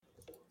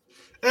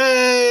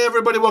Hey,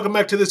 everybody, welcome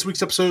back to this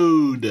week's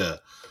episode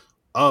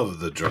of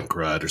The Drunk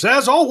Riders.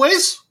 As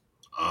always,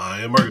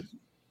 I am Mark.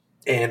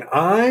 And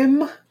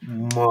I'm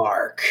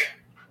Mark.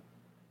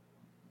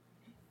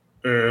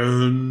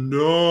 And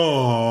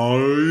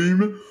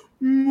I'm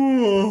Mike.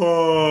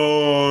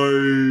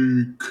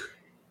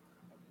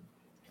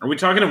 Are we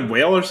talking in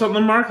whale or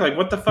something, Mark? Like,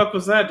 what the fuck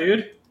was that,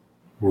 dude?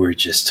 We're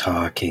just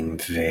talking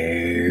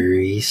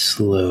very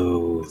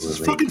slowly. This is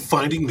fucking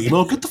Finding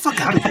Nemo. Get the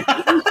fuck out of here.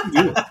 What are you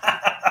doing?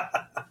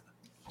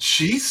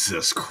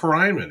 Jesus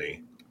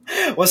criminy.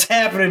 What's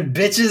happening,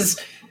 bitches?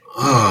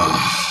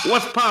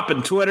 What's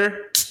poppin',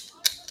 Twitter?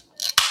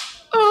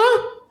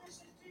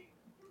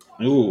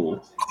 Ooh.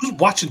 Who's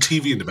watching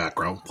TV in the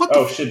background? What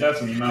Oh, the shit,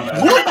 that's me. My bad.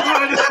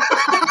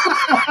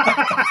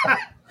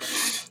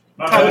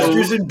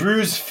 Toasters and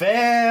Brews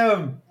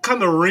fam. What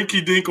kind of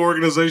rinky-dink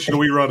organization are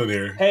we running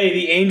here? Hey,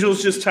 the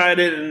Angels just tied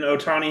it, and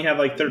Ohtani had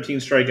like 13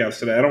 strikeouts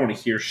today. I don't want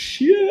to hear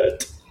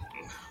shit.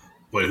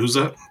 Wait, who's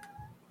that?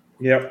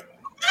 Yep.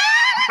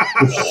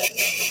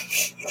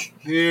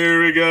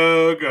 Here we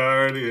go,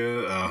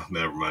 Guardian. Oh,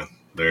 never mind.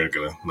 They're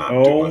gonna not do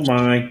Oh much.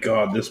 my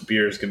god, this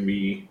beer is going to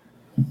be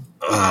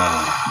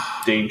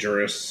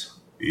dangerous.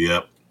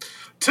 Yep.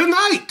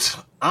 Tonight,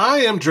 I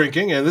am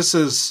drinking, and this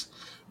is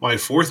my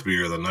fourth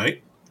beer of the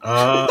night.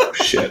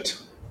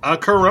 Shit. A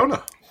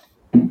Corona.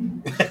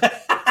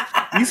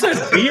 You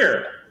said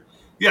beer.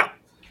 Yeah.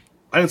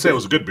 I didn't say it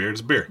was a good beer.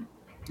 It's a beer.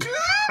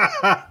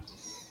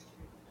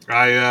 So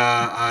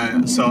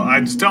I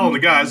was telling the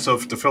guys, so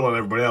to fill in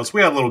everybody else,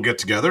 we had a little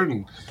get-together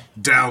in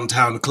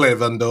downtown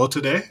Cleveland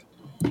today.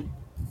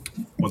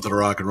 Went to the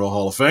Rock and Roll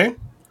Hall of Fame.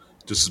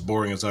 Just as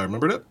boring as I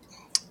remembered it.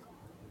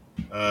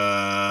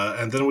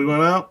 And then we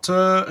went out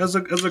as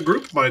a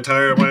group, my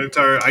entire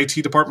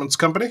IT department's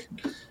company.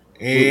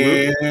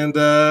 And,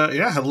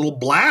 had a little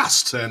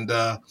blast. And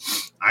I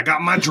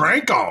got my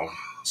drink on.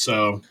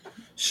 So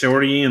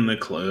Shorty in the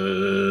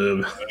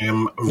club. I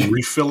am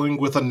refilling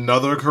with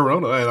another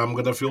Corona, and I'm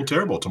going to feel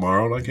terrible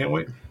tomorrow, and I can't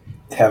wait.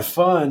 Have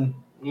fun.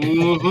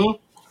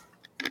 Mm-hmm.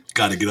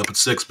 Got to get up at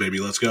 6, baby.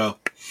 Let's go.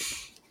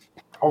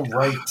 All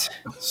right.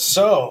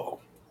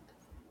 So,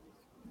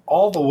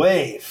 all the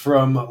way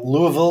from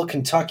Louisville,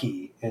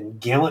 Kentucky, and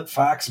Gallant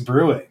Fox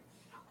Brewing.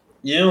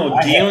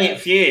 Gallant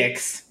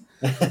Felix.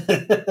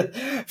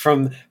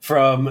 from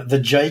the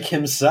Jike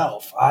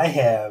himself, I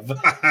have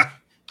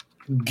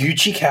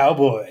Gucci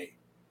Cowboy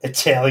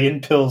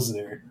Italian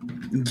Pilsner.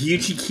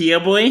 Gucci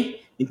Cowboy?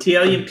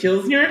 Italian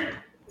Pilsner?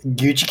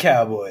 Gucci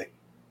Cowboy.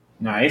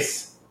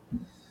 Nice.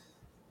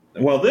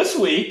 Well, this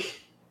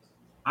week,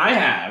 I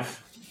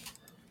have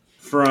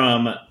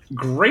from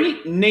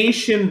Great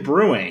Nation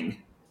Brewing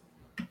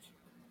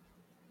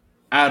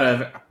out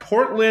of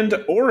Portland,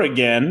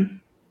 Oregon,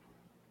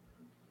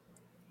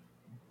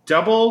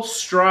 double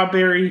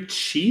strawberry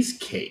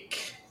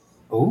cheesecake.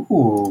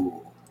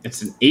 Ooh.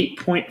 It's an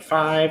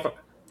 8.5%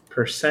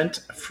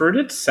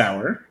 fruited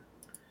sour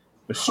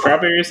with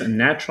strawberries and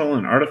natural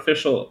and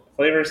artificial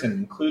flavors, and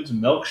includes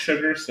milk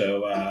sugar,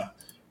 so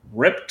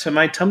rip to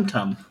my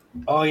tum-tum.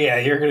 Oh, yeah,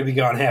 you're going to be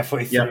gone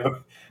halfway through.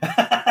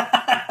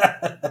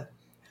 I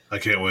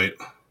can't wait.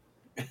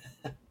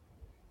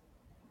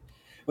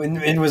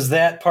 And was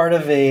that part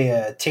of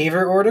a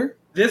Taver order?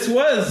 This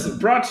was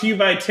brought to you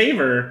by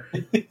Taver.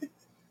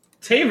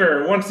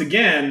 Taver, once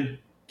again,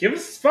 give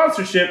us a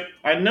sponsorship.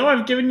 I know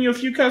I've given you a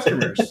few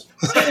customers.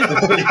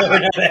 We're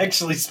not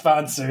actually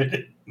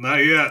sponsored.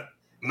 Not yet.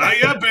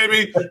 Not yet,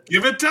 baby.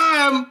 Give it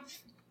time.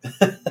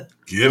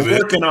 Give We're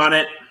it. working on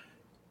it.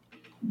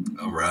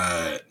 All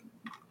right.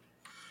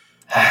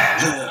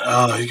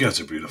 Oh, you guys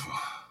are beautiful.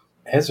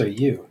 As are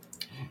you.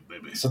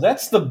 Baby. So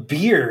that's the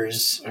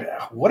beers.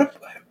 What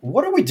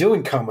are we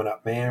doing coming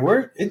up, man?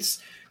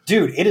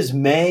 It is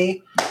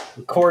May.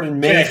 Recording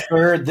May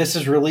 3rd. This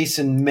is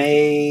releasing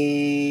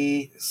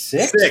May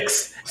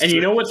 6th. And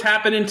you know what's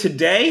happening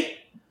today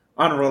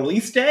on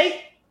release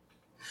day?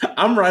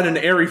 I'm riding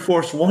Air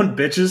Force One,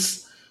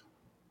 bitches.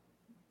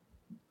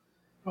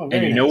 Oh,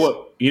 And you know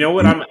what? You know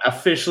what I'm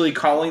officially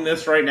calling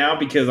this right now,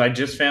 because I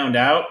just found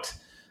out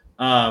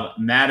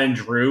Matt and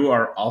Drew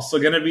are also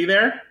going to be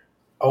there.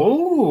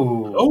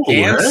 Oh, And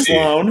hey.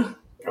 Sloan.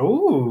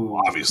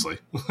 oh, Obviously.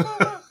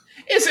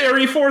 It's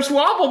Air Force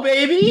Wobble,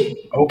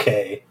 baby.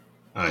 okay.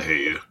 I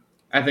hate you.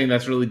 I think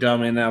that's really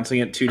dumb announcing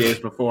it 2 days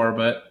before,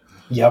 but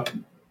Yep.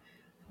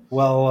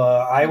 Well,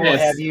 I will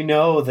Yes. have you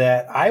know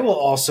that I will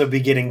also be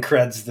getting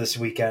creds this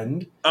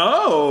weekend.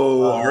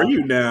 are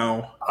you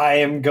now? I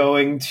am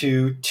going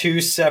to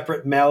 2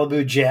 separate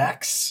Malibu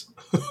Jacks,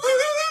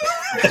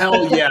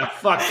 Hell yeah,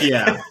 fuck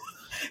yeah.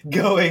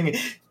 going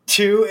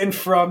to and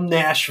from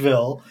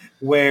Nashville,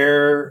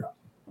 where,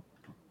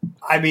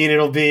 I mean,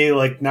 it'll be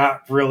like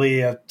not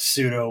really a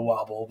pseudo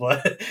wobble,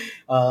 but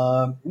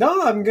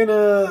no, I'm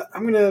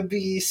gonna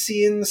be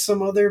seeing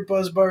some other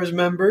Buzz Bars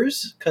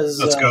members, because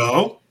Let's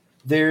go.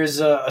 there's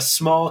a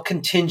small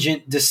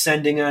contingent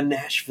descending on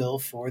Nashville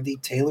for the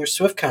Taylor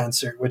Swift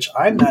concert, which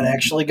I'm not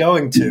actually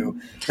going to.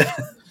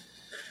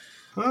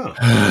 Oh.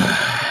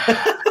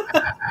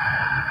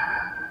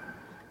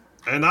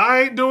 and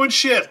I ain't doing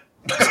shit.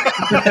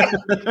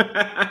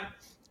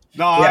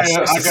 No,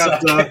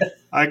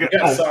 I got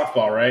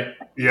softball, right?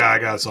 Yeah, I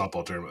got a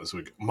softball tournament this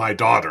week. My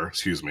daughter,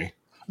 excuse me.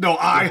 No,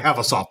 I have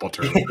a softball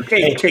tournament.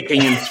 Okay,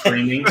 kicking and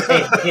screaming.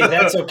 Hey,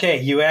 that's okay.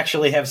 You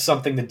actually have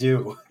something to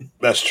do.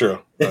 That's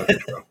true.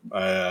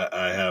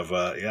 I have,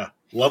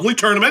 lovely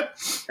tournament.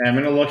 I'm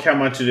going to look how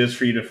much it is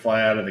for you to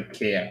fly out of the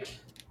kick.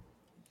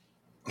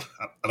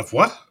 Out of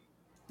what?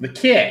 The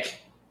kick.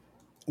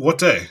 What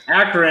day?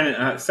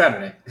 Akron,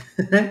 Saturday.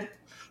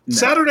 No.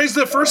 Saturday's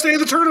the first day of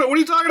the tournament. What are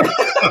you talking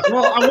about?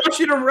 Well, I want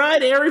you to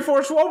ride Air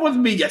Force One with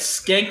me, you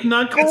skank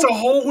knuckle. It's a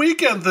whole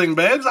weekend thing,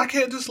 babes. I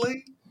can't just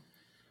leave.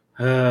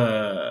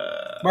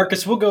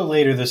 Marcus, we'll go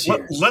later this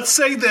year. Let's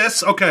say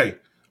this. Okay.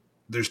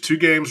 There's 2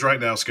 games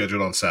right now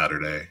scheduled on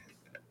Saturday.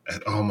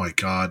 And, oh, my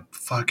God.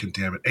 Fucking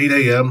damn it. 8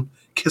 a.m.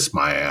 Kiss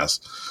my ass.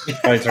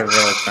 Flights are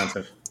real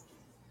expensive.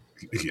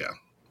 Yeah.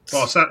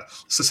 Well,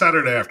 it's a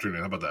Saturday afternoon.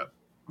 How about that?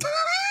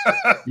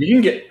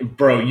 You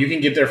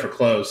can get there for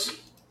close.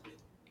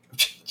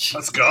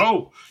 Let's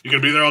go. You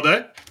gonna be there all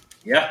day?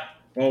 Yeah.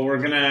 Well, we're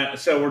doing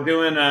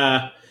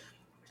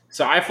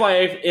so I fly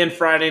in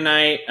Friday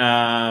night.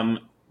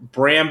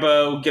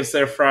 Brambo gets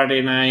there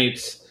Friday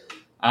night.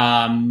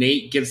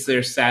 Nate gets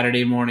there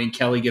Saturday morning.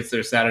 Kelly gets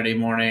there Saturday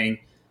morning.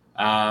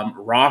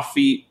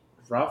 Rafa's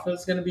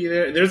gonna be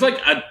there. There's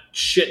like a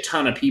shit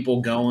ton of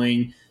people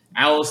going.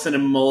 Allison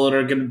and Mullet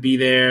are gonna be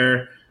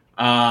there.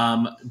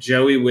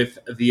 Joey with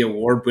the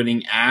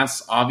award-winning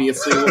ass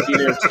obviously will be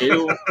there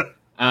too.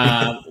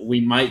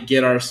 We might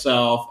get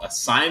ourselves a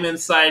Simon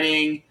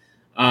sighting.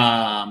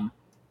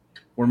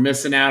 We're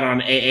missing out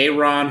on AA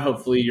Ron.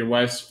 Hopefully your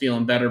wife's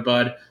feeling better,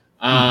 bud.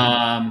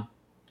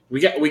 We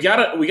got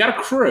a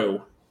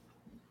crew,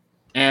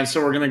 and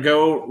so we're gonna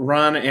go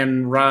run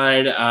and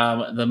ride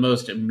the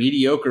most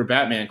mediocre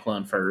Batman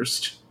clone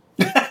first.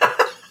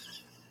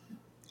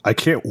 I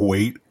can't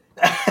wait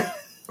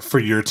for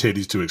your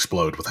titties to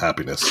explode with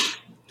happiness.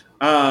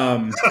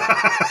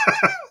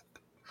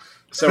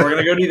 So we're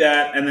going to go do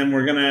that, and then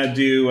we're going to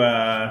do,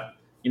 we're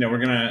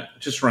going to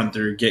just run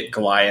through, get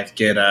Goliath,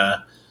 get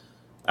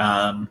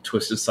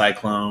Twisted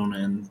Cyclone,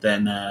 and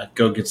then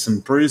go get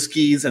some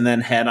brewskis, and then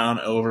head on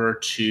over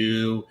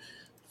to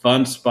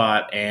Fun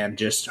Spot and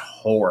just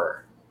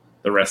horror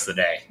the rest of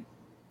the day.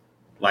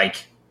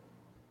 Like,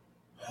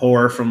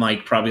 horror from,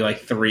 probably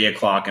 3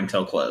 o'clock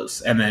until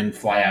close, and then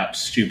fly out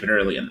stupid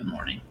early in the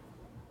morning.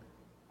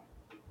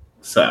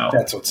 So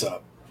that's what's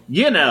up.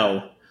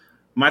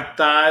 My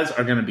thighs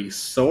are going to be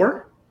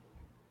sore,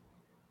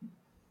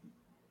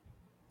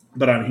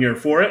 but I'm here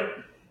for it.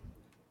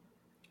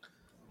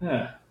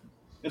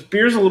 This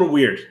beer's a little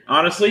weird,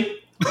 honestly.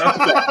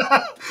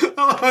 I'm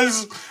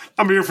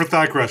here for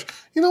thigh crush.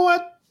 You know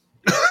what?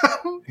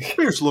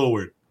 Beer's a little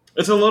weird.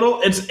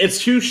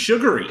 It's too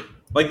sugary.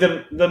 Like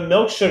the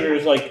milk sugar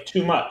is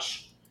too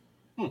much.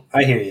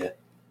 I hear you.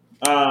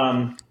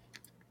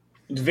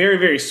 It's very,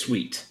 very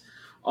sweet.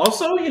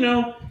 Also,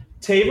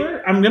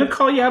 Tabor, I'm going to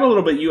call you out a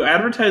little bit. You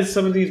advertised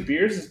some of these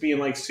beers as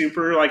being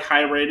super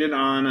high rated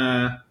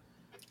on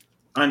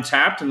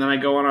Untapped, and then I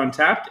go on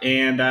Untapped,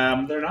 and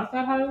they're not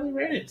that highly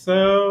rated.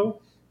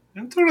 So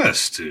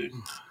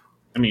interesting.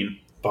 I mean,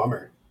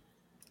 bummer.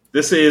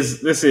 This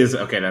is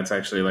okay. That's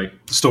actually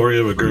the story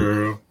of a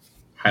girl.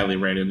 Highly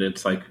rated.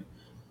 It's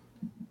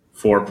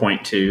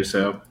 4.2.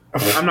 So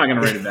I'm not going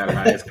to rate it that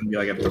high. It's going to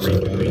be a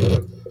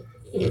 3.5.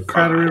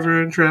 Cry the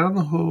river and drown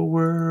the whole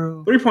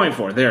world.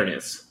 3.4. There it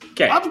is.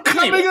 Okay.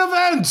 Upcoming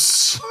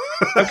events.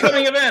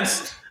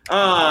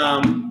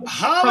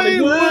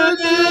 Hollywood.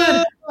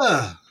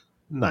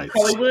 Nice.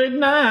 Hollywood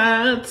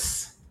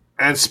Nights.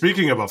 And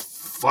speaking of a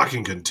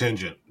fucking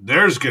contingent,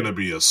 there's going to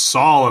be a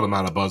solid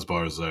amount of buzz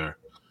bars there.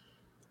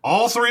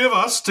 All 3 of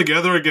us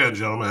together again,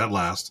 gentlemen, at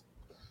last.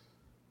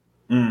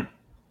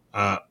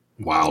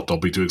 Wow,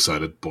 don't be too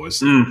excited,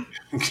 boys. Gonna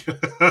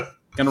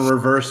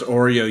reverse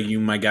Oreo you,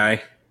 my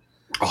guy.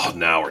 Oh,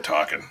 now we're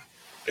talking.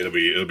 It'll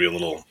be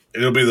the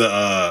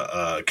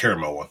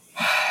caramel one.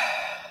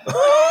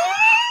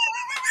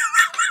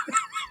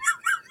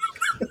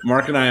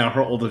 Mark and I are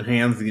holding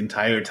hands the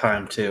entire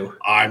time too.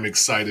 I'm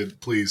excited.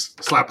 Please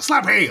slap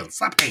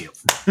hands.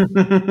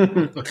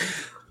 One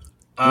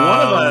of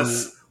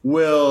us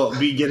will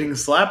be getting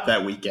slapped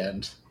that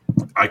weekend.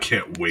 I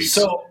can't wait.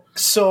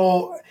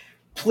 So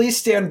please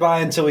stand by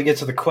until we get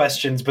to the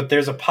questions, but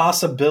there's a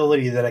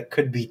possibility that it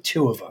could be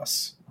 2 of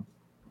us.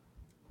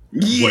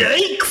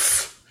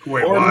 Yikes!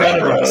 Wait, or why? none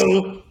of us.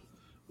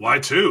 Why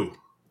 2?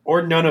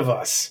 Or none of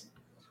us.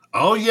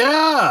 Oh,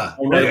 yeah.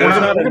 We're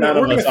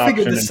going to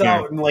figure this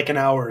out in an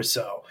hour or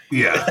so.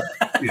 Yeah.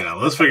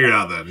 Let's figure it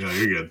out then. Yeah,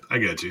 you're good. I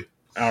get you.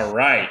 All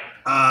right.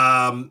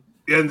 And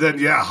then,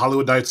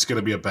 Hollywood Nights is going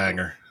to be a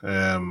banger. We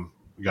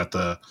got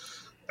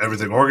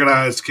everything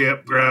organized,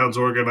 campgrounds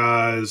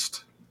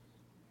organized.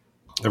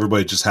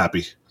 Everybody just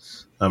happy.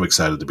 I'm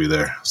excited to be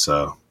there.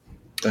 So,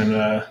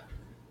 then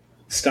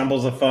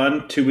Stumbles of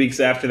Fun 2 weeks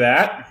after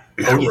that.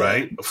 Yeah,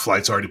 right.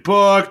 Flight's already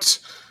booked.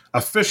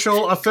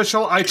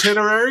 Official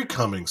itinerary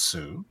coming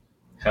soon.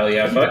 Hell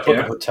yeah, fuck Book a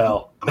yeah.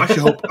 hotel. I'm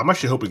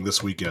actually hoping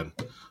this weekend.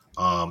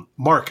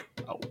 Mark,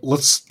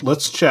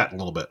 let's chat a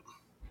little bit.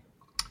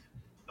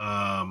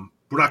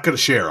 We're not going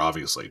to share,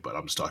 obviously, but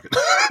I'm just talking.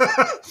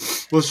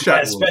 Let's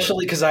chat.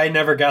 Especially because I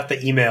never got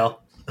the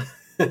email.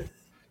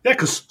 Yeah,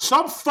 because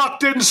some fuck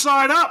didn't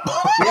sign up.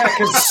 Yeah,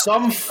 because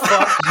some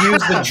fuck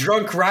used the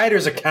Drunk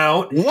Riders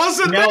account.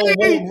 Wasn't now me?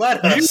 won't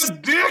let us. You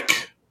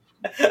dick.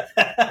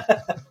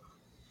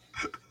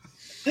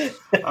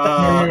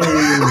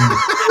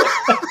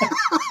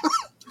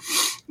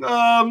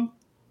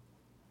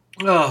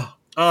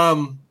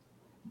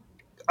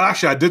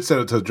 Actually, I did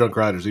send it to the Drunk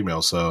Riders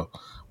email. So,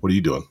 what are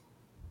you doing?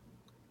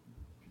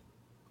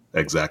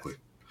 Exactly.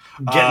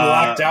 Getting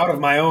locked out of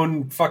my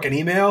own fucking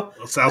email?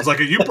 Sounds like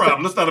a you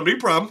problem. That's not a me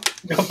problem.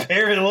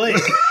 Apparently.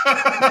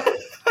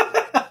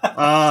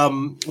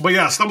 But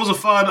yeah, Stumbles of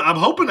Fun. I'm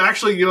hoping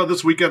actually,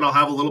 this weekend I'll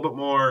have a little bit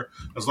more,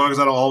 as long as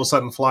I don't all of a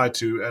sudden fly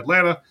to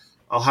Atlanta,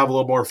 I'll have a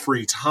little more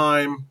free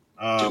time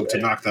to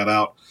knock that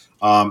out.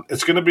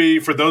 It's going to be,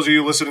 for those of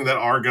you listening that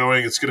are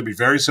going, it's going to be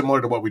very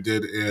similar to what we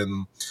did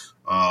in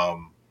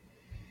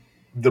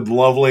the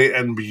lovely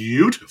and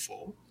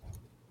beautiful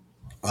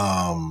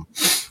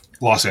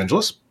Los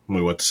Angeles when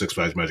we went to Six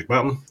Flags Magic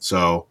Mountain.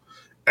 So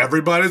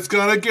everybody's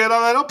going to get a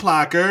little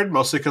placard,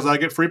 mostly because I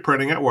get free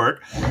printing at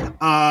work. Bitch,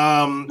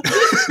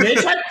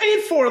 I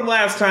paid for it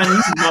last time,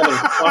 you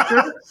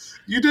motherfucker.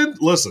 You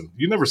didn't listen.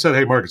 You never said,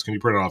 "Hey, Marcus, can you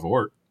print it off at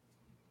work?"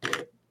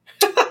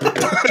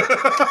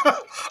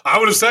 I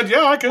would have said,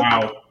 "Yeah, I could."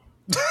 Wow.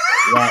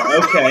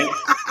 Okay.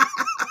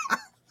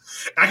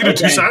 I can do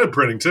two-sided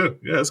printing too.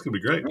 Yeah, it's gonna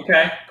be great.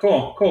 Okay.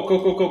 Cool.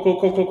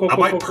 I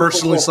might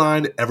personally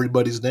sign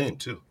everybody's name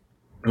too.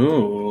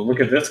 Ooh, look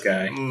at this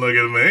guy. Look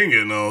at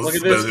me, Look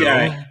at this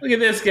guy. Look at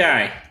this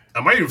guy. I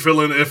might even fill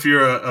in if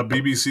you're a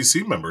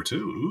BBCC member too.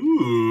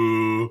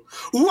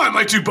 Ooh, I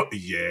might do.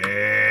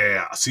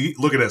 Yeah. See,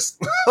 look at this.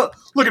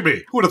 Look at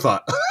me. Who would have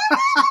thought?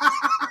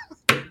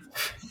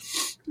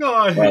 No,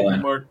 I hate you,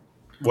 Mark.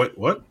 What?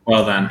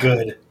 Well then.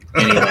 Good.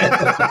 Anyway.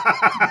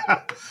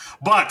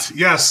 But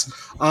yes,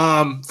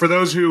 for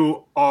those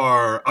who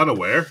are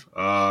unaware,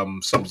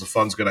 some of the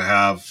fun's going to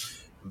have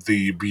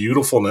the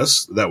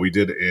beautifulness that we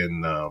did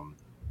in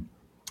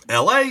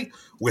LA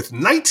with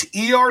Night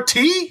ERT,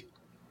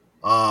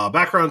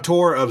 background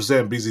tour of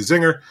Zambezi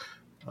Zinger,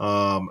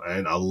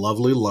 and a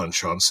lovely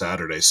lunch on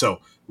Saturday.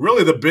 So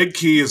really the big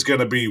key is going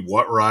to be,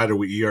 what ride are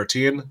we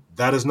ERTing?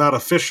 That is not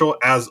official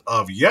as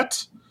of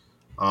yet.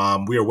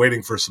 We are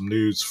waiting for some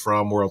news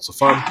from Worlds of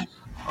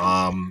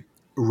Fun.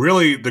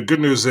 Really, the good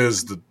news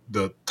is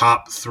the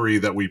top three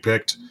that we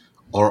picked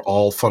are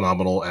all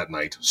phenomenal at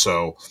night.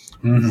 So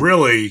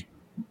really,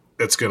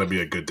 it's going to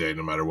be a good day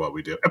no matter what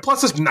we do. And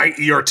plus, it's Night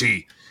ERT.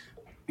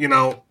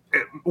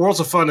 Worlds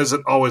of Fun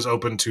isn't always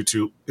open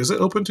too. Is it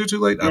open too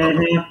late? I don't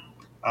know.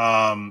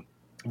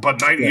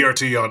 But Night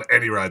ERT on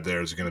any ride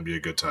there is going to be a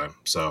good time.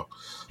 So.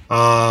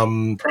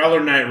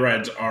 Prowler Night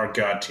Rides are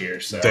god tier.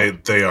 So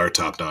they are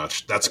top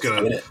notch. That's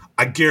gonna.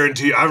 I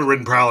guarantee you, I haven't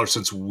ridden Prowler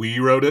since we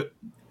rode it.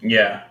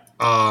 Yeah.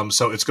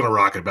 So it's gonna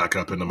rocket back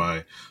up into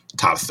my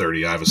top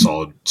 30. I have a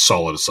solid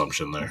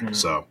assumption there. Mm-hmm.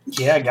 So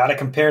yeah, got to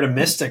compare to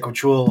Mystic,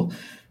 which will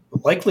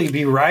likely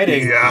be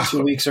riding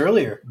 2 weeks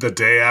earlier, the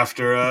day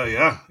after.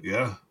 Yeah.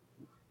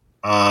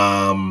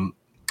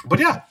 But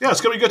yeah,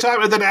 it's gonna be a good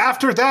time. And then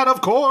after that,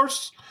 of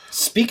course.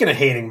 Speaking of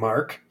hating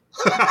Mark.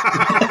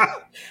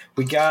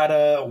 We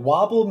got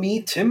Wobble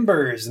Me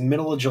Timbers in the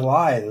middle of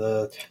July,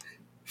 the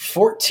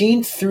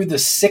 14th through the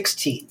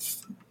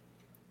 16th.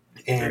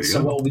 And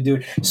so what we'll be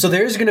doing, so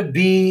there's going to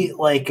be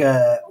like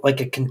a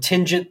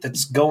contingent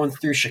that's going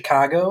through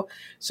Chicago.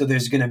 So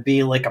there's going to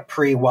be like a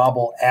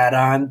pre-Wobble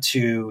add-on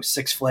to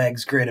Six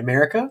Flags Great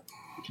America.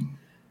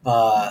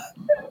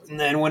 And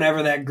then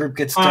whenever that group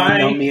gets done,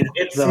 they'll meet.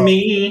 It's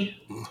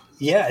me.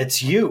 Yeah,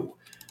 it's you.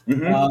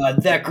 Mm-hmm.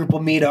 That group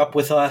will meet up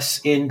with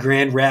us in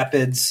Grand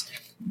Rapids.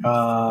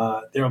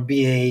 There'll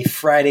be a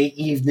Friday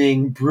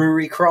evening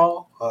brewery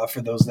crawl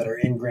for those that are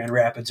in Grand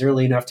Rapids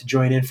early enough to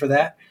join in for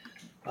that.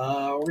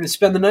 We're going to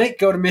spend the night,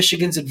 go to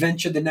Michigan's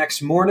Adventure the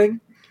next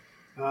morning.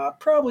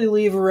 Probably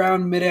leave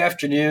around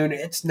mid-afternoon.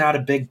 It's not a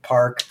big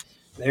park.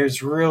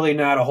 There's really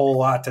not a whole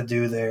lot to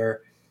do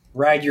there.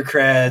 Ride your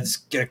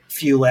creds, get a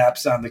few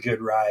laps on the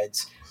good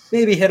rides.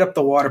 Maybe hit up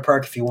the water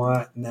park if you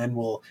want, and then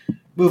we'll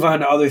move on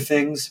to other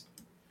things.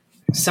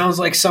 Sounds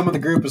like some of the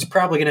group is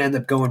probably going to end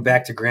up going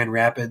back to Grand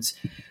Rapids,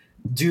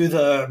 do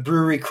the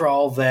brewery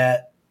crawl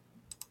that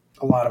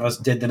a lot of us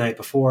did the night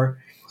before,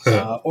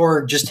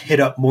 or just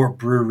hit up more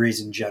breweries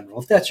in general,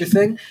 if that's your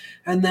thing.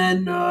 And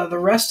then the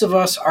rest of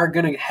us are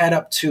going to head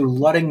up to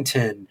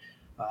Ludington.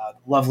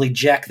 Lovely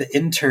Jack the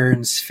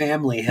Intern's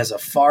family has a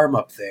farm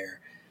up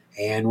there,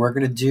 and we're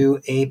going to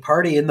do a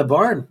party in the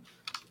barn.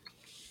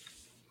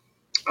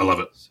 I love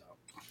it. So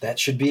that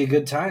should be a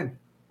good time.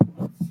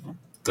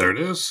 There it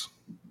is.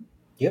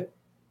 Yep.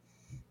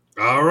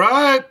 All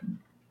right.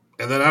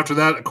 And then after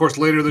that, of course,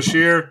 later this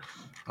year,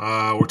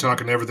 we're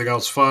talking everything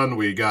else fun.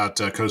 We got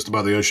Coasted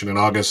by the Ocean in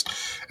August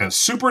and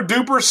Super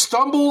Duper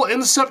Stumble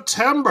in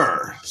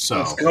September. So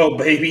let's go,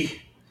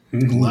 baby.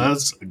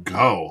 Let's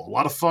go. A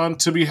lot of fun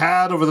to be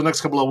had over the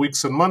next couple of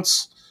weeks and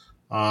months.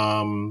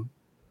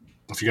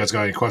 If you guys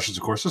got any questions,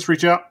 of course, just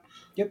reach out.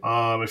 Yep.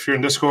 If you're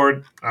in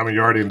Discord,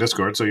 you're already in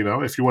Discord, so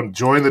if you want to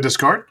join the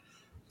Discord,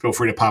 feel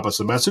free to pop us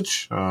a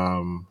message,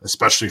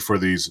 especially for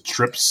these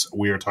trips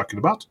we are talking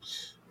about.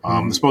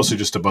 It's mostly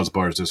just a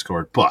BuzzBars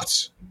Discord,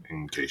 but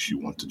in case you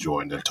want to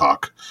join and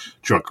talk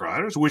drunk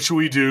riders, which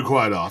we do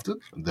quite often,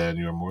 then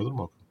you're more than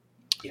welcome.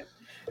 Yeah.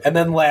 And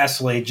then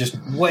lastly, just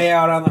way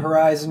out on the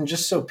horizon,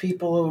 just so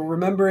people are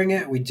remembering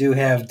it, we do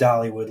have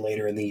Dollywood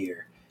later in the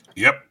year.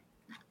 Yep.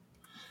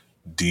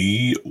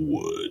 D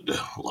Wood.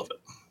 Love it.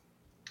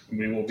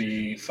 We will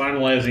be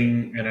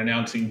finalizing and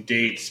announcing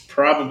dates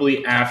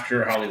probably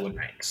after Hollywood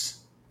Nights.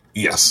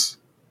 Yes.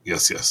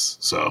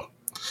 So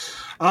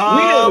we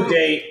know the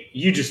date.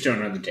 You just don't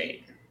know the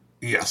date.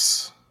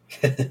 Yes.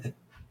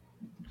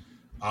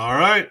 All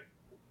right.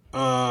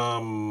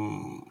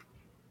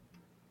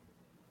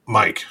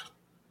 Mike.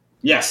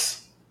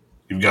 Yes.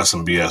 You've got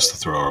some BS to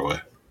throw our way.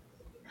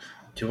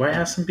 Do I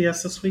have some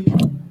BS this week?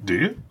 Do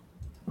you?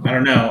 I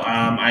don't know.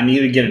 I need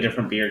to get a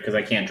different beer because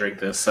I can't drink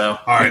this. So,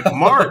 all right,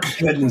 Mark.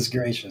 Goodness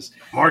gracious,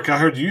 Mark! I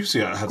heard you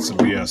had some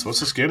BS. What's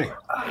the skinny?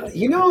 I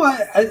mean,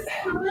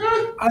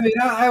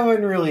 I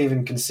wouldn't really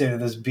even consider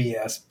this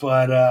BS,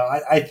 but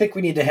I think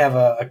we need to have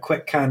a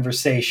quick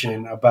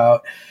conversation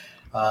about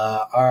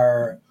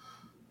our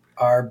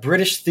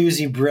British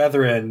Thuzy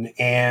brethren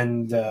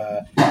and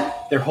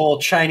their whole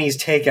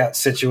Chinese takeout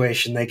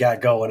situation they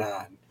got going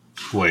on.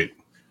 Wait,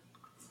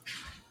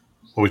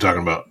 what are we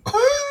talking about?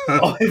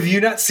 Oh, have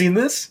you not seen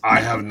this? I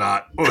have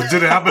not. Oh,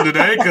 did it happen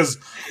today? Because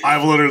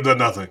I've literally done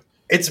nothing.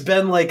 It's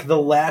been like the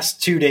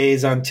last 2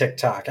 days on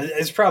TikTok.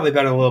 It's probably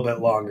been a little bit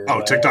longer.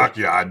 Oh, TikTok,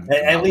 yeah.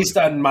 At least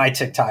on my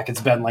TikTok, it's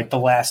been like the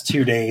last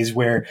 2 days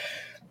where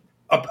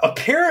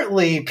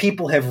apparently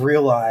people have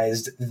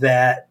realized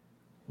that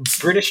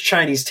British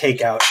Chinese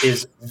takeout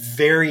is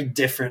very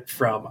different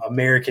from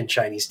American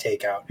Chinese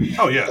takeout.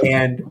 Oh, yeah.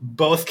 And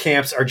both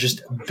camps are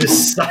just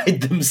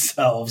beside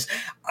themselves.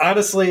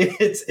 Honestly,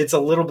 it's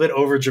a little bit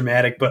over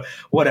dramatic, but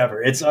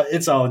whatever. It's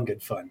all in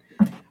good fun.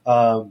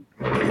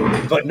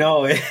 But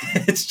no,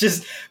 it's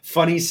just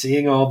funny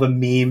seeing all the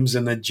memes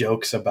and the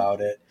jokes about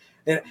it.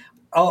 And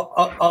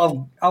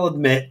I'll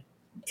admit,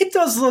 it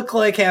does look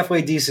like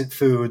halfway decent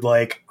food,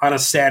 like on a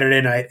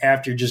Saturday night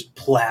after you're just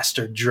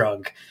plastered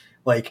drunk.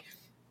 Like,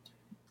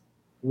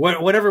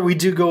 whatever we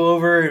do go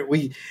over,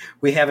 we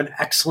have an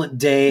excellent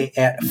day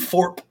at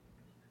Forp.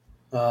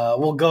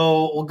 We'll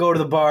go to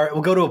the bar.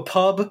 We'll go to a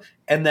pub,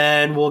 and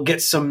then we'll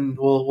get some.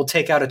 We'll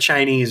take out a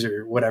Chinese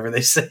or whatever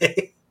they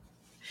say,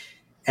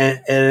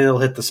 and it'll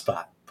hit the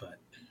spot. But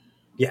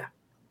yeah,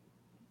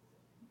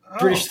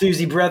 British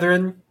Thuzy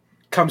brethren,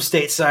 come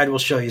stateside. We'll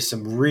show you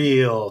some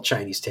real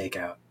Chinese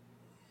takeout.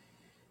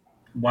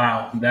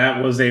 Wow,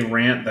 that was a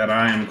rant that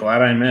I am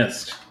glad I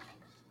missed.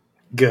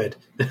 Good.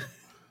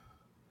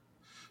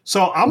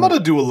 So I'm going to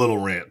do a little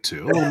rant,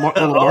 too. A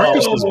little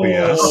Marcus was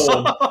BS.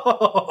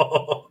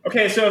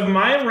 Okay, so if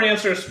my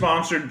rants are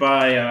sponsored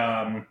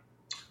by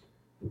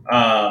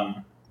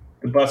the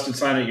Busted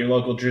Sign at your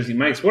local Jersey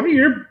Mike's, what are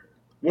your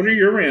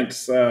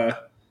rants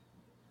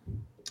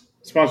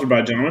sponsored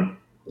by, gentlemen?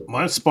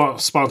 Mine's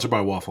sponsored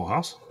by Waffle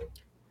House.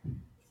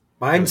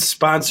 Mine's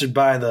sponsored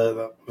by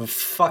the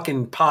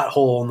fucking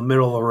pothole in the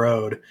middle of the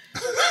road.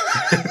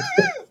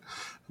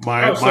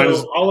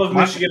 All of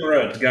Michigan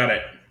roads. Got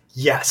it.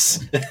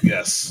 Yes.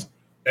 Yes.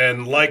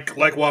 And like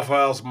Waffle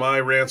House, my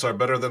rants are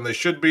better than they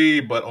should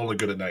be, but only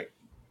good at night.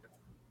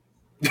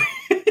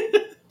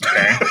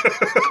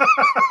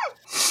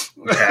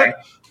 Okay.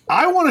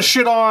 I want to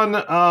shit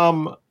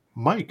on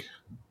Mike.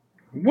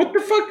 What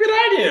the fuck did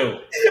I do?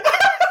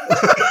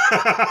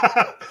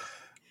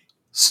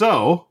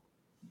 So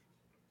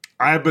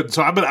I've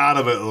been out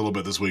of it a little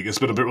bit this week. It's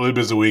been a really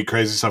busy week,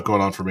 crazy stuff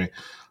going on for me.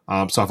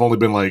 So I've only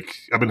been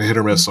I've been hit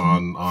or miss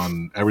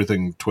on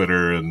everything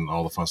Twitter and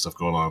all the fun stuff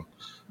going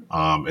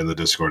on in the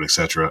Discord,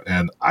 etc.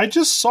 And I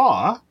just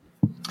saw,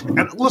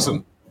 and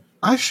listen,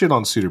 I shit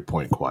on Cedar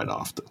Point quite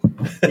often.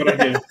 What I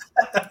did.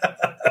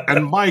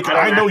 And Mike,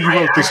 I know you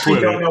wrote this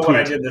Twitter. I don't know what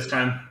I did this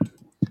time.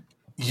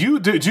 Do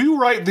you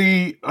write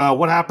the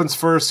what happens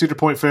first? Cedar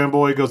Point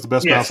fanboy goes the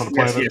best mouse on the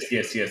planet.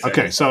 Yes.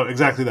 Okay, so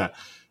exactly that.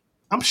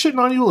 I'm shitting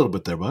on you a little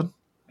bit there, bud.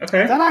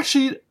 Okay. That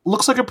actually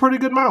looks like a pretty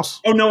good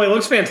mouse. Oh, no, it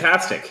looks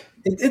fantastic.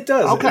 It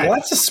does. Okay.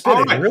 Lots of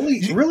spinning.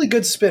 Right. Really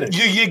good spinning.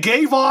 You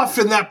gave off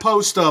in that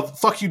post of,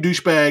 fuck you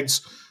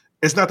douchebags,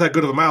 it's not that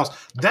good of a mouse.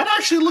 That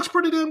actually looks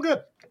pretty damn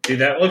good. Dude,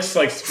 that looks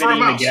like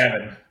spinning to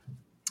Gavin.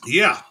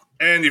 Yeah.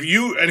 And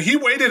he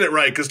weighted it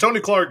right, because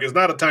Tony Clark is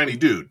not a tiny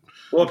dude.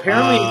 Well,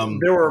 apparently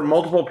there were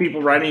multiple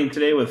people riding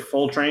today with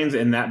full trains,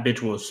 and that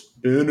bitch was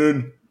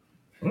spinning.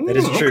 That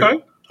is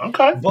true.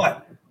 Okay.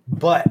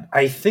 But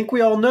I think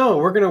we all know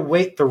we're going to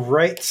weight the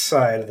right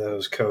side of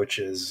those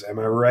coaches. Am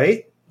I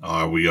right?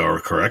 We are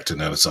correct in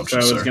that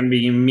assumption, So it's going to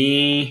be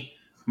me,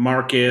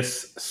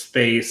 Marcus,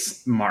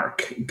 space,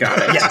 Mark. Got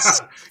it.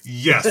 Yes.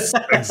 Yes,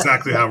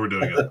 exactly how we're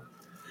doing it.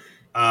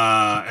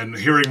 And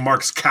hearing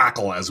Mark's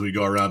cackle as we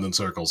go around in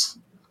circles.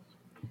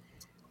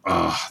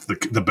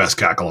 The best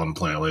cackle on the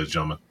planet, ladies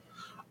and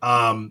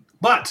gentlemen.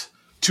 But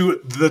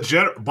to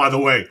the by the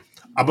way,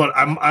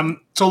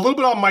 I'm so a little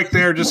bit on Mike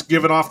there, just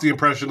giving off the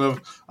impression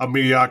of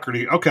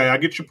mediocrity. Okay, I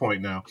get your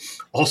point now.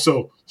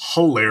 Also,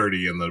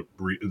 hilarity in the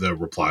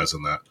replies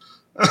in that.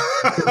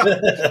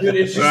 Dude,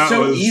 it's just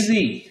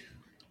easy.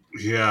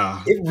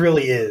 Yeah, it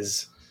really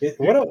is.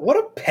 What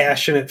a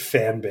passionate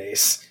fan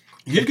base.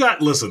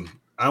 Listen.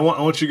 I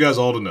want you guys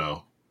all to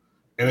know,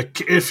 and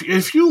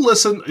if you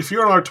listen, if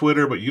you're on our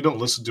Twitter but you don't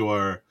listen to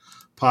our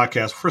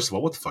podcast, first of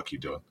all, what the fuck are you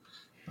doing?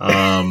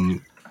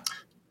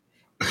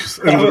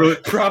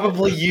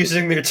 Probably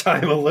using their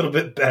time a little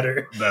bit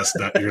better.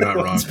 You're not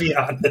wrong. Let's be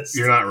honest.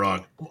 You're not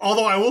wrong.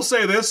 Although I will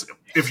say this: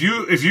 if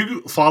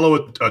you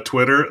follow a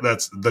Twitter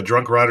that's the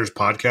Drunk Riders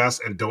podcast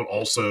and don't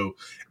also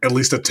at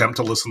least attempt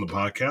to listen to the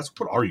podcast,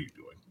 what are you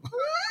doing?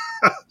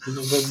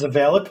 The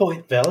valid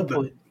point.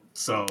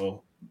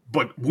 So,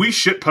 but we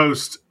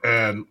shitpost,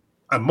 and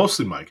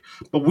mostly Mike,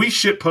 but we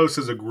shitpost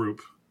as a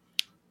group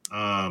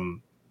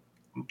to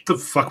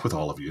fuck with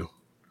all of you,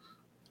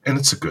 and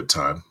it's a good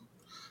time.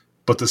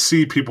 But to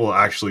see people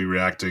actually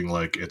reacting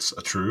like it's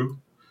a true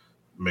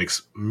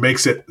makes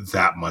it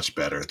that much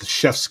better. The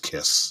chef's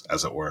kiss,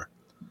 as it were.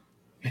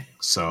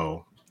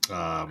 So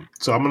I'm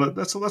gonna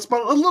that's a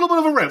little bit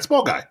of a rant.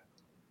 Small guy.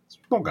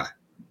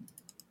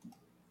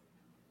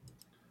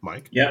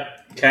 Mike. Yep.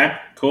 Okay.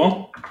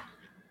 Cool.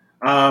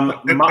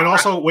 And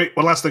also, wait,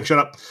 one last thing. Shut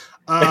up.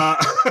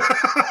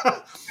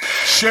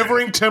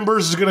 Shivering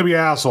Timbers is gonna be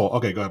asshole.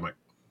 Okay, go ahead, Mike.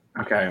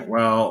 Okay.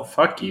 Well,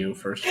 fuck you.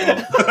 First of all.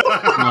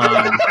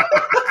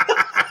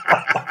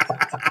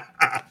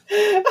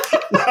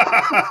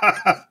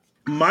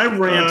 My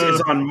rant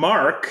is on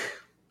Mark.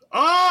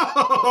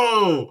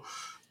 Oh,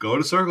 go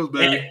to circles,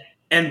 baby.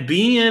 And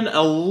being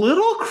a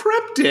little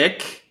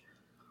cryptic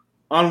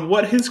on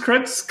what his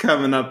credits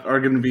coming up are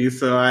going to be,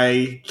 so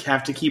I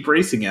have to keep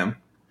racing him.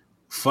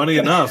 Funny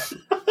enough,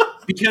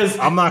 because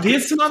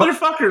this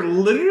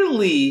motherfucker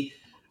literally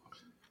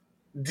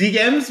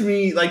DMs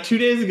me like 2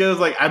 days ago.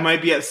 Like I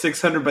might be at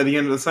 600 by the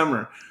end of the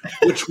summer,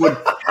 which would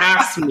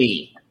pass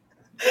me.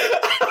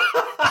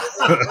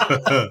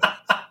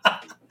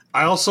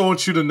 I also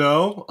want you to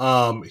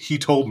know, he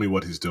told me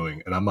what he's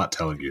doing, and I'm not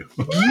telling you.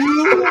 What?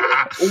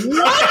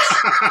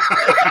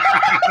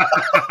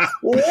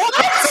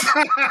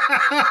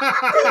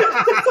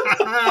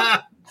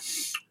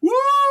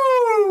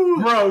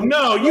 Woo! Bro,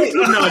 no, you did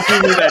not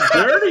do me that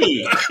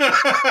dirty.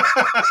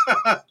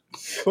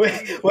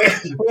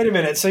 Wait a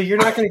minute. So you're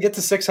not going to get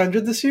to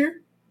 600 this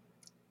year?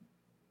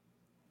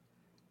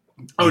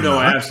 Oh no,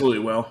 I absolutely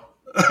will.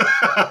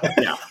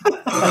 Yeah.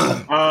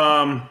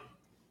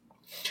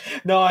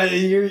 No,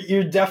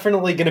 you're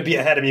definitely going to be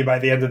ahead of me by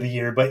the end of the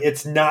year, but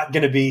it's not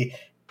going to be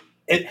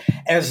it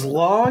as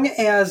long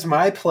as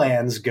my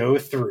plans go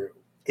through.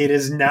 It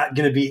is not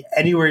going to be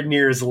anywhere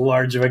near as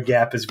large of a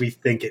gap as we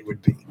think it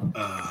would be.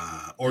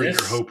 Or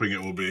you're hoping it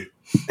will be.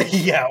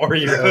 Yeah, or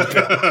you're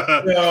hoping.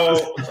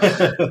 So,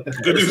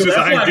 good news is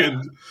I'm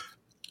getting.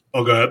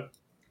 Oh, go ahead.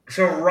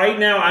 So right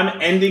now I'm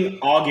ending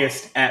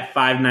August at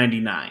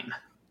 599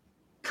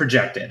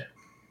 projected.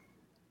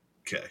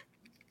 Okay.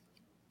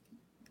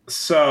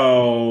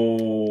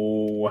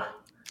 So,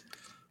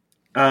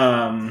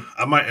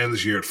 I might end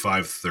this year at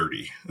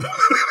 530.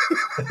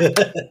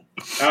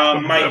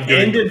 My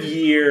end of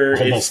year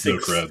is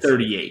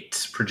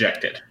 638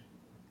 projected.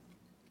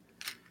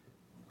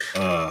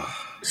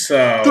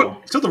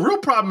 So the real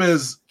problem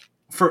is,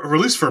 or at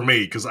least for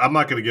me, because I'm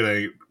not going to get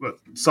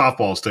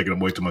softball is taking up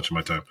way too much of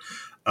my time.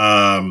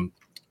 I'm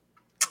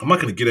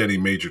not going to get any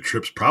major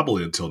trips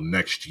probably until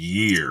next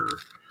year,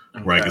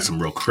 where I get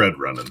some real cred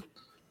running.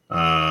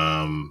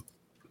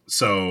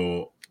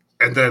 So,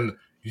 and then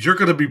you're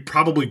going to be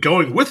probably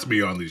going with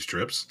me on these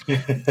trips.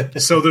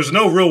 So there's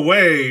no real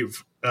way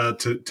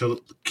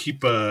to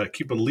keep a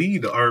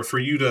lead or for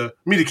me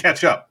to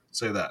catch up.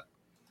 Say that.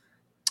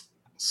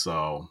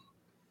 So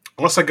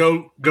unless I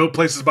go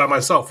places by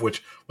myself,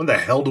 which when the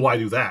hell do I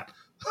do that?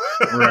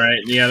 Right.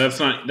 Yeah, that's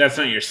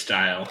not your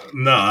style.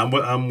 No,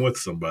 I'm with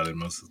somebody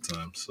most of the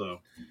time.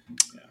 So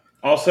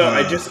also,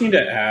 I just need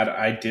to add,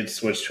 I did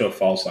switch to a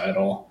false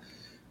idol.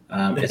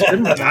 It's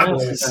been a while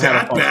since I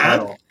had a false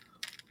idol.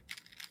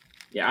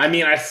 Yeah, I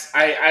mean,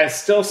 I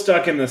still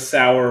stuck in the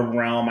sour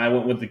realm. I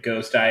went with the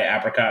Ghost Eye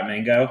Apricot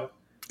Mango.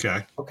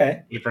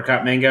 Okay.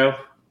 Apricot Mango.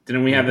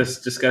 Didn't we have this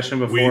discussion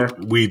before?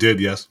 We did,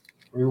 yes.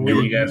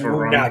 You guys were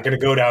wrong. Not going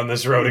to go down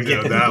this road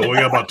again. We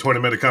got about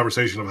 20-minute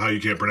conversation of how you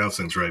can't pronounce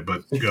things right,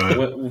 but go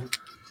ahead.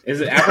 Is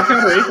it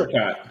apricot or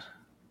apricot?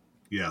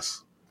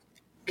 Yes.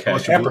 Okay.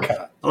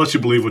 Apricot. I'll let you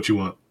believe what you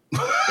want.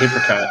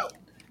 Apricot.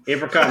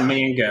 Apricot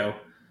mango.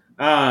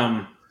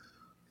 The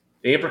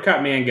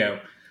apricot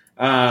mango.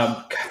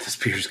 God, this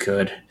beer's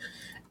good.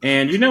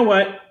 And you know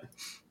what?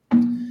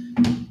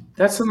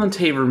 That's something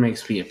Tabor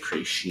makes me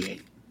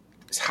appreciate.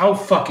 It's how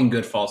fucking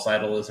good False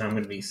Idol is, and I'm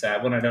going to be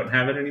sad when I don't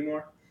have it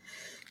anymore.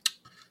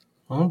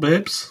 Oh,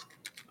 babes.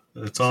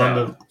 It's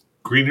on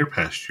greener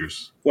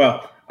pastures.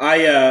 Well,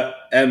 I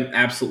am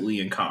absolutely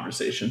in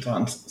conversations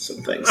on some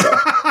things. So.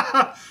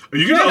 Are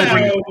you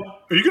gonna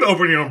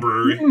open your own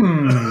brewery?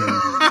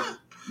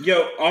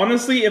 Yo,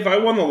 honestly, if I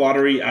won the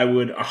lottery, I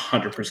would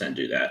 100%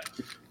 do that.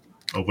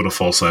 Open a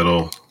False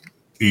Idol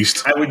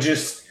East. I would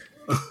just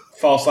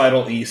False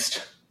Idol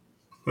East.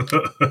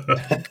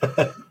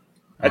 I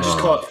just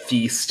call it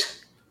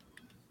Feast.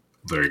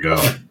 There you go.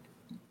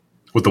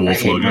 With the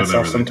wolf logo and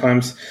everything.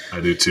 Sometimes I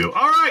do too.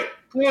 All right.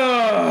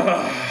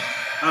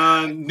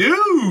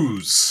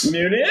 News.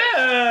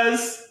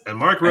 News. And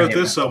Mark wrote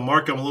this, so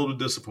Mark, I'm a little bit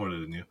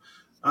disappointed in you.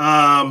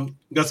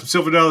 Got some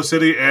Silver Dollar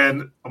City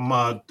and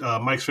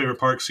Mike's favorite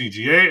park,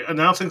 CGA,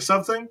 announcing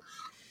something.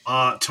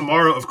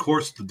 Tomorrow, of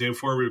course, the day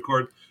before we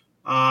record,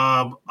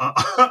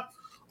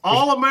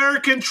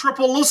 All-American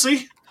Triple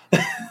Lucy.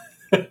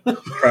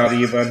 Proud of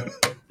you, bud.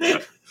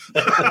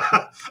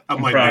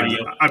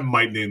 I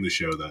might name the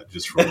show that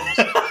just for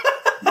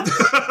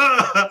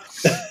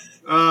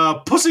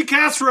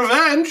Pussycat's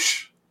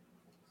Revenge.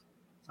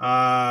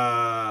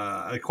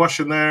 A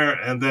question there,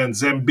 and then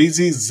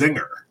Zambezi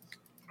Zinger.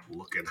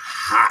 Looking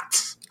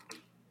hot.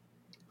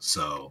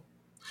 So,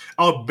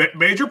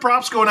 major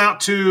props going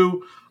out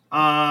to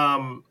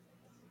our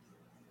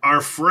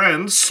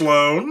friend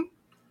Sloan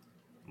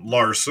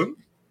Larson,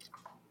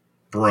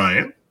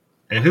 Brian,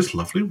 and his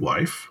lovely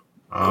wife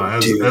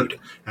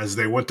as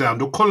they went down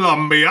to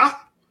Colombia.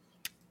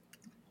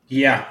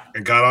 Yeah.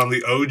 And got on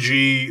the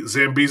OG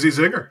Zambezi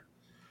Zinger.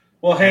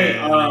 Well, hey,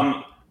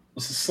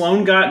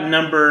 Sloan got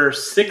number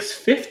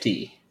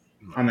 650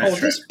 on that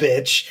trip. This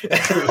bitch.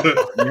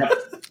 Yep.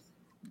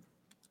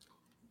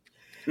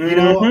 You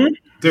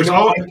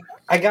know,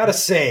 I gotta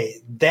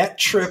say, that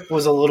trip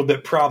was a little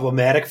bit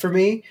problematic for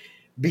me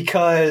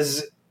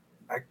because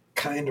I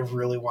kind of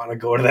really want to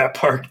go to that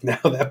park now.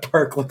 That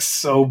park looks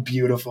so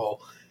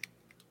beautiful.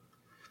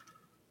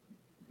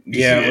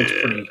 Yeah,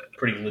 it looks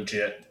pretty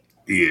legit.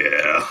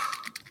 Yeah.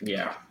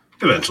 Yeah.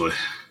 Eventually.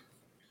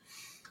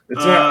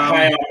 It's not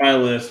high on my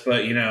list,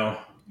 but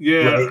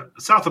Yeah, right.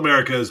 South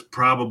America is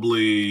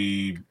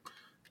probably...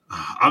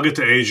 I'll get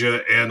to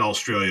Asia and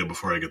Australia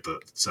before I get to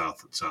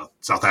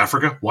South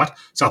Africa. What?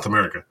 South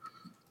America.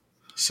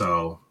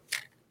 So,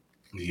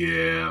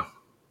 yeah.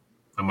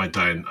 I might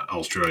die in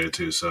Australia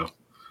too, so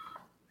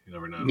you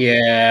never know.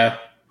 Yeah.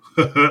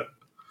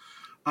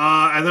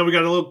 And then we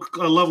got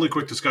a lovely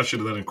quick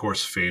discussion, and then, of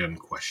course, fan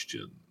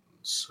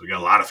questions. We got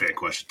a lot of fan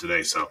questions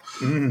today, so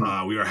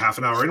we are half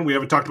an hour in. We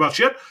haven't talked about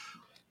shit.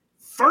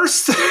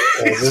 First,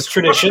 as is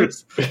tradition,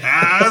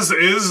 as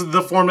is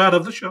the format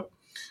of the show.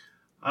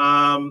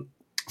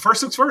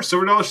 First things first,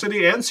 Silver Dollar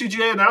City and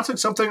CGA announcing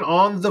something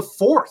on the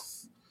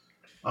 4th.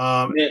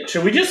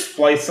 Should we just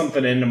splice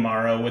something in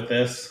tomorrow with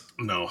this?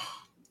 No.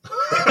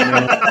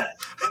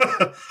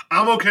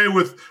 I'm okay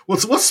with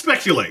let's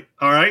speculate.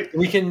 All right,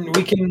 we can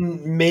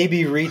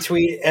maybe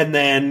retweet, and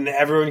then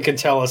everyone can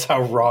tell us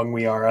how wrong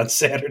we are on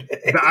Saturday.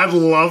 I'd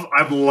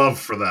love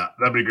for that.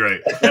 That'd be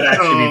great. That'd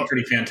actually be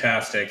pretty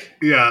fantastic.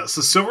 Yeah.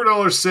 So Silver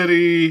Dollar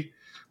City.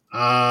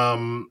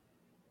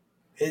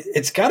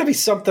 It's got to be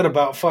something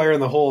about Fire in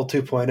the Hole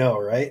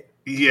 2.0, right?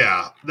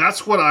 Yeah,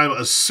 that's what I'm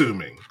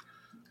assuming.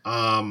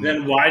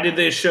 Then why did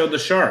they show the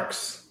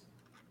sharks?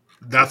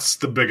 That's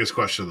the biggest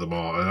question of them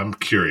all, and I'm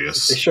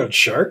curious. They showed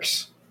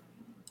sharks?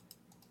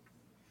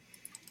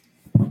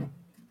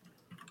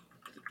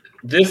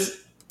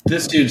 This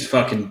dude's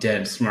fucking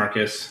dense,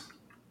 Marcus.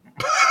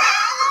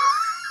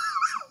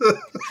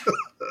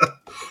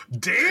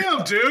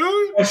 Damn,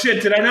 dude! Oh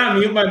shit! Did I not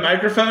mute my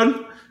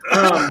microphone?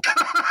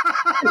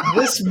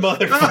 This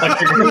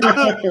motherfucker.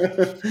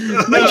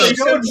 They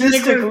showed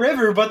Mystic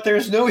River, but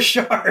there's no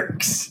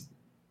sharks.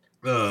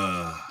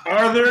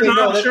 Are there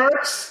not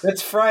sharks?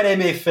 That's Friday,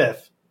 May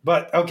 5th.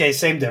 But, okay,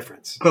 same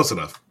difference. Close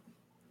enough.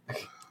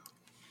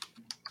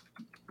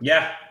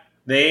 Yeah,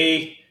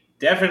 they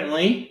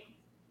definitely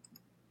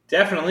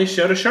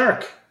showed a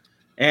shark.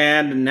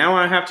 And now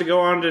I have to go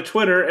onto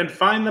Twitter and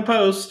find the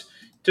post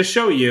to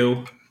show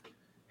you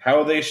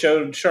how they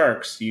showed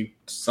sharks, you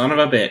son of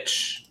a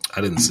bitch.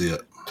 I didn't see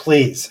it.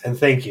 Please, and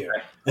thank you.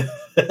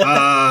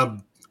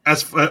 While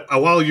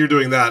you're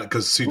doing that,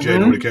 because CGA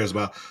nobody cares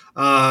about.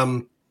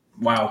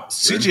 Wow.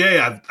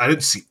 CGA, I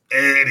didn't see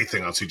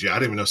anything on CGA. I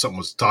didn't even know something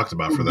was talked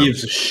about for them. Who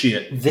gives a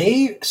shit?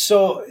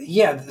 So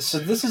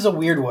this is a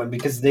weird one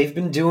because they've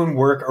been doing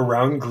work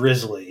around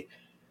Grizzly,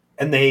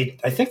 and I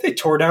think they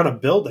tore down a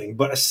building,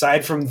 but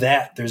aside from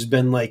that, there's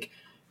been like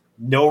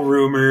no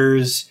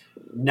rumors,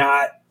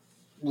 not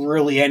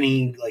really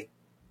any like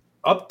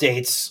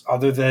updates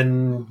other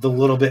than the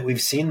little bit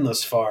we've seen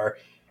thus far.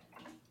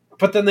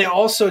 But then they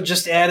also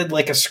just added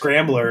like a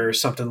scrambler or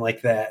something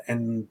like that,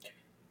 and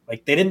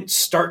like they didn't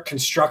start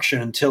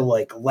construction until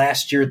like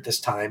last year at this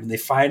time, and they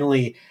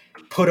finally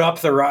put up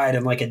the ride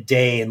in like a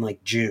day in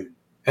like June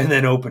and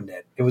then opened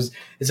it.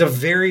 It's a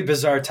very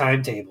bizarre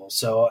timetable.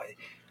 So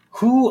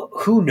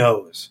who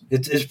knows?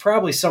 It's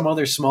probably some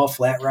other small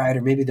flat ride,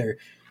 or maybe they're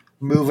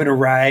moving a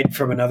ride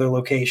from another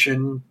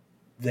location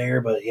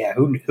there. But yeah,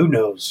 who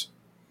knows?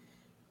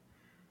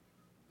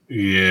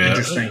 Yeah.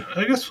 Interesting.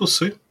 I guess we'll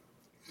see.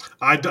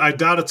 I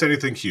doubt it's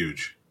anything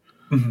huge.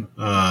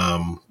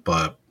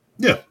 But,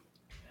 yeah.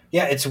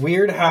 Yeah, it's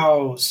weird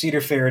how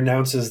Cedar Fair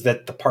announces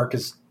that the park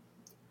is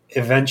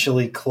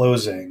eventually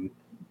closing,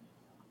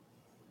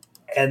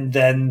 and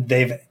then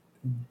they're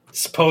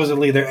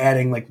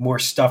adding like more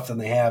stuff than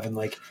they have in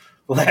like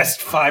the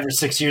last 5 or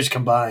 6 years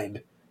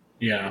combined.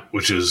 Yeah.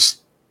 Which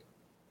is,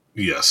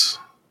 yes.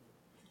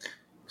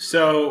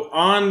 So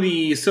on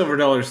the Silver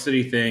Dollar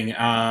City thing,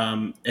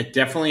 it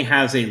definitely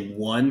has a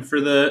 1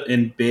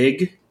 in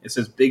big. It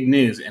says big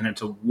news, and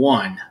it's a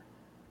 1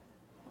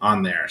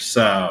 on there.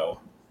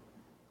 So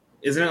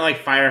isn't it like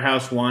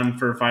Firehouse 1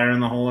 for Fire in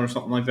the Hole or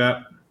something like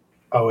that?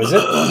 Oh, is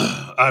it?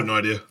 I have no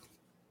idea.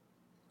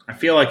 I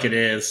feel like it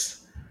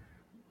is.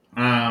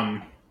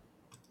 But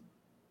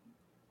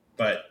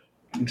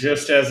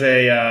just as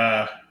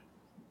a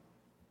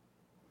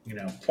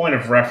point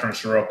of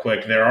reference, real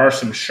quick, there are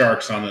some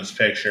sharks on this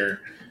picture.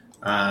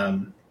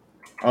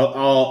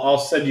 I'll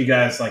send you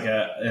guys like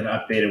an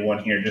updated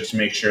one here just to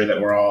make sure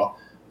that we're all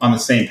on the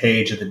same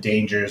page of the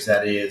dangers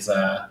that is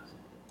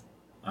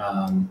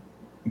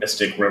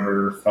Mystic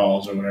River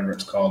Falls or whatever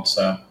it's called.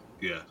 So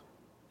yeah.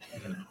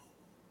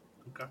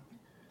 Okay.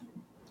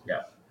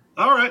 Yeah.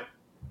 All right.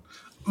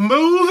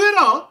 Moving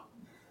on.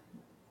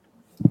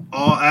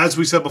 As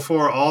we said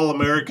before,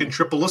 All-American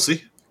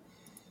Triple-Ussy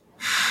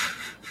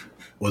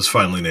was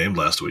finally named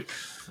last week.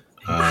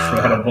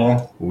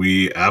 Incredible.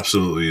 We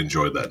absolutely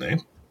enjoyed that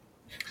name.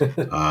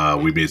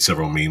 We made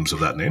several memes of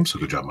that name, so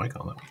good job, Mike,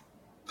 on that one.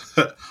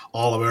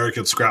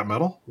 All-American Scrap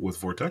Metal with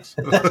Vortex.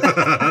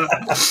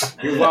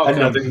 You're welcome.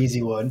 Another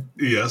easy one.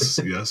 Yes.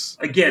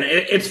 Again,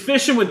 it's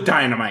fishing with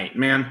dynamite,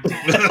 man.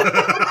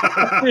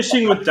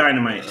 Fishing with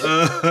dynamite.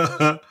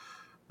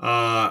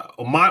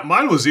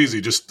 Mine was easy.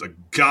 Just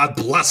God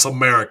bless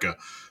America.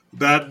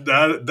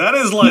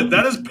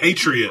 That is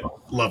Patriot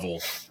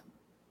level.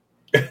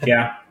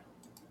 Yeah.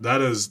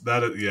 That is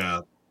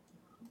yeah.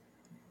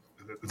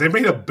 They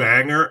made a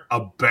banger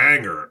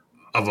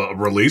of a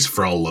release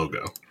for a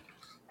logo.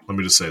 Let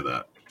me just say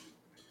that.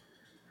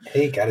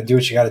 Hey, got to do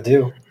what you got to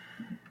do.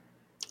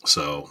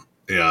 So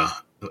yeah,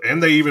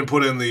 and they even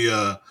put in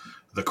the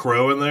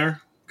crow in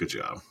there. Good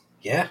job.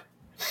 Yeah.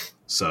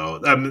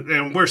 So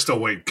and we're still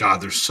waiting.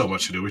 God, there's so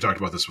much to do. We talked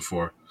about this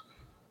before.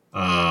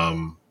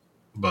 But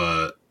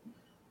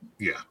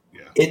yeah.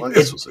 Well, I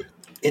guess we'll see.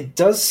 It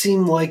does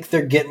seem like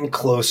they're getting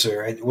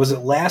closer. Was it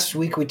last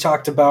week we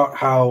talked about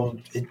how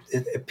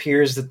it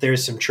appears that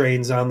there's some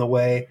trains on the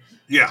way?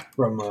 Yeah.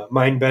 From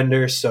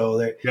Mindbender.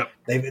 So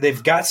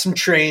they've got some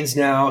trains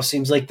now.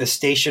 Seems like the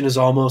station is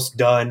almost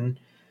done.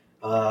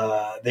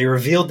 They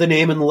revealed the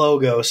name and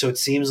logo, so it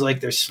seems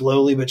like they're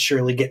slowly but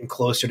surely getting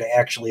closer to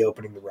actually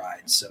opening the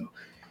ride. So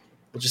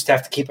we'll just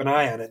have to keep an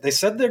eye on it. They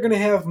said they're going to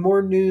have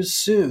more news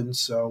soon,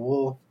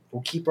 so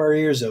we'll keep our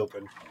ears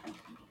open.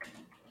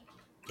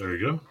 There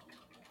you go.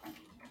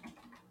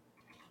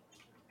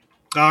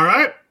 All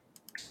right.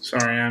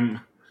 Sorry,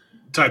 I'm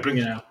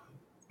typing.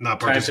 Not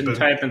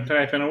participating.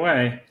 Typing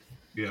away.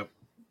 Yep.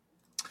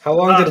 How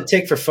long did it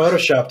take for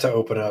Photoshop to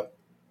open up?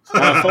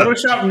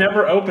 Photoshop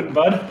never opened,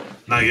 bud.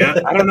 Not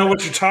yet. I don't know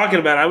what you're talking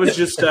about. I was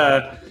just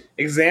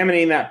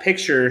examining that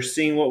picture,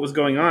 seeing what was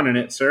going on in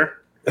it, sir.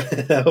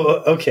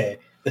 Okay.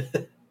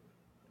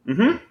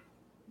 Mm-hmm.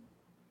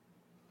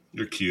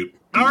 You're cute.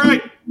 All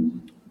right.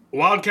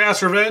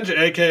 Wildcat's Revenge,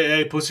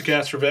 a.k.a.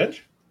 Pussycat's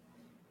Revenge.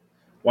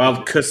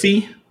 Wild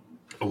Cussy.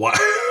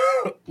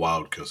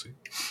 Wild Cussy.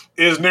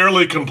 Is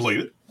nearly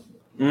completed.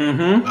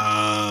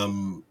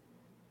 Mm-hmm.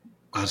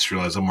 I just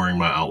realized I'm wearing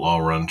my Outlaw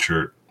Run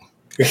shirt.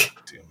 Damn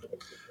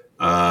it.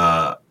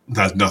 That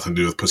has nothing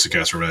to do with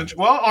Pussycat's Revenge.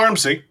 Well,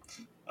 RMC.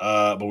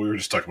 But we were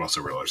just talking about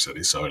Silver Dollar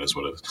City, so it is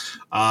what it is.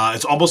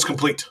 It's almost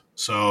complete.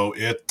 So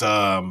it,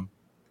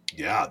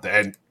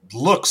 and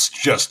looks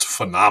just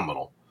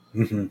phenomenal.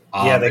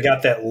 Mm-hmm. They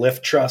got that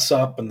lift truss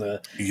up and the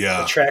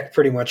track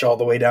pretty much all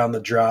the way down the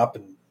drop.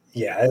 And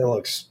yeah, it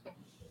looks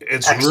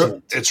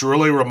excellent. It's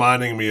really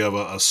reminding me of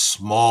a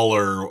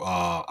smaller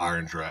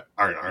Iron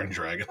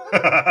Dragon.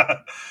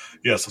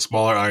 Yes, a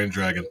smaller Iron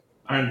Dragon.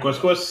 Iron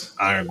Quisquis?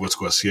 Iron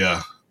Quisquis,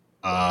 yeah.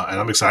 And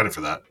I'm excited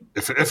for that.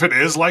 If it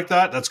is like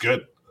that, that's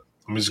good.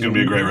 I mean, it's going to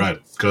be a great ride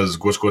because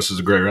Quisquis is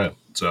a great ride.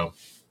 So,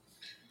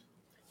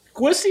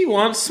 Quissy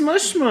wants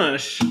smush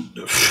smush.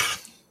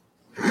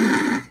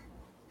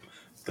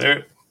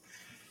 There.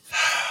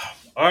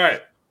 All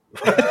right.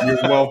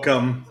 You're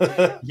welcome.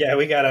 Yeah,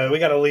 we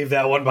gotta leave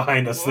that one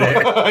behind us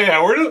there.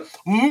 Yeah, we're just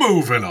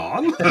moving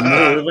on.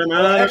 Moving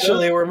on.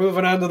 Actually, we're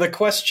moving on to the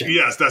question.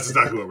 Yes, that's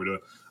exactly what we're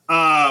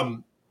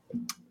doing.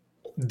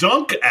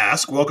 Dunk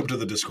asks, welcome to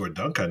the Discord,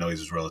 Dunk. I know he's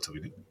just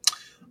relatively new.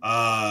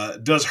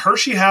 Does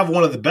Hershey have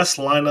one of the best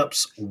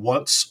lineups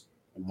once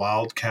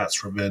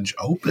Wildcat's Revenge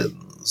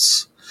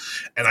opens?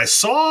 And I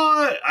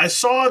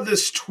saw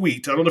this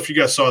tweet. I don't know if you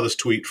guys saw this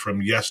tweet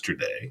from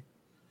yesterday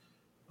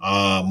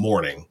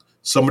morning.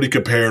 Somebody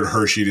compared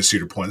Hershey to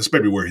Cedar Point. This may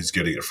be where he's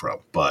getting it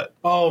from, but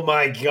oh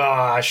my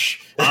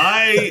gosh,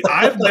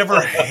 I've never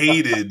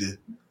hated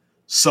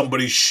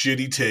somebody's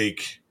shitty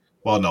take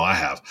Well, no, I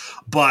have.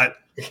 But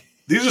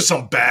these are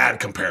some bad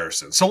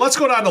comparisons. So let's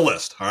go down the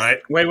list, all right?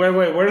 Wait.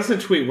 Where's the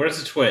tweet?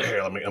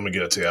 Here, I'm gonna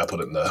get it to you. I'll put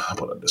it in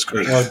the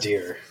Discord. Oh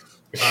dear.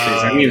 Please,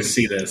 I need to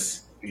see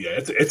this. Yeah,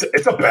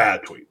 it's a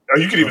bad tweet. Oh,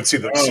 you can even see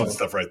the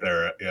stuff right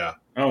there. Yeah.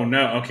 Oh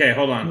no. Okay,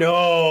 hold on. No.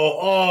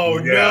 Oh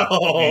Yeah.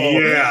 no.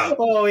 Yeah.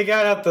 Oh, we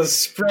got out the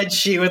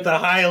spreadsheet with the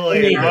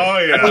highlighter. Oh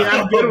yeah. I mean,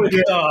 I'm good with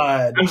it.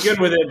 God. I'm good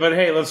with it, but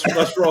hey, let's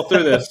roll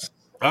through this.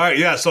 All right,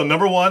 yeah. So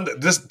number one,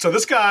 this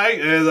guy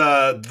is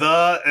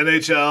the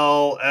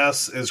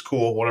NHLS is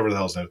cool, whatever the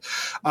hell his name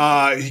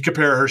is. He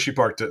compared Hershey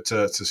Park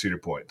to Cedar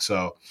Point.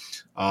 So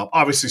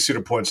obviously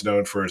Cedar Point's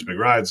known for his big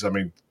rides. I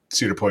mean,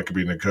 Cedar Point could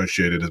be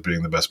negotiated as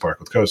being the best park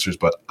with coasters,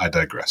 but I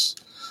digress.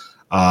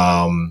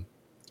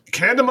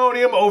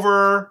 Candemonium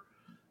over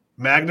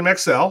Magnum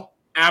XL.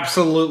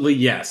 Absolutely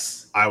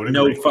yes. I would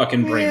agree. No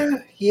fucking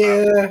brainer.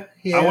 Yeah.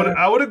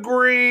 I would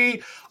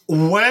agree.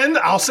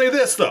 I'll say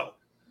this though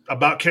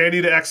about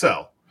Candy to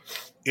XL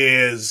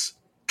is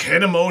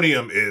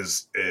Candemonium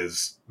is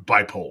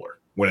bipolar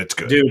when it's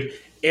good. Dude,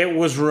 it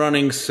was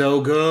running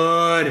so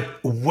good.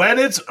 When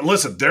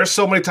listen, there's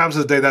so many times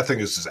in the day that thing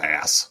is just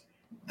ass.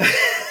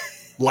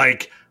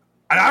 Like,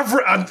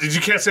 you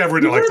can't say I've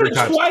ridden it like 3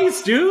 times.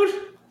 Twice,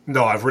 dude.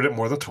 No, I've ridden it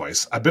more than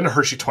twice. I've been to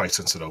Hershey twice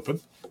since it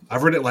opened.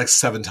 I've ridden it like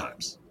 7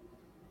 times.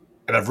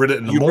 And I've ridden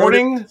it in the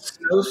morning.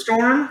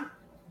 Snowstorm?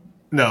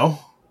 No.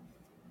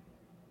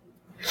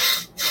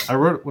 I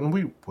rode it when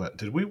we went.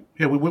 Did we?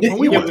 Yeah, we went when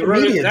we went. We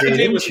rode it, that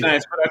day was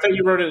nice, but I thought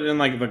you rode it in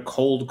like the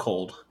cold.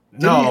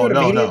 No.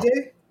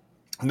 Day?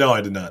 No, I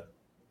did not.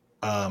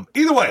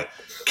 Either way,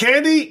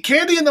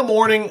 candy in the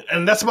morning,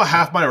 and that's about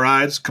half my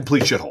rides.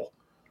 Complete shithole.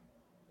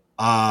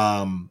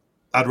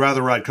 I'd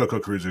rather ride Coco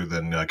Cruiser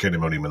than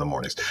Candemonium in the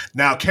mornings.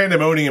 Now,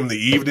 Candemonium in the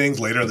evenings,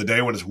 later in the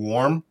day when it's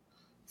warm,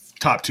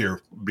 top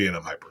tier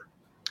B&M Hyper.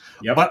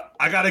 Yep. But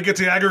I got to get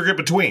the aggregate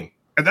between,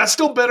 and that's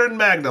still better than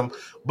Magnum.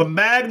 But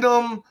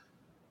Magnum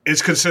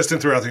is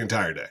consistent throughout the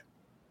entire day.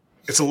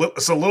 It's a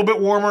little bit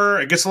warmer.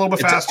 It gets a little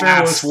bit faster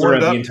when it's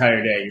warmed up. The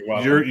entire day. You're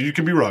welcome. You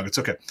can be wrong. It's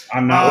okay.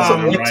 I'm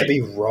not It's right. to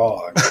be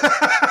wrong.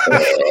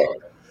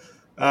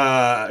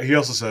 He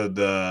also said,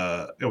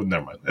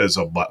 never mind. There's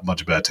a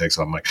bunch of bad takes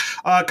on Mike.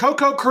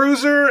 Coco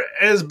Cruiser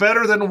is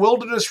better than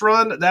Wilderness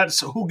Run.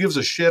 That's who gives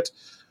a shit.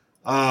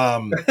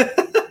 Comet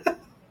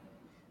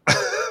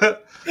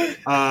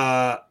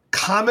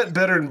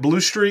better than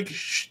Blue Streak?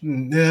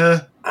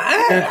 Nah.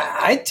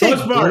 I'd take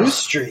Buzz bars. Blue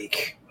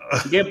Streak.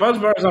 You get buzz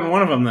bars on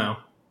one of them, though.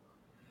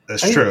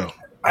 That's true.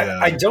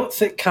 I don't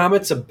think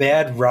Comet's a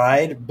bad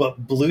ride,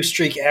 but Blue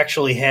Streak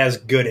actually has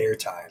good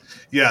airtime.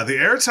 Yeah, the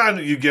airtime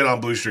that you get on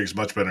Blue Streak is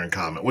much better than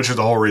Comet, which is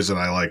the whole reason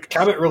I like.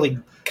 Comet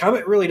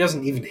really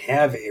doesn't even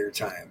have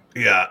airtime.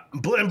 Yeah,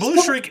 and Blue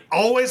Streak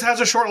always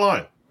has a short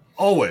line.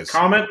 Always.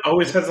 Comet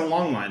always has a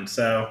long line,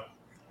 so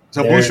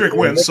Blue Streak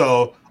wins.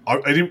 So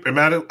I'm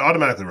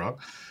automatically wrong.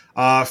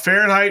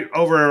 Fahrenheit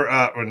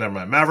over never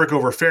mind. Maverick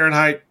over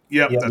Fahrenheit.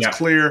 Yep. That's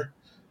clear.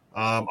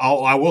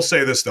 I will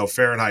say this though: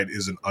 Fahrenheit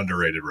is an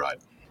underrated ride.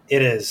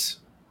 It is.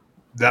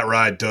 That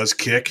ride does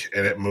kick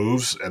and it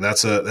moves, and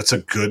that's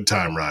a good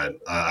time ride.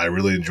 I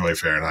really enjoy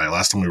Fahrenheit.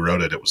 Last time we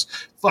rode it, it was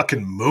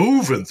fucking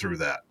moving through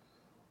that.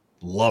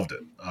 Loved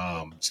it.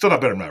 Still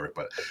not better than Maverick,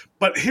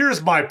 but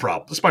here's my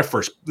problem. This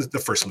is the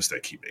first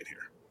mistake he made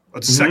here.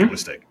 It's the second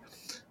mistake.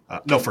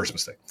 No, first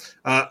mistake.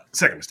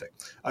 Second mistake.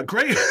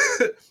 Great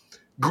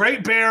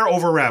Bear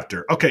over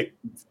Raptor. Okay,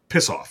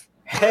 piss off.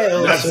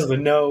 Hell, that's a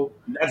no.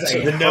 That's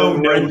a no.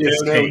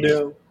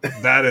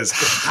 That is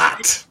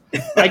hot.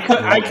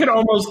 I could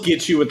almost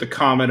get you with the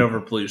Comet over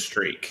Blue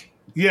Streak.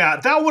 Yeah,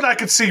 that one I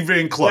could see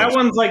being close. That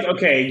one's like,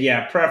 okay,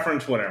 yeah,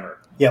 preference, whatever.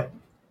 Yep.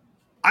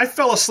 I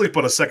fell asleep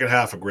on the second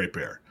half of Great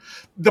Bear.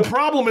 The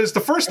problem is the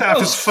first half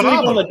is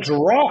phenomenal. On the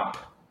drop.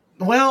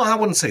 Well, I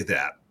wouldn't say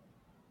that.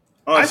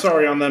 Oh,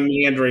 sorry, on the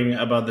meandering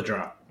above the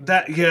drop.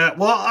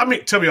 Well, I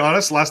mean, to be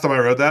honest, last time I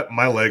rode that,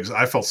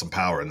 I felt some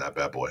power in that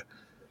bad boy.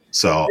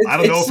 So I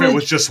don't know if it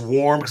was just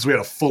warm because we had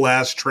a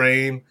full-ass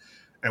train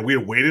and we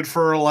had waited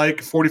for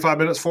like 45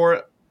 minutes for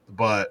it,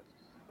 but...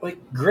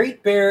 Like,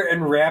 Great Bear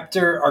and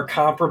Raptor are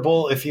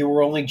comparable if you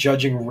were only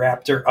judging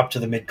Raptor up to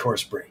the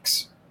mid-course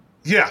breaks.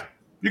 Yeah,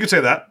 you could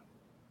say that.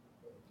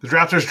 The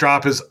Raptor's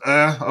drop is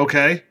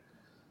okay.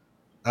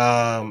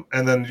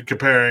 And then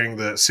comparing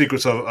the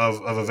sequence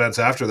of events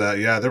after that,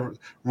 yeah, they're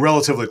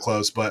relatively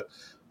close, but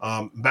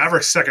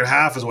Maverick's second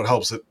half is what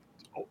helps it.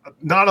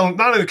 Not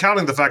only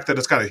counting the fact that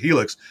it's got a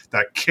helix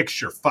that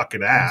kicks your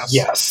fucking ass.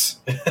 Yes.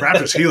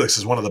 Raptor's helix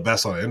is one of the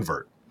best on an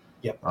invert.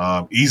 Yep.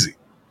 Easy.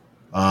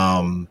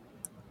 But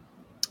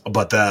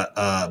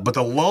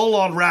the lull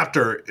on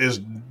Raptor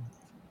is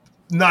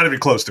not even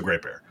close to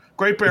Great Bear.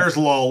 Great Bear's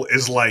lull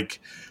is like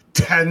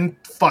 10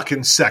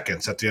 fucking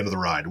seconds at the end of the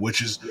ride,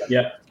 which is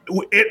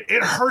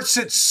it hurts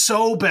it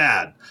so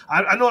bad.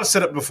 I know I've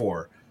said it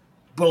before,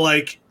 but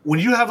like when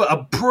you have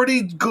a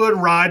pretty good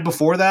ride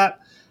before that,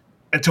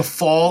 and to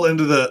fall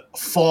into the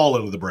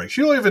brakes,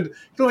 you don't even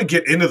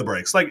get into the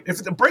brakes. Like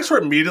if the brakes were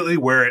immediately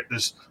where it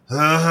is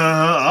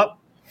up,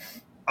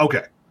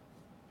 okay,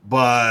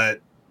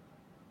 but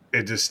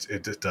it's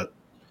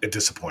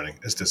disappointing.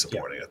 It's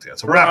disappointing at the end.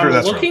 So Raptor, I'm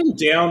that's looking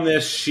down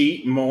this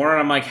sheet more.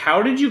 I'm like,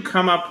 how did you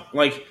come up?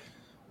 Like,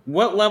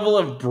 what level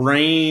of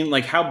brain?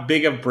 Like, how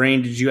big of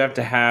brain did you have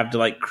to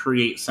like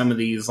create some of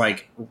these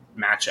like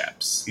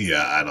matchups?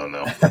 Yeah, I don't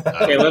know.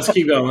 Okay, let's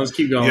keep going.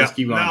 Yeah.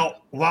 Now,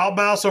 Wild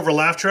Mouse over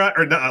Laugh Track,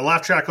 or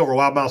Laugh Track over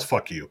Wild Mouse.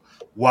 Fuck you.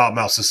 Wild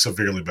Mouse is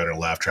severely better than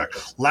Laugh Track.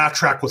 Laugh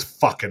Track was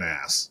fucking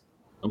ass.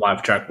 The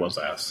Laugh Track was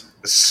ass.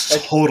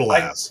 Total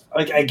ass.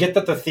 I get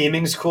that the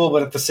theming's cool,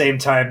 but at the same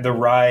time, the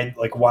ride,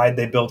 like, why'd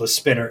they build a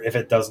spinner if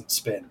it doesn't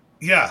spin?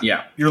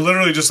 Yeah. You're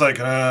literally just like,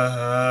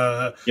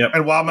 Yep.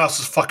 And Wild Mouse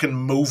is fucking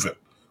moving.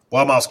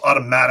 Wild Mouse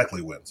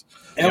automatically wins.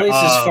 At least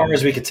as far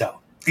as we could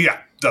tell. Yeah,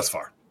 that's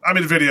far. I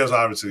mean, the videos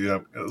obviously,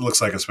 it looks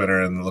like a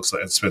spinner and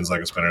it spins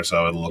like a spinner,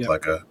 so it'll look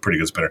like a pretty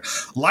good spinner.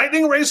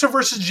 Lightning Racer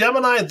versus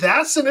Gemini,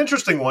 that's an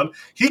interesting one.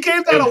 He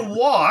gave that a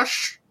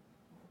wash.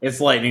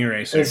 It's Lightning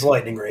Racer. It's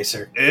Lightning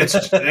Racer.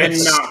 It's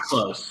not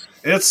close.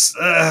 It's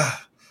I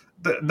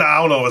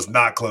don't know. It's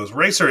not close.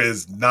 Racer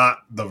is not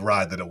the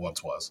ride that it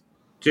once was,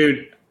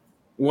 dude.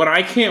 What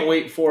I can't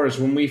wait for is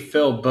when we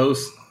fill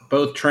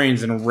both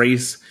trains in a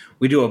race.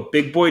 We do a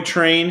big boy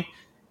train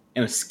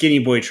and a skinny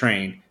boy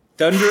train.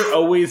 Thunder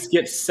always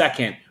gets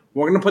second.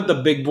 We're gonna put the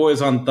big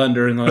boys on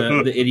Thunder and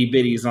the itty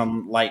bitties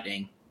on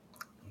Lightning.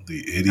 The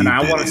itty and bitties.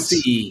 I want to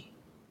see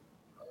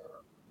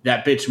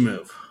that bitch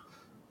move.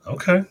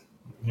 Okay,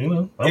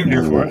 I'm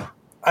here for it.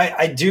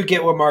 I do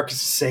get what Marcus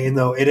is saying,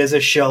 though. It is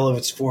a shell of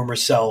its former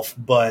self,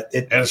 but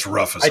and it's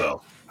rough as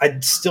hell.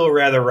 I'd still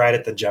rather ride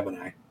it than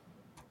Gemini.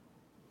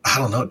 I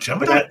don't know,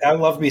 Gemini. But I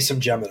love me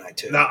some Gemini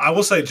too. Now I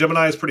will say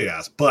Gemini is pretty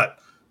ass, but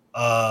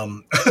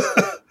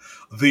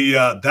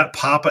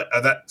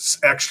that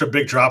extra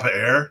big drop of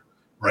air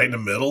right in the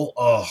middle.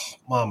 Oh,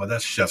 mama,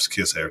 that's chef's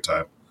kiss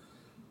airtime.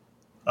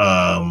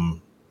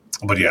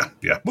 But yeah.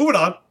 Moving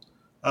on.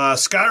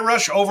 Sky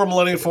Rush over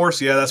Millennium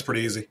Force. Yeah, that's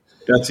pretty easy.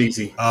 That's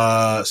easy.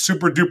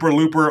 Super Duper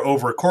Looper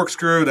over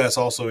Corkscrew. That's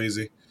also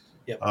easy.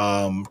 Yep.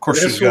 Of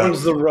course, this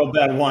one's the real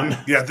bad one.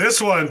 Yeah,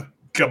 this one.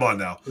 Come on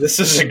now. This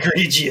is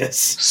egregious.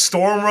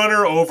 Storm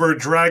Runner over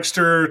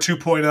Dragster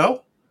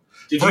 2.0.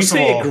 Did you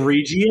say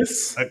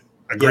egregious?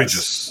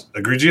 Egregious. Yes.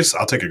 Egregious?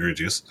 I'll take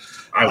egregious.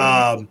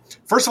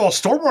 First of all,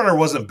 Storm Runner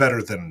wasn't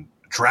better than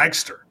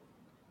Dragster,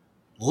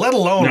 let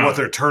alone what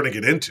they're turning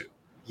it into.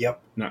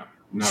 Yep. No.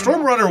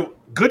 Storm Runner,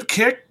 good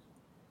kick.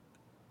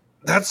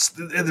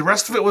 The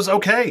rest of it was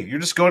okay. You're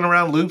just going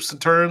around loops and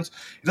turns.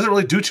 It doesn't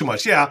really do too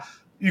much. Yeah,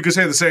 you could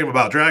say the same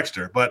about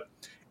Dragster, but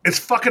it's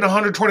fucking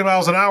 120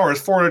 miles an hour. It's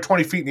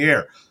 420 feet in the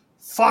air.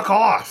 Fuck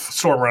off,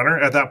 Storm Runner,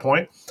 at that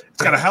point.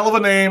 It's got a hell of a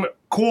name,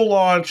 cool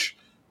launch.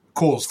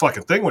 Coolest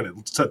fucking thing when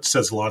it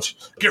says launch.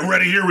 Get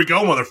ready, here we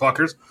go,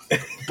 motherfuckers.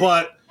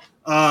 But,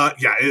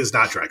 it is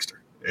not Dragster.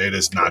 It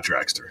is not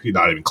Dragster. He's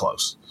not even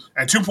close.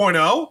 And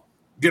 2.0,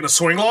 getting a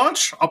swing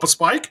launch up a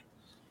spike.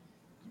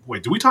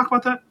 Wait, did we talk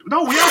about that?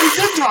 No, we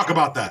did talk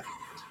about that.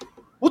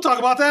 We'll talk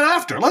about that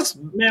after.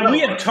 We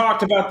had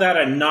talked about that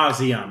ad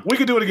nauseum. We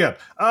could do it again.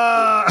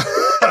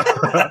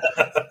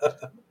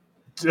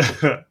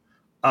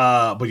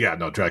 But yeah,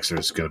 no, Dragster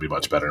is going to be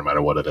much better no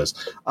matter what it is.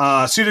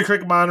 Cedar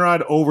Creek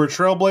Monride over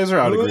Trailblazer.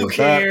 I would agree with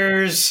that. Who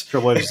cares?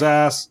 Trailblazer's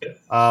ass.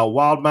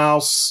 Wild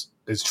Mouse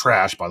is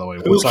trash, by the way.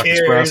 Woodstock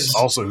Express,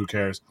 also who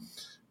cares?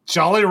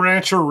 Jolly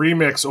Rancher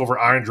Remix over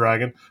Iron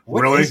Dragon.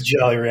 What really? Is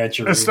Jolly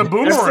Rancher It's the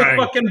boomerang. It's the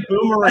fucking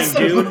boomerang,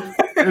 dude.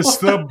 It's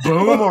the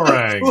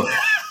boomerang.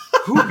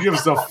 Who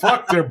gives a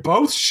fuck? They're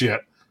both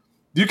shit.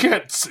 You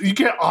can't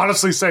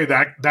honestly say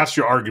that's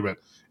your argument.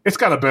 It's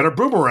got a better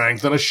boomerang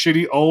than a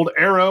shitty old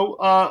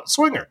Arrow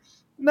swinger.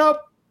 Nope.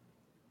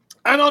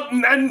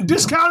 And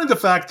discounting the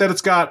fact that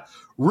it's got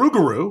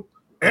Rougarou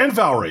and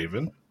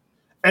Valraven,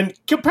 and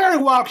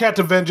comparing Wildcat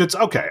to Vengeance,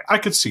 okay, I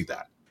could see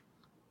that.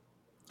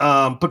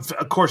 But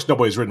of course,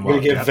 nobody's ridden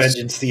Wildcat. We're gonna give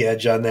Vengeance the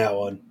edge on that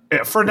one.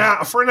 Yeah, for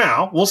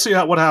now, we'll see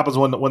what happens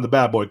when the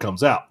bad boy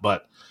comes out.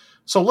 But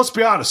so let's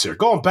be honest here.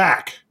 Going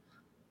back,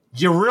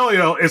 you really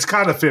it's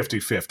kind of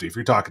 50-50 if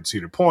you're talking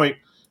Cedar Point,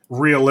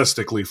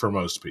 realistically for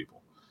most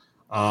people.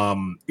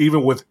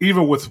 Even with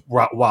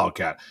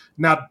Wildcat.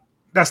 Now,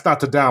 that's not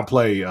to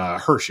downplay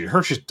Hershey.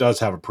 Hershey does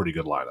have a pretty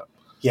good lineup.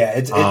 Yeah,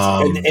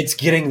 it's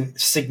getting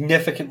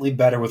significantly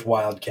better with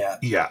Wildcat.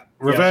 Yeah,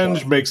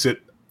 Revenge makes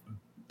it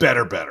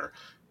better.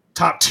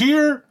 Top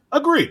tier,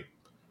 agreed.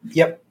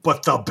 Yep.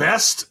 But the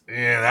best,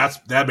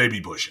 that may be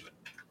pushing it.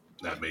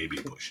 That may be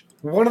pushing it.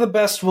 One of the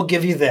best will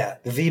give you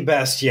that. The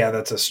best,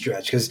 that's a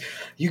stretch because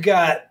you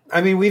got.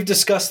 I mean, we've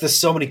discussed this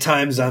so many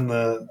times on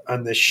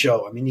this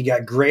show. I mean, you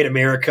got Great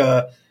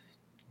America,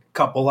 a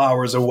couple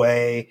hours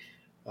away.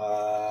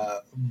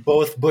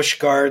 Both Busch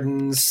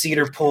Gardens,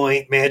 Cedar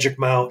Point, Magic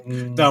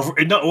Mountain.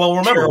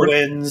 Remember,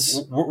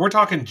 we're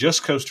talking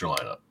just coaster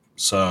lineup.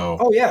 So.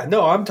 Oh yeah,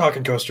 no, I'm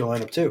talking coaster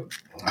lineup too.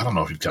 I don't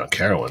know if you'd count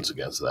Carowinds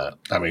against that.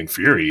 I mean,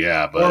 Fury,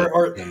 yeah, but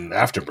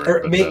Afterburn.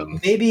 Or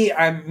maybe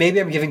I'm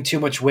giving too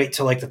much weight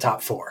to like the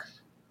top 4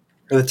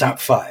 or the top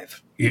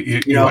 5.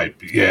 You might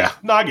be, yeah.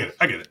 No, I get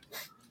it.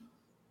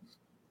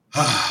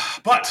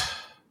 But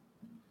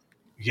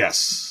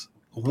yes,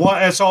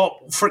 What? It's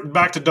all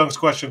back to Dunk's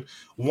question.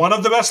 One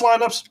of the best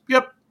lineups.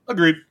 Yep,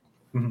 agreed.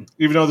 Mhm.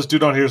 Even though this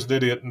dude on here is an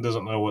idiot and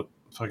doesn't know what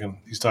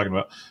fucking he's talking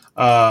about.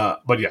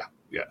 But yeah,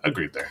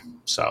 agreed there.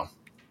 So,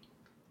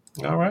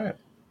 all right.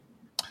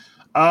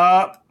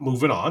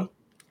 Moving on.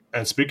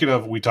 And speaking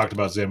of, we talked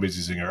about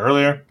Zambezi Zinger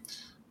earlier.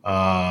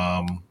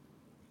 I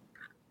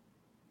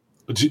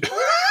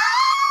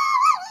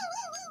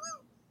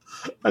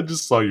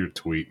just saw your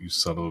tweet, you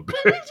son of a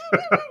bitch.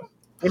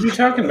 What are you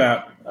talking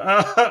about?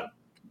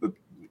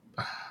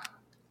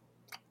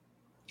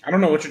 I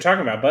don't know what you're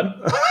talking about, bud.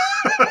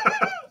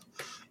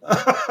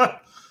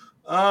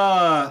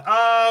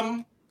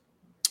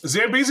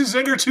 Zambezi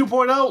Zinger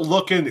 2.0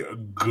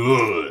 looking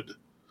good.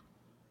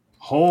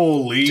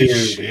 Holy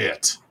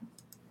shit.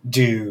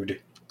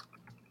 Dude.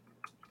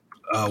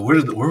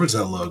 Where was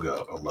that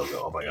logo?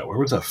 Oh my god, where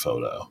was that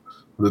photo?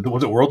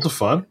 Was it Worlds of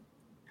Fun?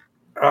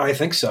 I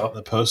think so.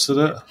 That posted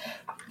it?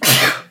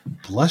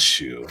 Bless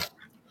you.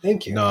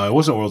 Thank you. No, it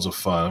wasn't Worlds of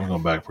Fun. I'm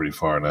going back pretty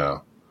far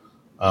now.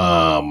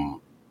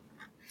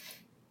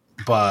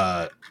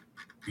 But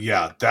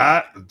yeah,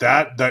 that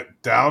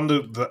down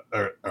to the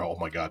oh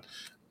my god,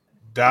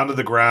 down to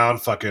the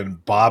ground,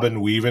 fucking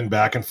bobbing, weaving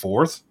back and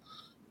forth,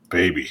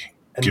 baby.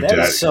 And that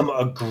is some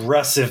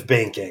aggressive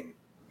banking.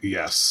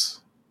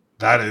 Yes,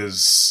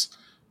 that's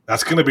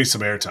going to be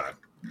some airtime.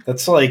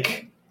 That's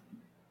like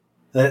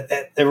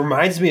that. It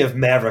reminds me of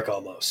Maverick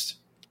almost.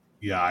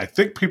 Yeah, I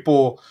think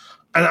people,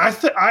 and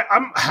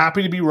I'm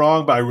happy to be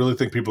wrong, but I really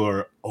think people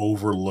are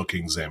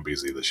overlooking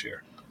Zambezi this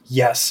year.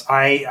 Yes,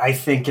 I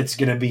think it's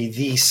going to be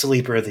the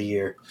sleeper of the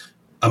year.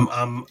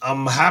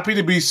 I'm happy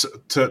to be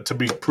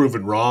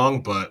proven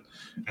wrong,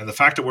 and the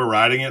fact that we're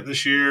riding it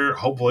this year,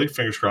 hopefully,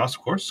 fingers crossed,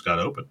 of course, it's got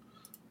open.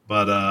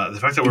 But the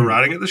fact that we're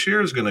riding it this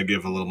year is going to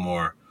give a little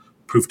more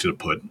proof to the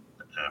pudding,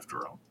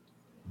 after all.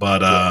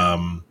 But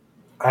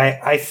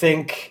I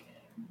think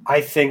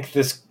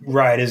this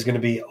ride is going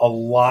to be a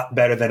lot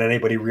better than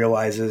anybody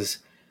realizes.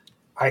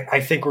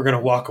 I think we're going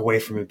to walk away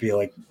from it and be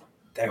like,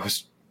 that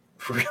was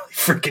really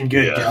freaking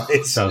good,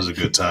 guys. That was a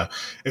good time.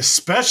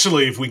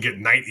 Especially if we get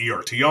night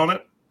ERT on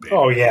it. Baby.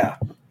 Oh, yeah.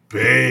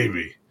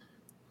 Baby.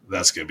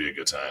 That's going to be a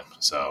good time.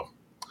 So,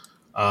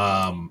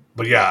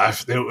 but yeah,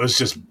 it was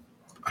just,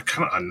 I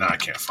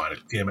can't find it.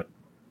 Damn it.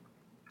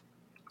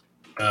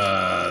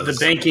 The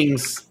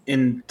banking's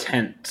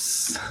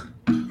intense.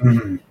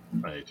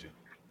 Mm-hmm. I hate you.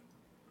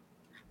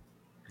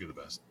 You're the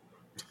best.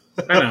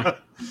 I know.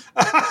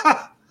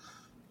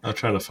 I'm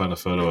trying to find a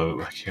photo of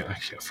it. I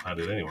can't find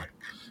it anywhere.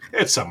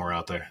 It's somewhere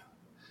out there.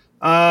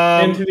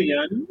 Into the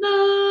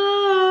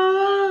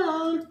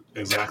unknown.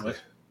 Exactly.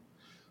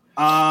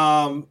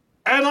 And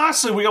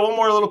lastly, we got one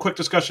more little quick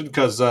discussion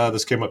because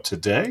this came up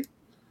today.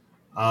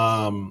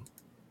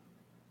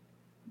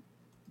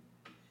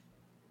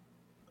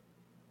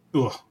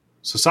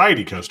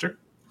 Society coaster.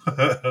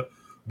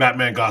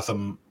 Batman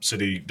Gotham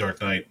City Dark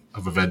Knight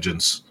of a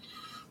Vengeance.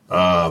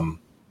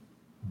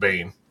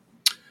 Bane.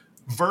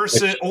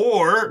 Versus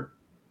or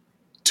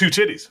Two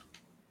Titties.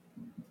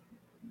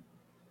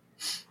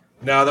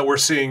 Now that we're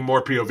seeing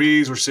more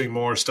POVs, we're seeing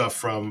more stuff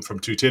from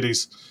Two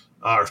Titties,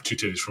 or Two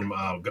Titties from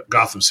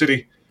Gotham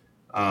City.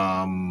 What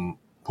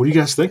are you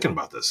guys thinking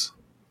about this?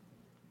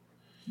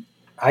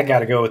 I got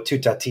to go with Two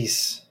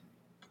Tatis.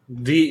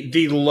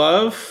 The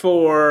love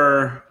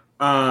for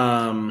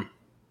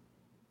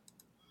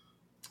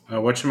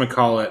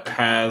whatchamacallit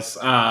has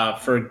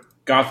for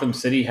Gotham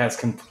City has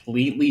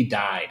completely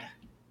died.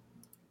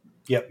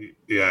 Yep.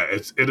 Yeah,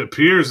 it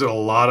appears that a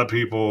lot of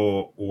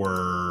people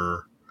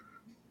were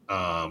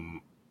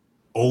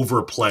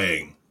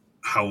overplaying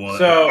how well,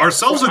 so,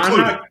 ourselves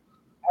included.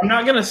 I'm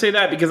not going to say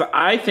that because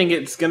I think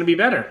it's going to be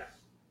better.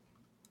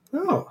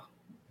 Oh.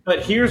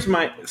 But here's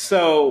my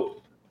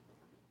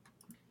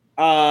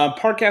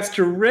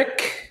Parkcaster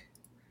Rick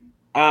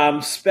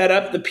sped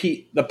up the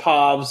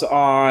POVs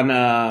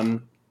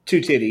on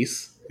Two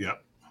Titties.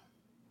 Yep.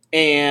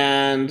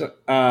 And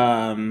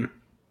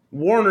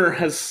Warner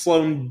has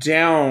slowed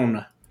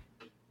down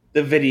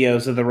the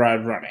videos of the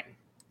ride running.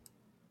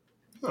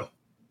 Huh.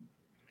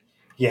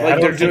 Yeah,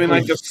 like they're doing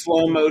like a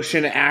slow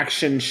motion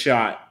action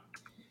shot.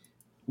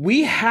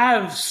 We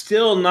have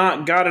still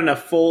not gotten a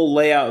full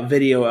layout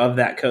video of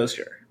that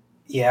coaster.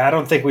 Yeah, I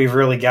don't think we've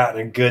really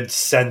gotten a good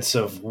sense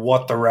of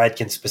what the ride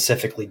can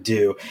specifically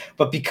do.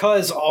 But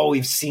because all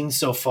we've seen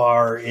so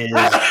far is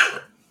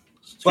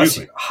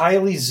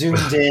highly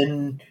zoomed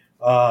in,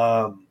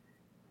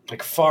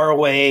 like far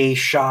away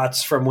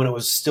shots from when it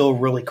was still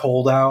really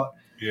cold out.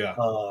 Yeah.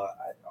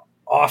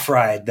 Off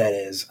ride, that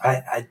is.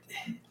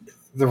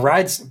 The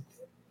ride's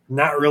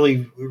not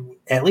really,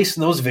 at least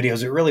in those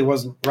videos, it really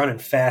wasn't running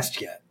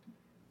fast yet.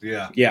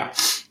 Yeah. Yeah.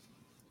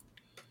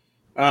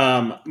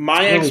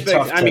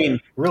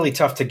 Really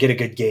tough to get a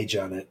good gauge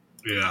on it.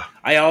 Yeah.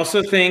 I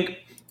also think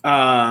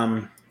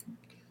Pantheon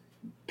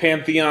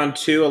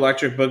 2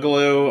 Electric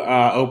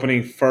Boogaloo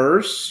opening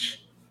first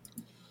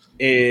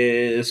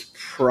is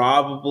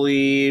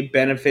probably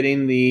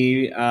benefiting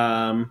the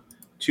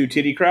Two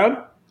Titty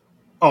crowd.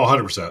 Oh,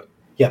 100%.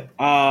 Yep.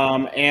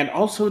 And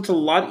also, it's a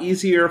lot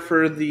easier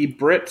for the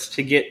Brits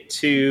to get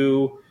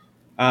to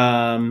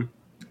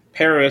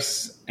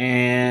Paris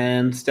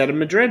instead of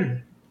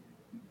Madrid.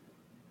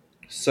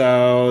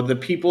 So the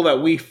people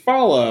that we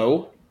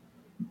follow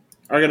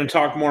are going to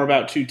talk more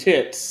about two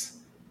tits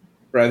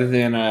rather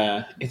than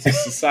it's a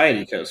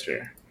society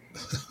coaster.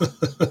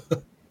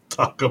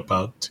 Talk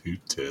about two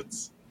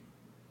tits.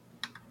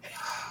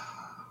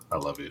 I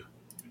love you.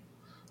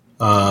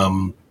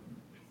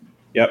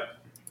 Yep.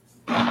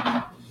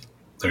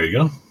 There you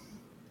go.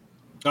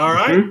 All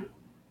right. Mm-hmm.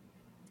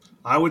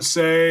 I would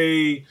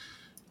say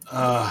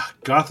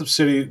Gotham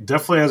City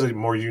definitely has a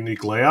more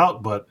unique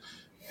layout, but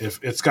if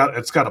it's got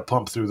to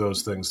pump through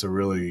those things to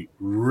really,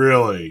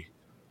 really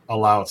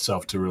allow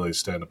itself to really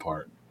stand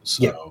apart.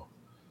 So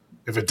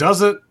if it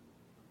doesn't,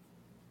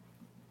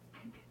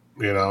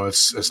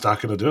 it's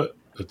not going to do it.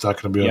 It's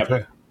not going to be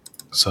okay.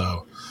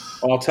 So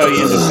I'll tell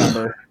you in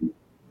December.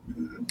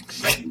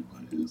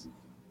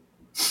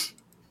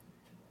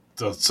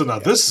 So now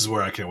this is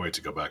where I can't wait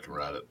to go back and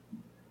ride it.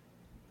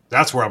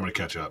 That's where I'm going to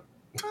catch up.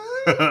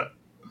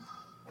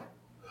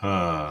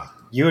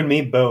 You and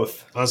me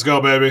both. Let's go,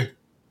 baby.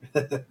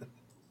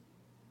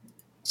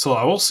 So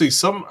I will see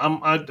some.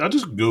 I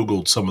just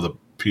Googled some of the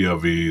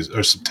POVs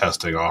or some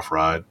testing off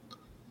ride,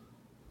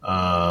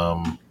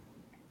 and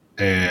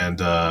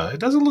it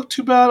doesn't look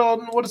too bad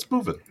on what it's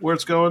moving, where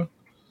it's going.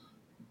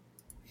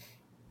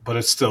 But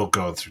it's still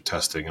going through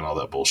testing and all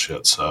that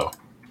bullshit. So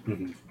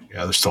yeah,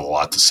 there's still a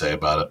lot to say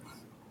about it.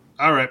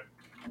 All right,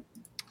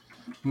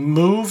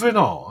 moving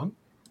on.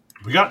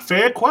 We got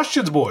fan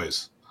questions,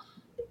 boys.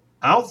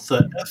 Out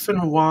the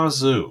effing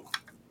wazoo.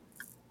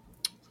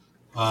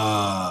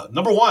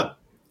 Number one.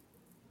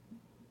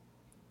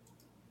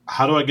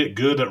 How do I get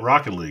good at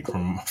Rocket League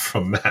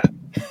from Matt?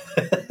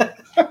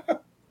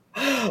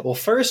 Well,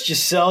 first you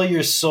sell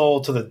your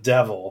soul to the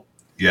devil.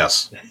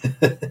 Yes.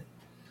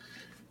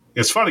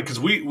 It's funny because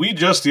we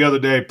just the other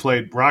day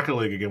played Rocket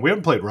League again. We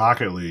haven't played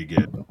Rocket League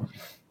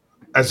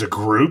as a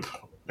group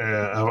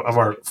of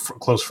our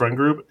close friend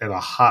group in a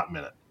hot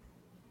minute.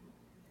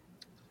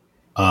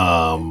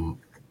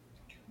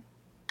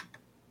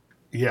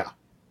 Yeah.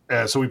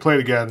 So we played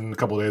again a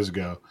couple of days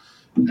ago,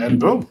 and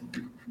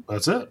boom,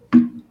 that's it.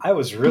 I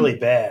was really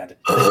bad.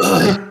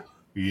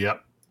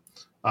 Yep.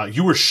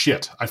 You were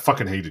shit. I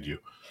fucking hated you.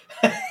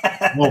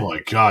 Oh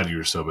my god, you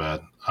were so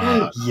bad.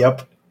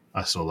 Yep.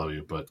 I still love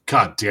you, but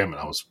god damn it,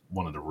 I was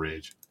wanting to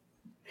rage.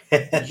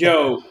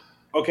 Yo,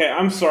 okay,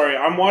 I'm sorry.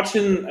 I'm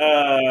watching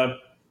a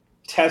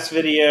test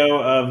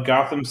video of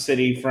Gotham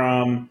City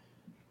from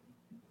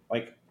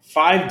like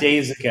 5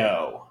 days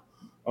ago,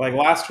 like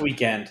last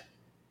weekend.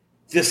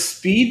 The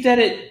speed that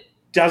it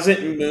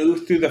doesn't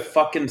move through the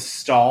fucking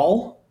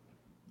stall.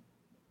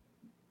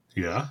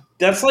 Yeah.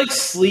 That's like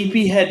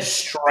Sleepyhead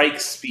strike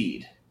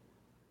speed.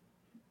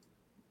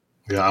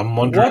 Yeah, I'm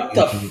wondering. What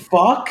the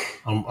fuck?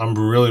 I'm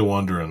really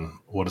wondering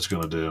what it's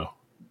going to do.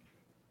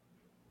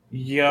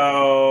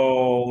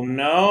 Yo,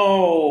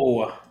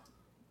 no.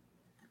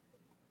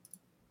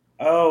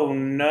 Oh,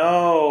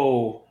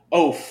 no.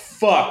 Oh,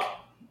 fuck.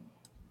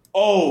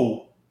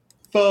 Oh,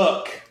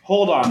 fuck.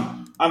 Hold on.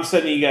 I'm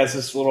sending you guys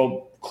this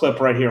little clip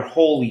right here.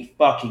 Holy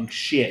fucking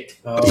shit.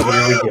 Oh,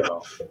 here we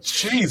go.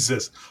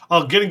 Jesus.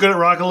 Oh, getting good at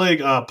Rocket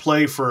League,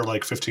 play for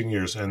like 15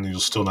 years and you'll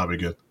still not be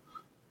good.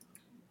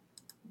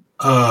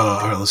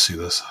 All right, let's see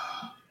this.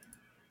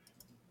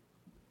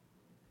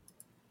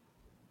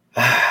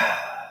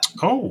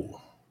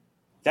 Oh.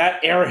 That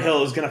air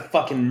hill is going to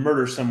fucking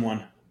murder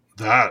someone.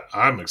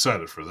 I'm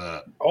excited for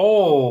that.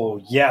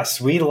 Oh, yes,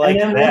 we like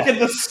that. And then look at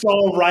the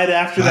stall right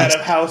after that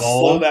of how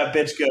slow that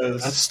bitch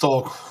goes. That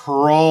stall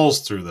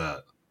crawls through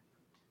that.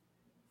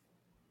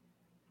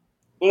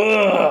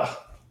 Ugh.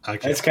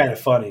 That's kind of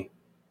funny.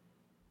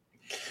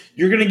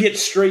 You're going to get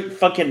straight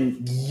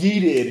fucking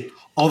yeeted.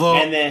 Although,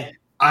 and then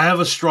I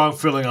have a strong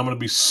feeling I'm going to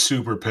be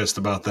super pissed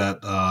about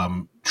that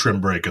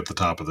trim brake at the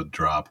top of the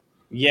drop.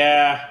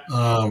 Yeah.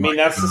 Oh, I mean,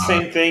 that's the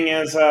same thing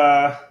as,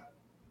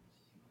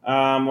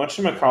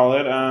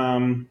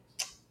 whatchamacallit?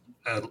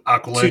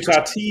 Aqualantis. Two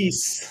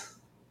Tatis.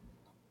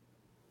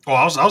 Oh,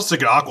 I was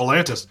thinking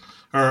Aqualantis.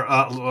 Or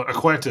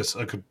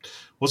Aquantis.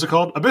 What's it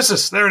called?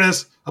 Abyssus. There it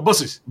is.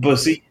 Abyssus.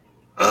 Bussy.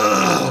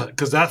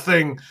 Because that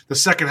thing, the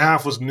second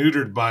half was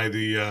neutered by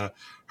the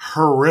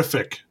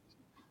horrific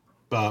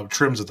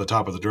trims at the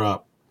top of the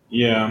drop.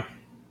 Yeah.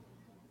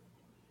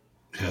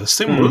 Yeah, this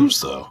thing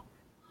moves, though.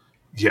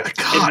 Yeah,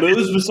 God. It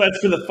moves besides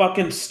for the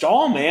fucking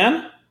stall,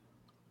 man.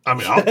 I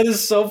mean, that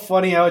is so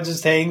funny how it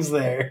just hangs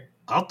there.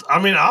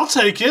 I'll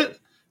take it.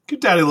 Give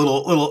Daddy a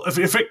little.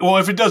 If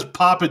it does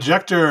pop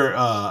ejector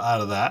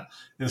out of that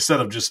instead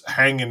of just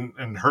hanging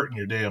and hurting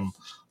your damn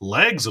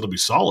legs, it'll be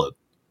solid.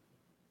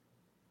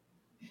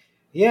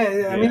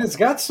 Yeah, I mean, it's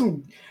got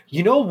some.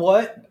 You know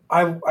what?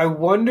 I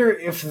wonder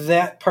if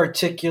that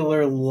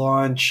particular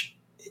launch,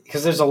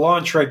 because there's a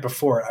launch right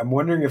before it. I'm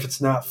wondering if it's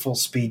not full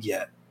speed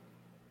yet.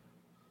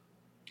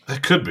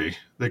 It could be.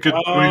 They could.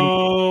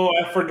 Oh,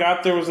 I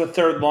forgot there was a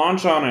third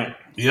launch on it.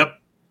 Yep.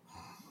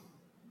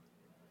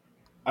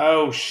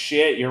 Oh,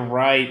 shit, you're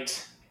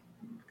right.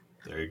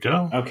 There you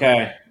go.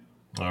 Okay.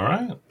 All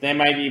right. They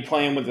might be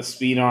playing with the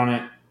speed on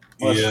it.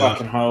 Let's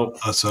fucking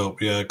hope. Let's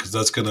hope, yeah, because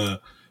that's going to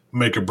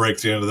make or break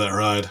the end of that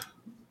ride.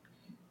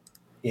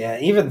 Yeah,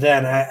 even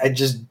then, I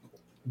just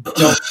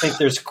don't think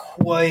there's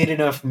quite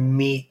enough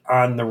meat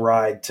on the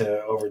ride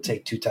to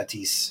overtake Two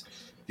Tatis.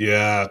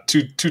 Yeah,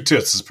 two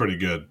tits is pretty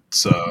good.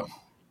 So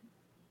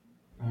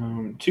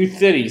Two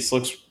Thitties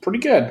looks pretty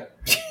good.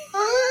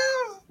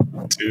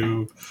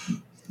 Two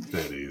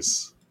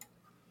titties.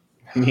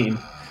 I mean,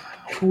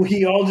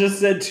 we all just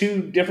said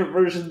two different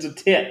versions of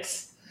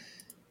tits.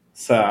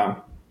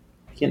 So,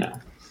 you know.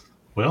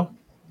 Well,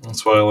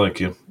 that's why I like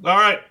you. All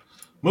right,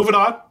 moving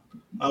on.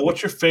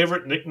 What's your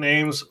favorite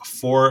nicknames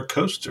for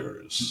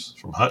coasters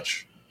from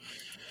Hutch?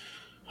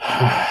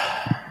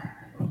 I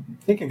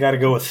think I got to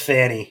go with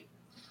Fanny.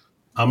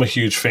 I'm a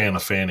huge fan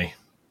of Fanny.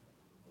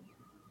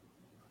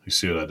 You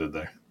see what I did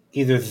there?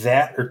 Either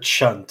that or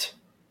Chunt.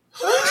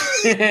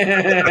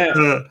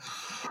 I've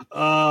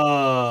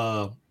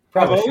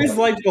always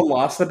liked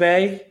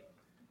Velocibe,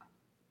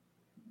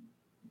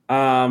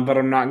 but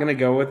I'm not going to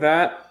go with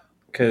that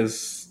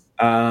because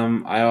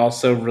I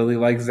also really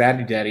like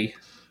Zaddy Daddy.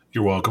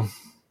 You're welcome.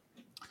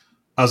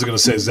 I was going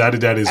to say Zaddy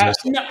Daddy's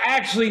missing. No,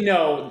 actually,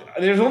 no.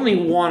 There's only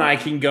one I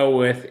can go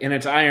with, and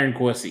it's Iron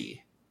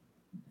Gwissy.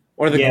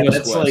 Or the Gwiss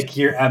that's Gwiss. like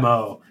your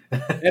MO.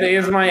 It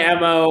is my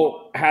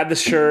MO. Had the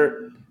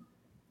shirt.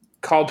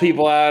 Called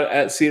people out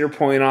at Cedar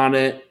Point on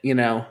it, you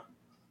know.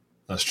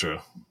 That's true.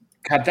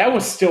 God, that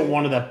was still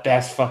one of the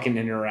best fucking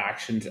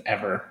interactions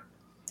ever.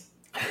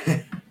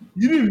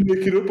 You didn't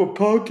make it up, a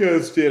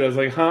podcast did. I was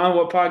like, huh?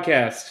 What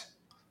podcast?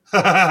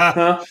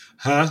 Huh?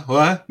 Huh?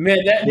 What? Man,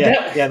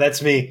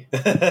 that's me.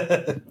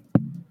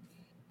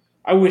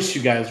 I wish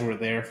you guys were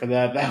there for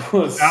that. That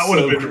would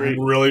have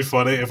been really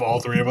funny if all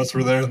three of us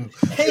were there.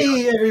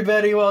 Hey,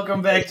 everybody.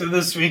 Welcome back to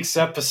this week's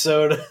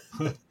episode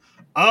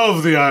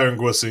of the Iron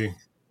Gwissy.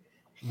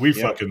 We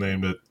fucking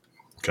named it.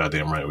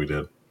 Goddamn right we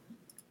did.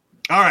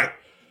 All right.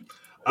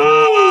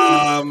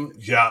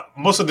 Yeah,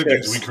 most of the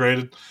things we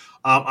created.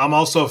 I'm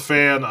also a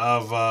fan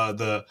of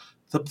the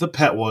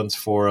pet ones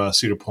for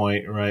Cedar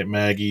Point, right?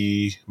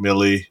 Maggie,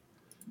 Millie,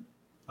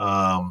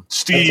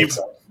 Steve.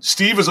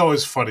 Steve is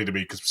always funny to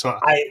me because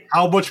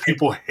how much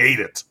people hate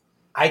it.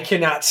 I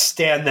cannot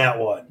stand that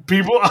one.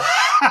 People,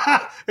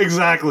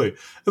 exactly.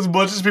 As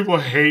much as people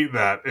hate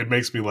that, it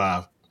makes me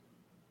laugh.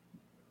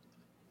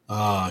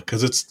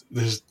 Because it's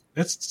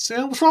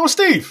what's wrong with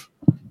Steve?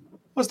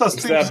 What's that?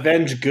 It's that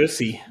Venge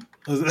Gussy.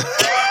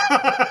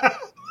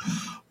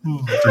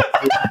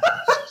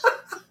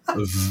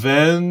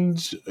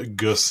 Venge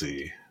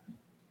Gussy.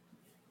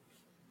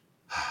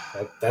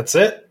 That's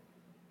it.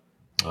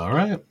 All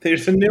right.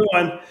 There's a new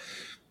one.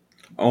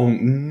 Oh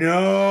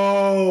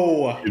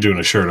no! You're doing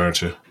a shirt,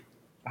 aren't you?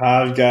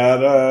 I've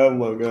got a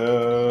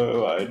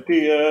logo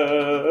idea.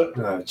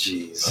 Oh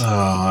jeez. Oh,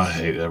 I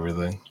hate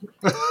everything.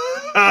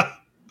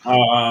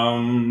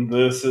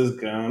 This is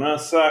gonna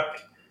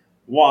suck.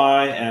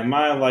 Why am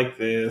I like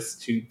this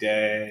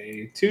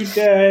today? God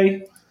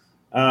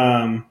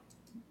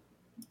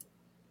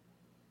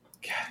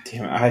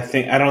damn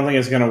it! I don't think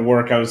it's gonna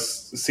work. I was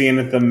seeing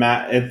at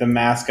the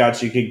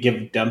mascots you could give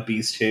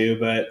dumpies to,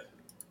 but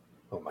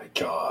oh my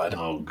god,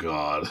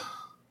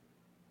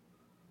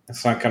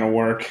 it's not gonna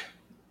work.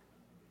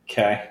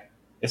 Okay,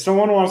 if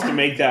someone wants to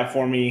make that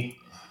for me,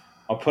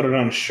 I'll put it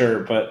on a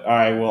shirt. But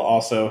I will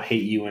also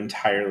hate you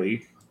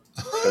entirely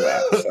for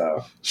that.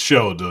 So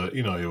Show will do it.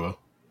 You know you will.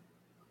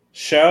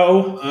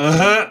 Show,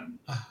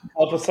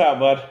 help us out,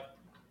 bud.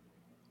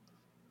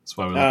 That's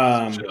why we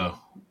like the show.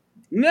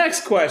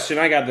 Next question.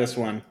 I got this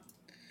one.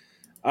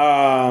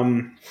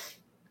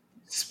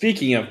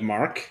 Speaking of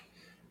Mark,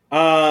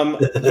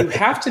 you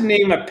have to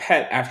name a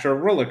pet after a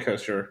roller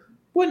coaster.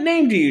 What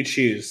name do you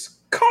choose?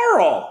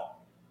 Carl.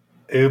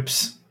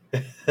 Oops.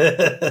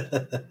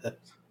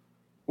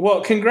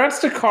 Well, congrats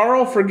to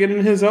Carl for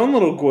getting his own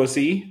little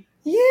Gwissy.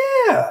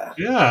 Yeah.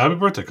 Yeah, happy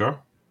birthday,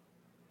 Carl.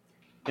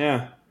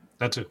 Yeah.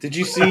 That too. Did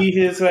you see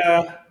his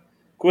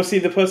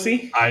Gwissy the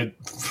Pussy?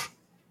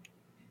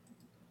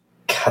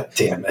 God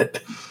damn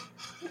it.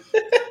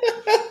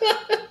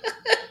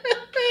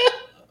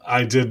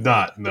 I did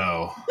not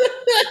know.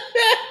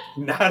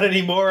 Not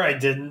anymore, I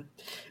didn't.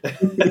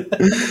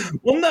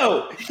 Well,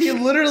 no. He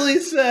literally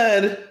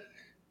said,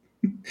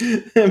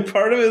 and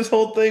part of his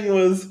whole thing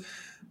was,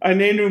 I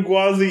named him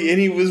Gwazi, and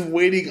he was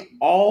waiting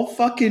all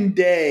fucking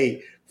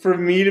day for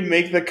me to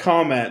make the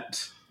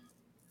comment.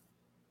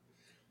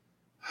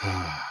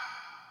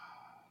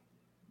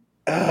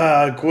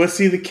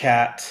 Gwissy the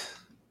cat.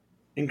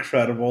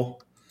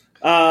 Incredible.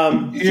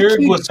 Here,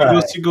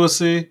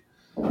 Gwissy.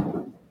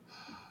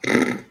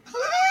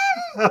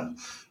 I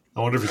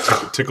wonder if he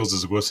tickles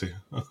his Gwissy.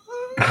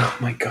 Oh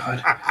my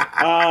god.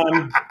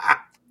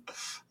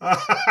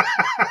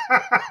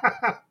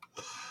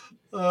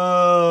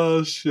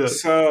 Oh shit.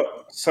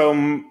 So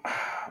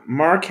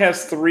Mark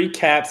has 3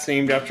 cats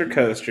named after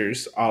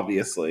coasters,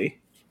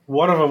 obviously.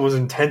 One of them was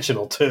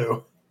intentional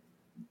too.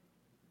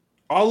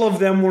 All of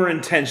them were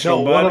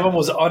intentional. No, one of them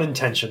was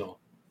unintentional.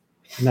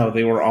 No,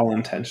 they were all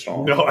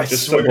intentional. No, I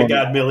swear to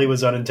God, Millie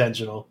was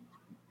unintentional.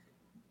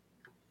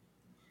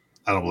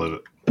 I don't believe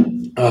it.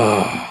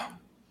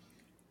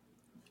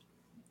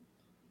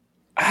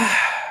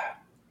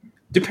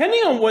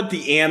 Depending on what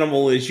the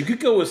animal is, you could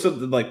go with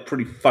something like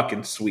pretty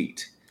fucking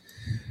sweet.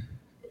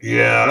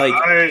 Yeah, like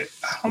I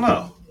don't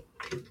know.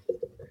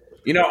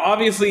 You know,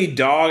 obviously,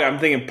 dog. I'm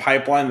thinking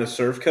Pipeline, the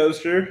surf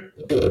coaster.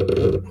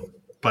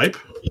 Pipe.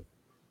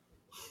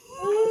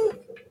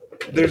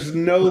 There's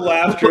no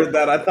laughter at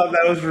that. I thought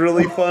that was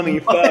really funny.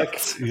 Fuck.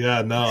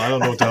 Yeah, no, I don't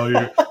know what the hell I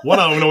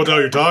don't even know what the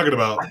hell you're talking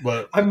about.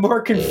 But I'm more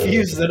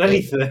confused than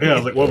anything. Yeah,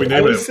 like what we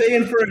name it. I was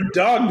saying for a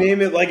dog, name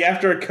it like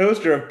after a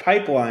coaster of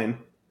Pipeline.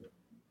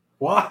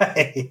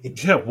 Why?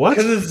 Yeah, what?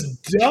 Because it's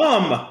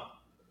dumb.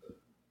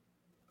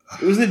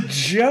 It was a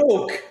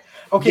joke.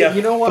 Okay,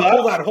 you know what?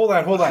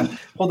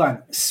 Hold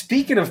on.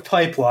 Speaking of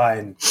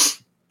Pipeline.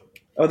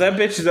 Oh, that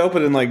bitch is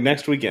opening like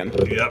next weekend.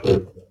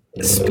 Yep.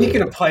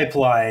 Speaking of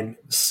Pipeline,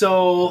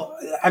 so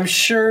I'm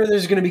sure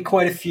there's going to be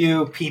quite a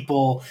few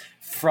people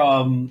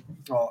from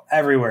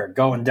everywhere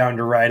going down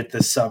to ride it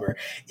this summer.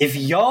 If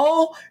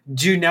y'all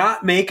do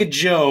not make a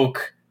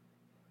joke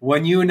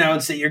when you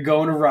announce that you're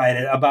going to ride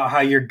it about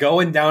how you're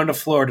going down to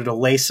Florida to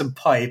lay some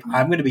pipe,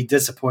 I'm going to be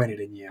disappointed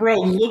in you.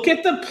 Bro, look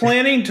at the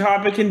planning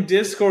topic in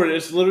Discord.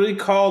 It's literally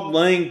called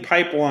laying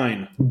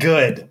pipeline.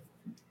 Good.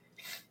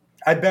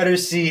 I better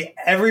see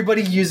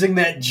everybody using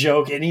that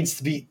joke. It needs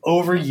to be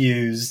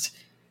overused.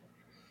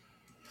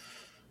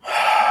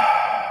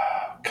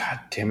 God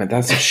damn it.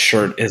 That's a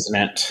shirt, isn't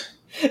it?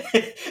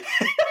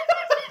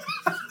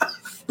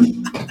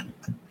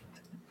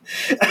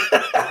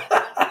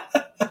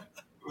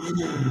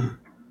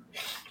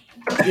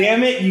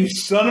 Damn it, you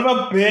son of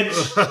a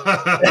bitch.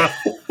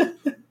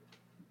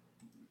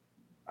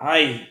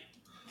 I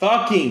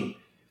fucking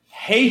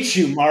hate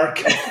you,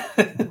 Mark.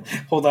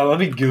 Hold on, let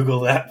me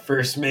Google that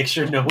first. Make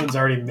sure no one's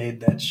already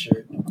made that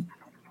shirt.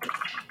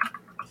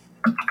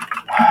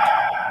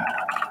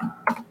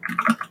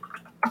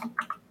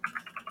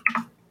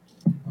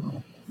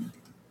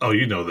 Oh,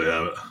 you know they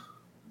have it.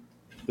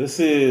 This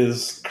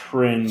is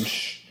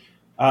cringe.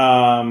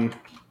 Let's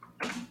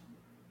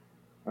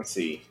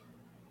see.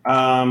 Oh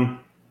my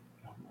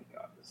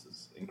god, this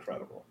is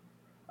incredible.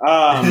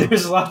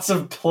 There's lots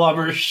of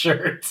plumber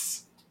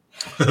shirts.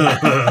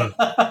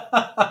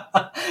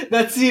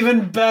 That's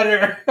even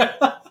better.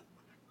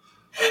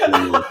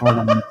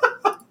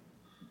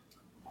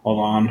 Hold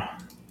on.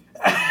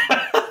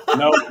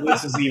 No,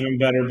 this is even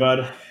better,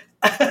 bud.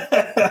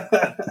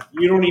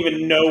 You don't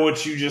even know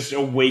what you just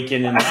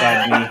awakened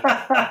inside me.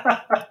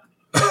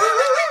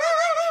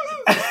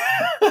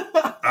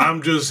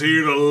 I'm just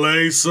here to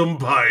lay some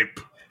pipe.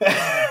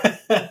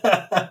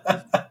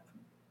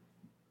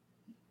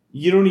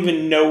 You don't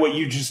even know what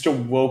you just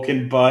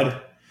awoken, bud.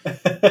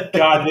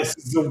 God, this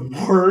is the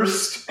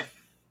worst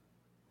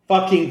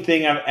fucking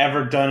thing I've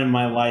ever done in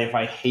my life.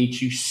 I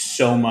hate you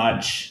so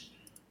much.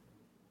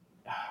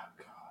 Oh,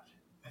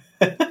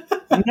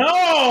 God.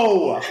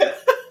 No!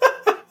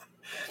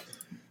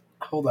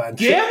 Hold on.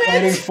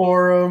 Damn it!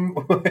 Forum.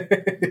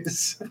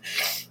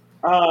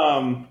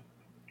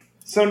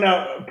 So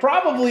no,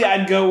 probably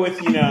I'd go with,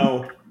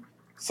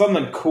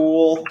 something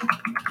cool.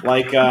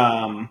 Like,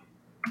 yeah.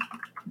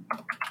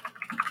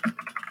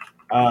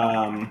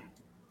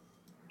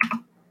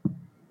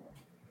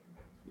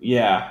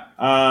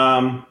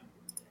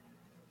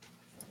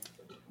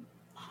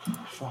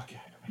 Fuck,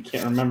 I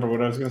can't remember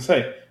what I was going to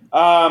say.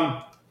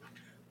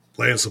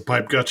 Laying some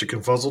pipe got you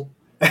confuzzled?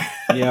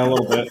 Yeah, a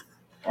little bit.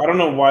 I don't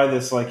know why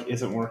this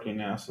isn't working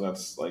now, so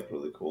that's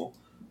really cool.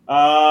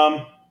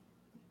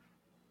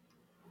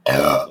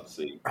 Let's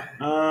see.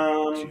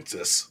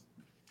 Jesus.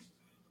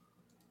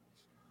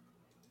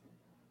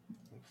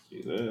 Let's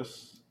do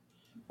this.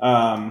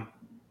 My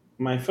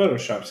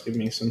Photoshop's giving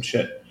me some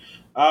shit.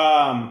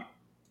 I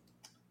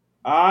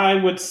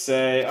would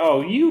say,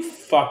 oh, you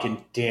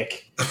fucking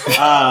dick.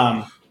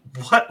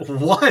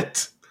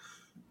 What?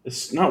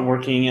 It's not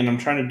working, and I'm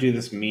trying to do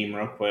this meme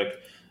real quick.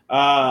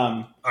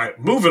 All right,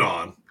 moving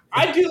on.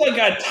 I do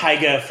a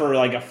taiga for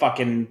a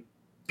fucking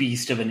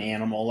beast of an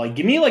animal.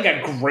 Give me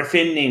a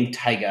griffin named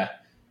Taiga,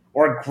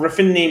 or a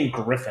griffin named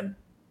Griffin.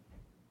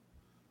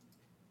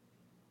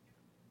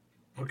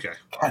 Okay.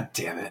 God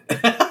damn it.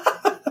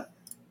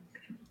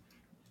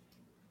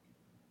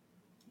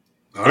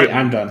 All right,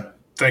 I'm done.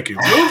 Thank you.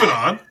 Moving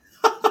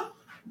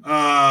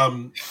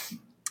on.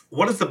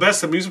 What is the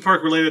best amusement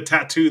park related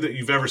tattoo that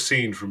you've ever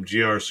seen from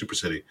GR Super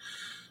City?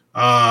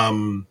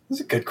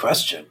 That's a good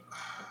question.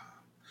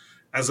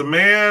 As a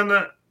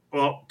man,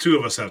 well, two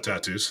of us have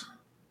tattoos.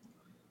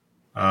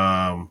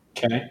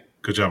 Okay.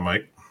 Good job,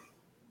 Mike.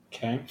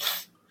 Okay.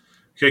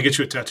 Gotta get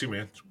you a tattoo,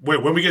 man.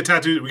 Wait, when we get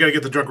tattooed, we gotta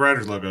get the Drunk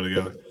Riders logo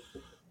together.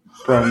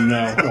 Bro,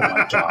 no. Oh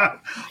my god.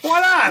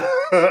 Why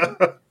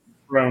not?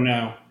 Bro,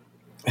 no.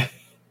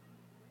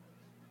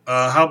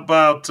 How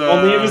about...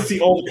 Only if it's the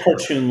old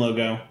cartoon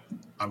logo.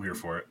 I'm here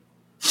for it.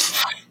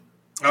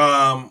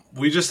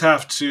 We just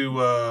have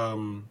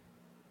to...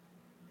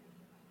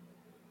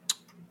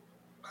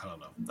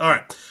 All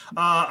right.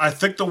 I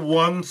think the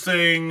one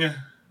thing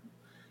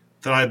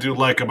that I do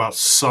like about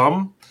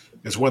some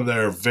is when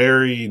they're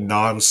very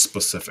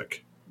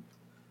non-specific.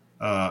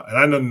 And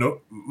I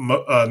know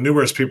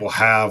numerous people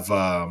have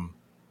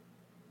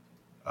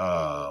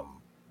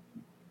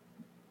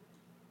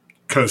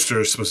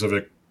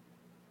coaster-specific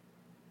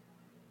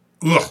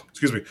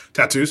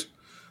tattoos.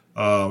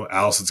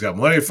 Allison's got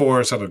Millennium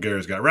Force. I know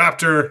Gary's got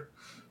Raptor.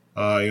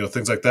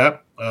 Things like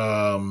that.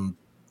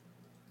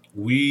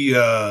 We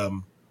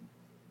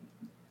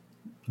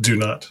do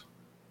not,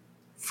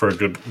 for a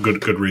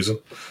good reason.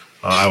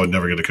 I would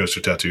never get a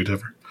coaster tattooed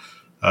ever.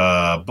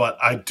 But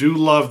I do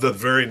love the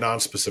very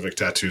non-specific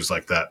tattoos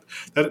like that.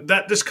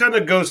 That just kind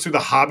of goes through the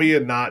hobby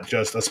and not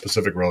just a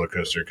specific roller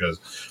coaster.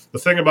 Because the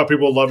thing about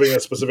people loving a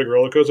specific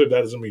roller coaster,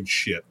 that doesn't mean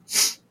shit.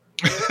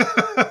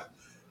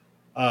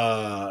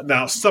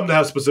 Now, some that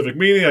have specific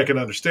meaning, I can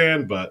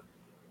understand, but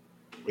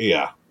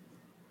yeah.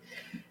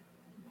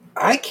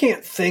 I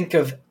can't think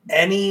of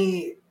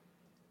any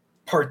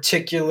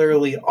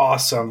particularly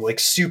awesome, like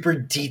super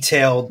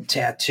detailed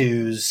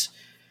tattoos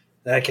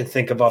that I can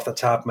think of off the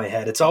top of my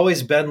head. It's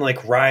always been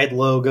like ride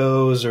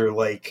logos or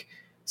like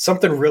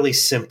something really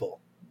simple.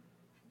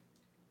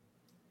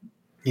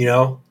 You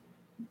know?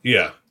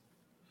 Yeah.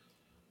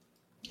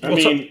 I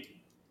mean,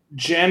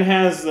 Jen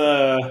has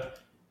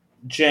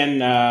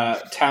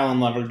Talon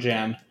Lover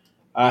Jen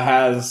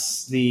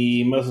has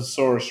the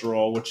Mosasaurus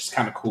roll, which is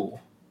kind of cool.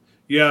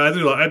 Yeah, I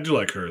do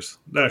like hers.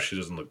 No, she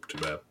doesn't look too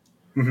bad.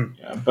 Mm-hmm.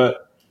 Yeah,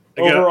 but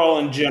overall,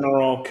 in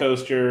general,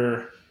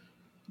 coaster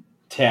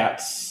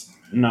tats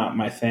not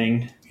my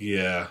thing.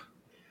 Yeah.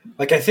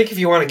 Like, I think if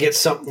you want to get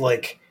something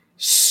like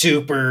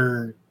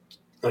super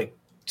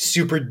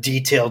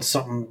detailed,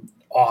 something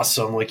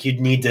awesome, like you'd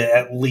need to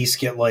at least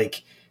get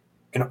like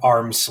an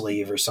arm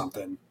sleeve or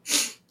something.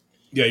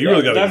 Yeah, you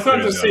really got to. That's not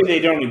to say they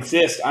don't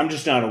exist. I'm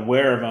just not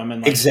aware of them.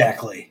 And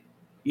exactly.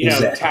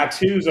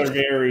 Tattoos are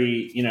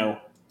very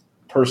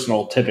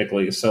personal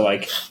typically. So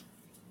like,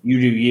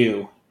 you do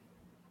you.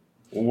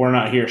 We're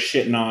not here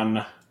shitting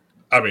on.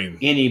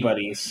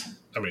 Anybody's.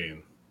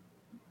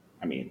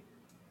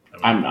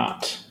 I'm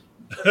not.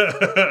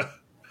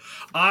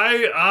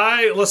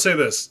 Let's say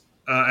this,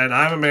 and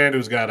I'm a man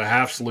who's got a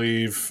half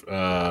sleeve.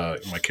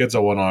 My kid's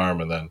on one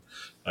arm, and then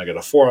I got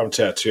a forearm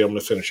tattoo. I'm going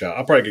to finish out.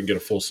 I'll probably can get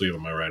a full sleeve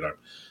on my right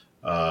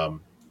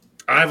arm.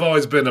 I've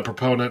always been a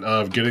proponent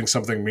of getting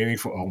something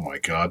meaningful. Oh my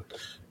God,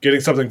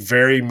 getting something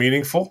very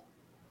meaningful,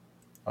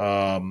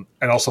 and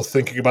also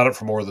thinking about it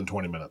for more than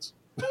 20 minutes.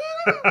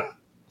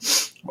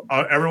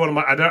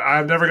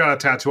 I've never got a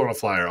tattoo on a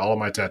flyer. All of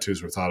my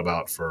tattoos were thought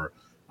about for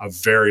a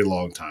very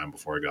long time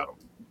before I got them.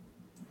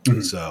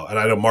 Mm-hmm. So, and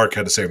I know Mark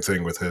had the same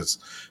thing with his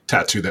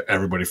tattoo that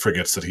everybody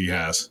forgets that he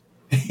has.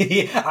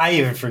 I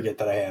even forget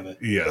that I have it.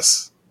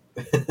 Yes.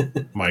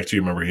 Mike, do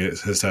you remember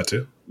his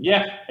tattoo?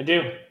 Yeah, I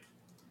do.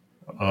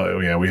 Oh,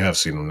 yeah, we have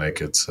seen him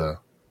naked. So,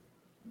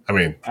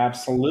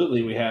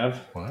 absolutely, we have.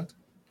 What?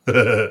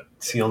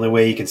 It's the only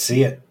way you can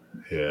see it.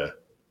 Yeah.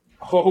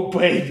 Oh,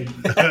 baby.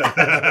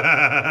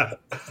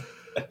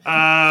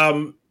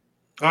 All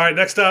right,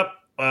 next up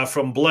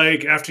from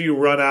Blake. After you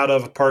run out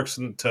of parks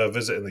to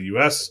visit in the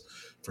U.S.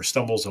 for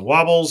Stumbles and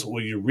Wobbles,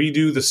 will you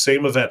redo the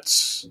same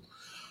events?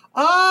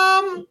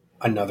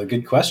 Another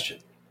good question.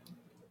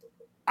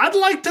 I'd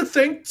like to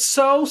think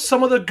so.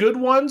 Some of the good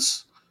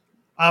ones.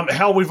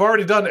 Hell, we've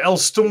already done El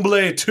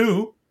Stumble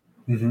 2.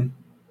 Mm-hmm.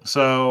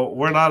 So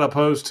we're not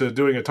opposed to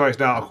doing it twice.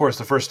 Now, of course,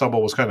 the first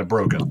Stumble was kind of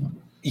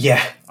broken.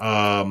 Yeah.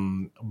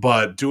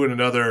 But doing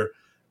another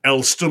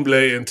El Stumble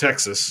in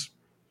Texas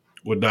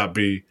would not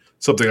be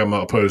something I'm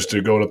opposed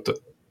to. Going up to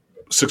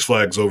Six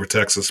Flags over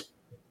Texas.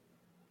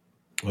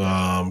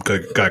 Got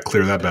to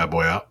clear that bad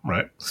boy out,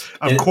 right?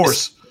 Of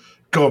course,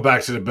 going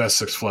back to the best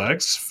Six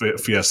Flags,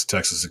 Fiesta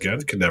Texas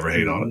again. Can never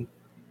hate on it.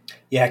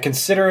 Yeah,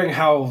 considering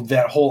how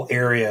that whole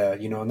area,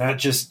 not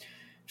just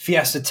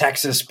Fiesta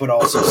Texas, but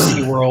also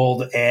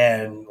SeaWorld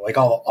and like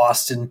all the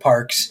Austin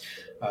parks,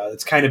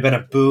 it's kind of been a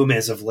boom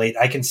as of late.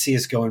 I can see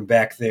us going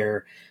back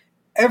there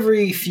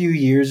every few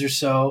years or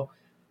so.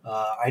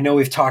 I know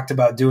we've talked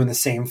about doing the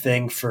same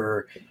thing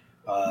for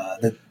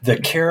the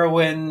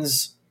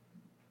Carowinds,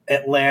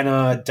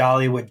 Atlanta,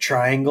 Dollywood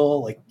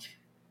Triangle. Like,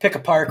 pick a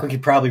park, we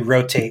could probably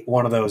rotate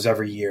one of those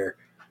every year.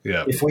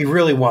 Yeah, if we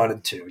really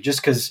wanted to,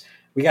 just because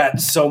we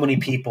got so many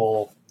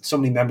people, so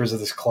many members of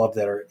this club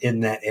that are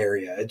in that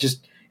area.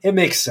 It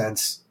makes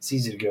sense. It's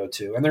easy to go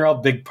to, and they're all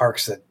big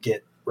parks that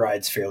get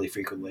rides fairly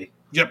frequently.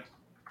 Yep.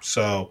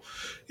 So,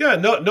 yeah,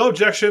 no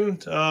objection.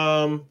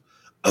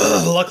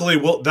 Luckily,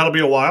 that'll be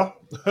a while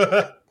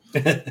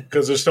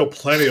because there's still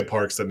plenty of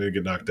parks that need to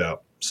get knocked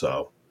out.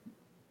 So,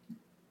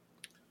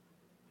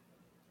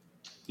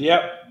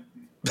 yep.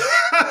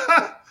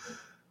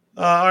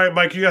 All right,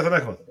 Mike, you got the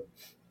next one.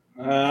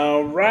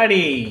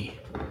 Alrighty.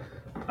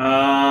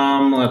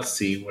 Let's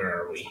see,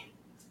 where are we?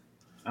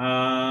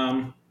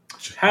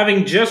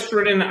 Having just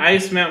ridden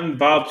Ice Mountain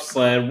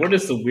bobsled, what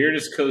is the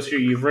weirdest coaster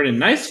you've ridden?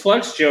 Nice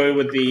flex, Joey,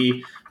 with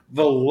the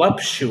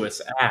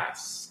voluptuous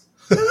ass.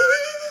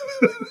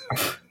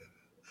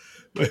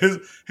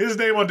 His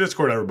name on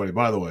Discord, everybody,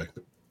 by the way.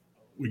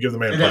 We give the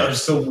man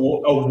props. That was the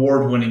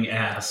award-winning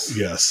ass.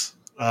 Yes.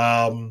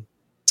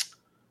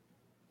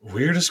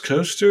 Weirdest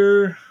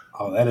coaster?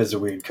 Oh, that is a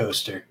weird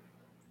coaster.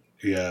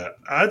 Yeah.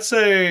 I'd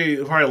say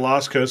probably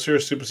Lost Coaster,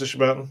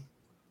 Superstition Mountain.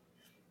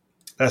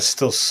 That's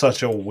still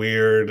such a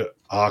weird,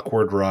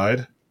 awkward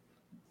ride.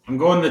 I'm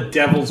going the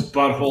Devil's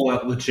Butthole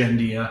at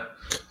Legendia.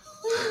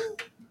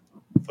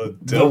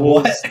 The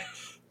what?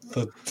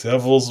 The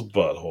Devil's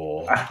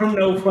Butthole. I don't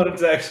know what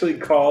it's actually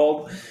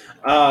called,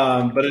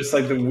 but it's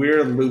like the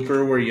weird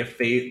looper where you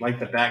like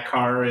the back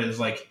car is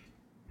like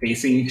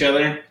facing each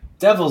other.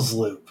 Devil's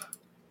Loop.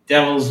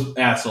 Devil's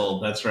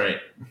Asshole, that's right.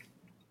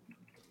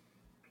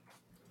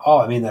 Oh,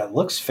 I mean, that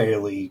looks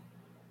fairly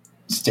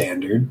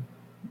standard.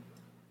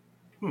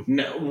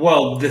 No,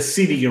 well, the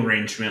seating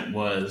arrangement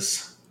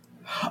was.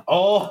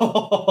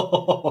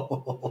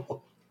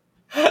 Oh.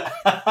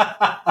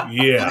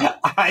 Yeah.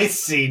 I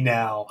see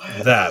now.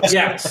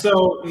 Yeah,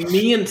 so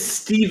me and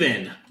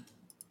Steven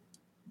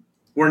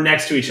were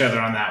next to each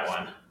other on that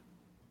one.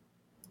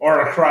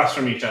 Or across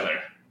from each other.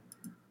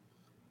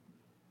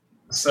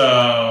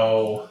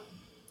 So,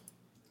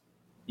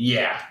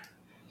 yeah.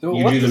 So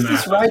what does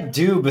this ride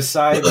do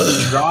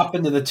besides drop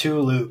into the two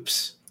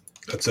loops?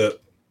 That's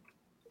it.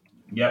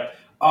 Yep.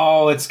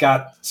 Oh, it's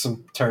got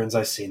some turns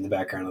I see in the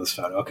background of this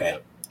photo. Okay.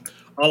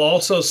 I'll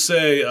also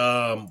say,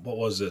 what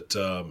was it?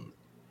 A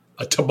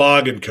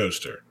toboggan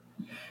coaster.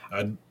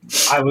 I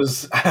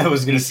was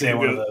going to say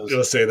one of those.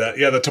 Going to say that.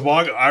 Yeah, the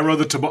toboggan. I rode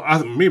the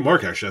toboggan. Me and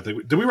Mark, actually, I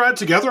think. Did we ride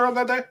together on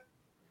that day?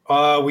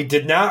 We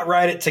did not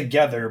ride it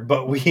together,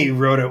 but we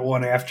rode it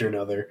one after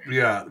another.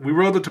 Yeah, we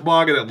rode the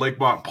toboggan at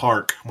Lakemont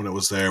Park when it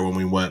was there when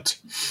we went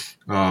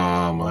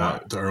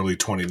the early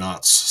 20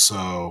 knots.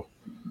 So,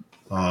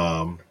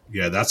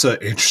 yeah, that's an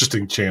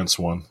interesting chance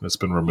one that's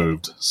been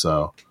removed.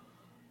 So,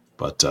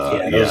 but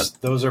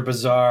those are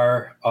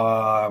bizarre.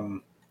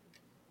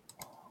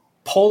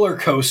 Polar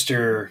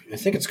coaster, I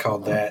think it's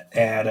called that,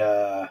 at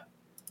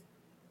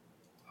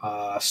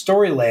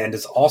Storyland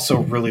is also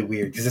really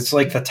weird because it's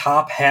like the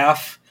top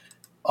half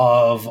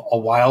of a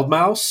Wild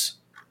Mouse,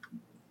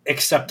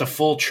 except a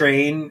full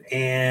train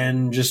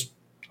and just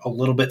a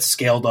little bit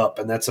scaled up,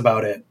 and that's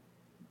about it.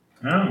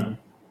 Oh,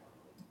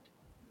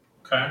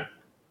 okay.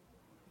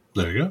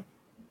 There you go.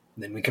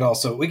 Then we could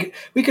also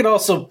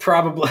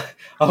probably.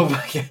 Oh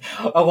my God!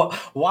 Oh,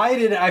 why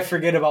did I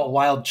forget about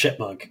Wild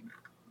Chipmunk?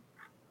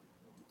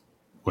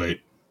 Wait,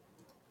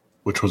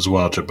 which was the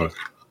Wild Chipmunk?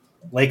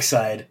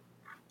 Lakeside.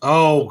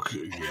 Oh,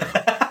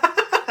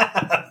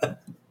 yeah.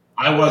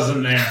 I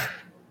wasn't there.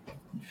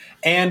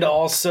 And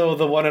also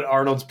the one at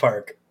Arnold's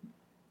Park.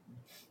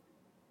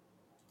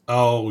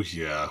 Oh,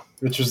 yeah.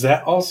 Which was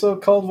that also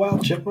called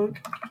Wild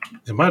Chipmunk?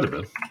 It might have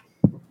been.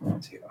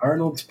 Let's see,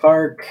 Arnold's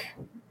Park,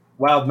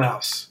 Wild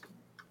Mouse.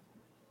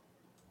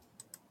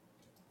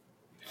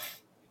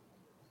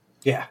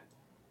 Yeah.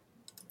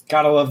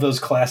 Gotta love those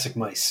classic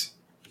mice.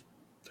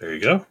 There you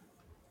go.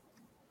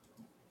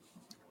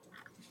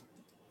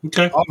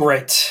 Okay. All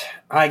right.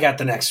 I got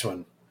the next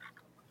one.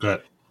 Go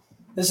ahead.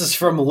 This is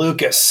from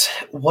Lucas.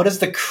 What is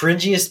the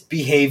cringiest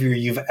behavior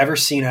you've ever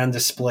seen on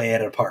display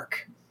at a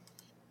park?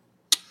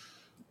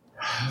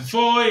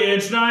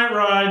 Voyage night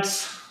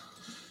rides.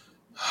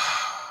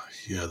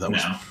 Yeah, that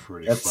was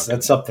pretty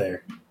That's up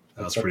there.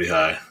 That's pretty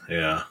high,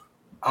 yeah.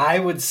 I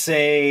would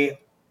say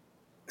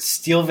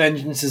Steel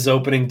Vengeance's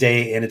opening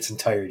day in its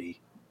entirety.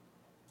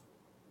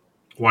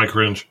 Why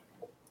cringe?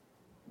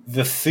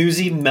 The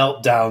Thuzy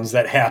meltdowns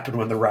that happened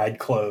when the ride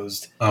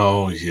closed.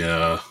 Oh,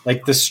 yeah.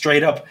 Like the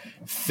straight up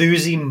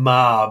Thuzy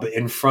mob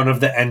in front of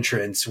the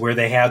entrance where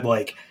they had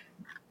like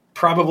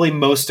probably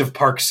most of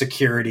park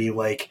security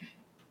like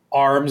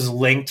arms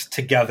linked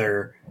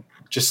together,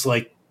 just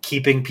like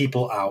keeping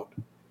people out.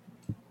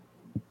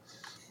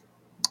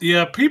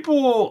 Yeah,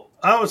 people,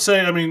 I would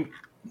say, I mean,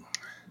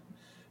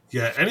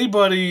 yeah,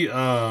 anybody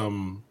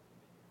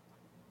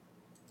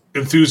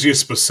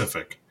enthusiast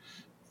specific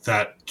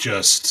that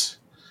just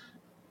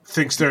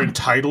thinks they're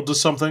entitled to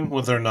something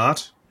when they're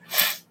not.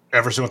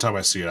 Every single time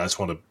I see it, I just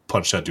want to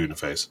punch that dude in the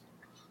face.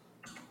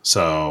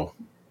 So,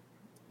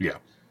 yeah.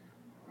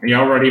 Are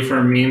y'all ready for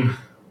a meme?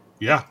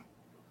 Yeah.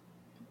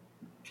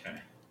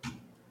 Okay. I'm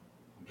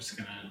just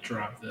going to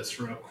drop this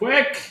real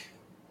quick.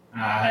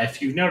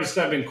 If you've noticed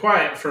I've been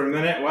quiet for a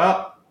minute,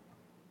 well,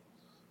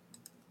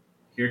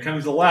 here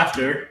comes the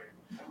laughter.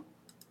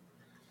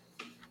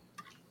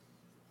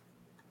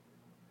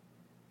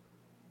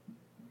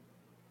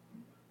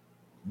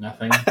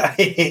 Nothing. I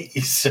hate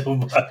you so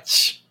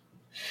much.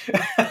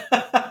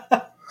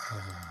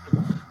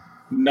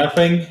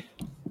 Nothing.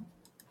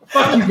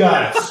 Fuck you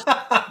guys.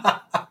 I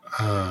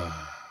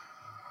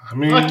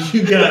mean, fuck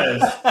you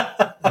guys.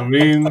 I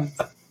mean,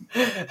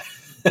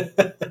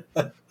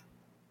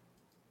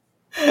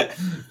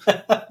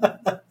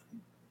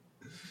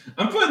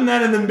 I'm putting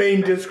that in the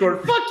main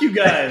Discord. Fuck you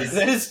guys.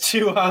 That is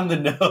too on the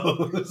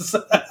nose.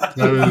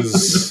 that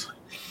is.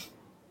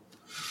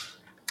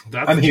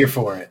 I'm here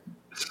for it.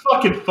 It's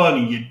fucking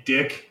funny, you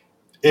dick.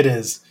 It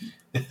is.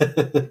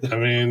 I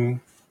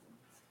mean,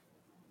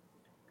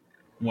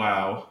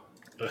 Wow.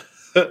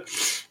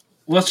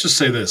 Let's just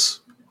say this.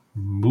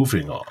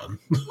 Moving on.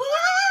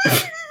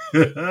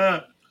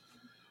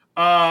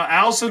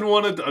 Allison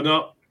wanted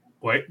no.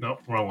 Wait, no,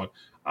 wrong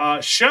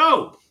one.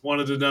 Show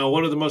wanted to know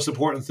what are the most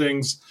important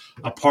things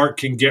a park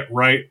can get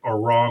right or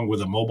wrong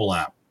with a mobile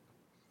app.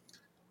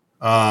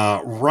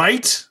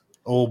 Right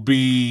will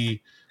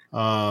be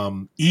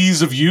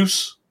ease of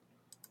use,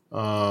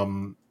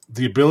 the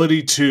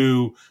ability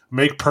to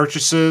make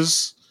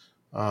purchases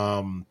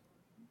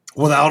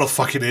without a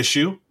fucking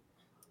issue.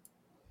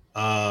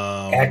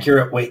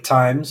 Accurate wait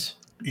times.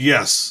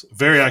 Yes,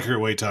 very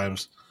accurate wait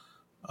times.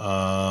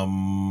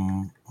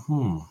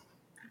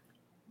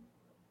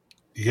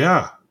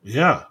 Yeah.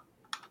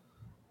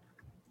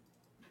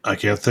 I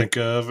can't think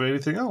of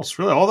anything else.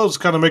 Really, all those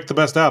kind of make the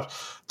best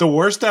apps. The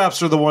worst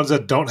apps are the ones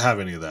that don't have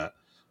any of that,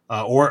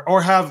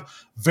 or have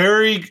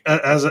very,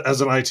 as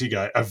an IT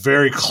guy, a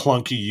very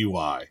clunky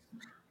UI.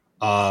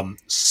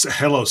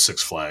 Hello,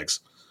 Six Flags.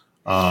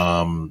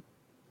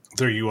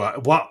 Their UI.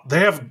 Well, they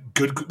have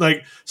good.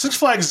 Like Six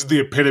Flags is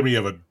the epitome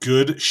of a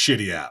good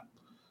shitty app.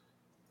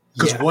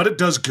 Because what it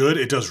does good,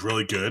 it does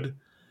really good.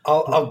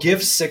 I'll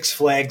give Six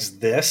Flags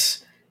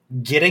this.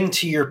 Getting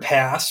to your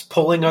pass,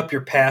 pulling up your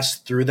pass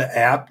through the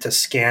app to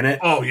scan it.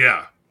 Oh,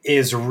 yeah.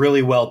 Is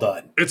really well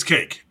done. It's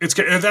cake. It's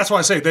cake. And that's why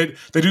I say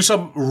they do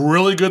some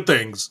really good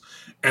things.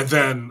 And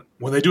then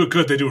when they do it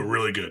good, they do it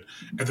really good.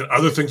 And then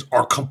other things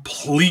are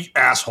complete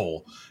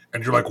asshole.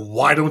 And you're like,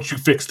 why don't you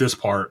fix this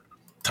part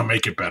to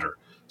make it better?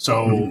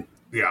 So,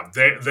 yeah,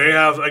 they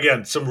have,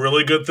 again, some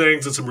really good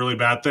things and some really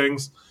bad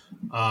things.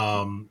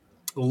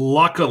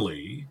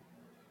 Luckily,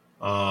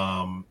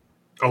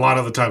 a lot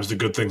of the times the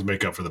good things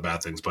make up for the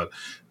bad things, but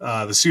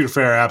the Cedar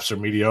Fair apps are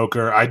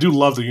mediocre. I do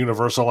love the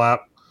Universal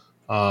app.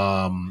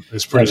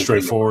 It's pretty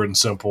straightforward and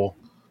simple,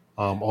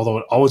 although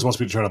it always wants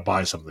me to try to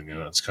buy something in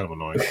it. It's kind of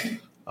annoying.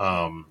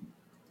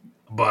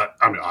 But,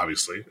 I mean,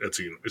 obviously, it's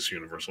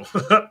Universal.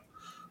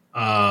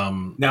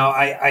 Now,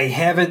 I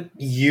haven't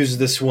used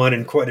this one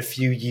in quite a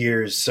few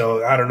years,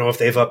 so I don't know if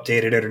they've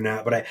updated it or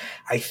not, but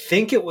I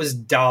think it was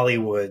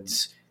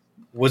Dollywood's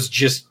was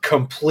just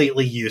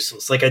completely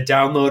useless. Like I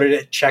downloaded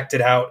it, checked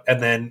it out,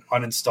 and then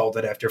uninstalled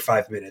it after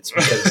 5 minutes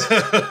because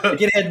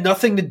like, it had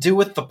nothing to do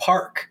with the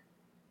park.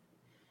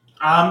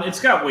 It's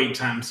got wait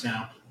times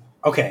now.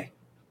 Okay.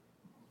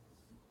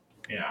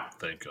 Yeah.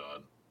 Thank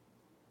God.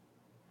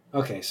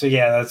 Okay, so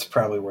yeah, that's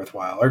probably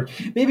worthwhile. Or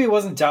maybe it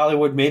wasn't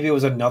Dollywood, maybe it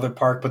was another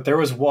park, but there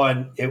was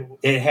one,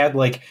 it had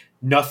like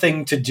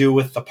nothing to do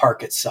with the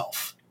park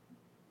itself.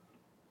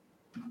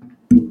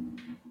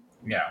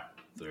 Yeah.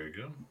 There you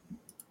go.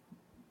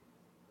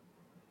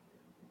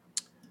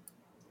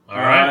 All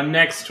right.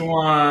 Next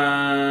one.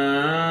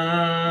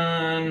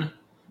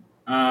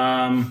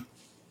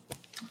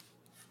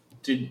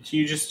 Did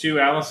you just do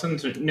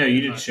Allison's? No,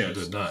 you did shows.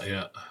 I did not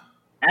yet.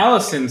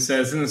 Allison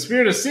says, in the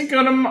spirit of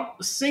Cinco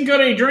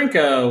de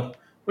Drinko,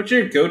 what's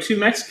your go-to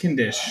Mexican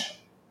dish?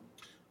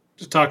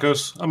 Just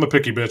tacos. I'm a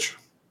picky bitch.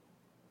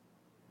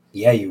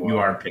 Yeah, you are. You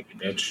are a picky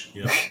bitch.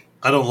 Yeah.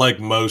 I don't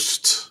like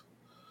most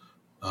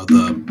of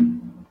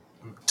the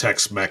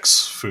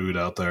Tex-Mex food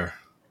out there,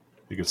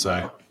 you could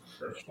say.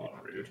 First one,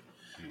 rude.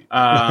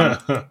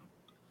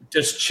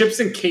 Does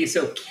chips and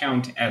queso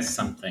count as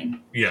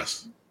something?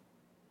 Yes.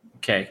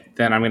 Okay,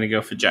 then I'm going to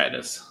go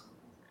fajitas.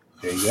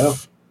 There you go.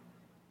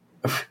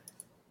 Of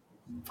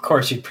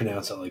course you'd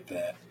pronounce it like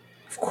that.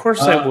 Of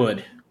course I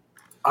would.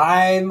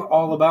 I'm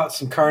all about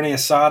some carne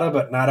asada,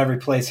 but not every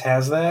place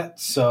has that.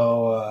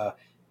 So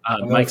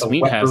Mike's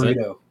Meat has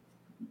burrito. it.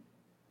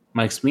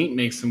 Mike's Meat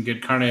makes some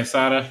good carne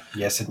asada.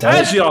 Yes, it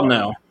does. As you all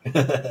know.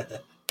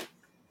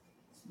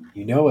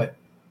 You know it.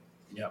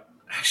 Yep.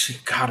 Actually,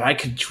 God, I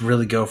could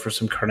really go for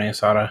some carne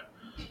asada.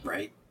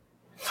 Right.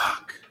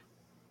 Fuck.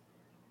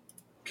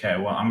 Okay,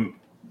 well, I'm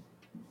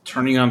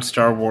turning on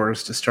Star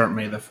Wars to start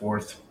May the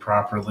 4th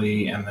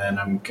properly, and then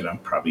I'm going to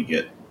probably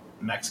get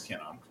Mexican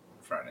on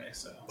Friday,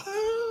 so,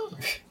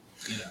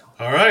 you know.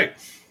 All right.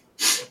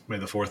 May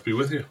the 4th be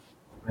with you.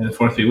 May the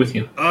 4th be with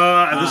you.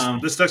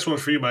 And this next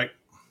one's for you, Mike.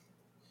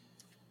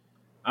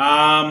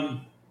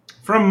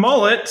 From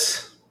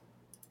Mullet,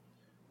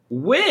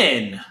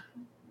 when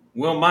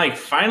will Mike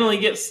finally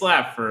get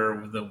slapped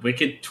for the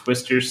Wicked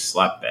Twister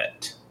slap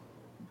bet?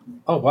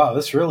 Oh, wow.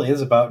 This really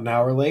is about an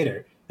hour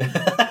later.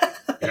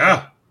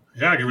 Yeah,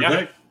 give me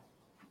that.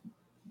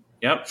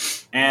 Yep.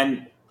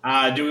 And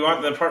do we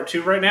want the part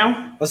 2 right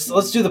now?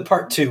 Let's do the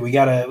part 2. We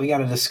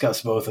gotta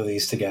discuss both of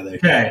these together.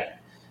 Okay.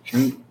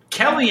 And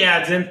Kelly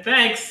adds in,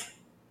 thanks.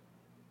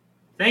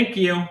 Thank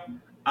you.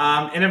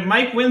 And if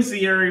Mike wins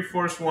the Air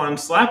Force One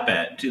slap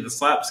bet, do the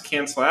slaps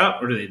cancel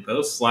out, or do they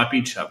both slap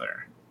each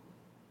other?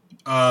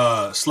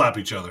 Slap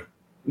each other.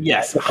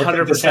 Yes,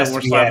 100%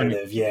 we're slapping.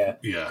 Yeah.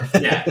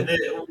 Yeah.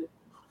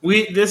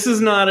 This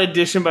is not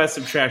addition by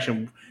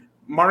subtraction.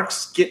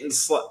 Mark's getting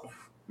slapped.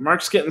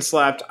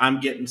 I'm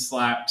getting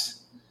slapped.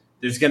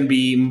 There's going to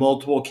be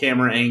multiple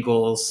camera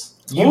angles.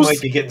 You might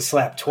be getting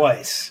slapped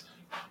twice.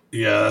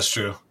 Yeah, that's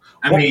true.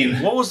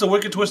 What was the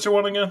Wicked Twister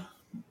one again?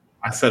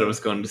 I said it was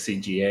going to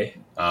CGA.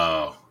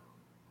 Oh.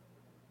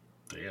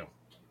 Damn.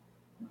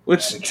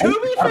 Which,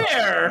 to be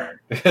fair,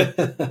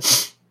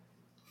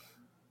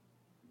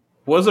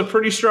 was a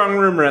pretty strong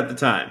rumor at the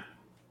time.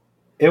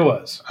 It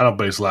was. I don't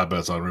base slap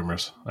bets on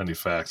rumors. I need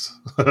facts.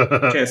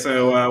 Okay,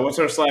 so what's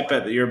our slap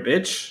bet that you're a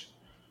bitch?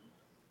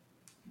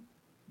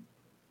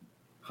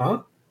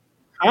 Huh?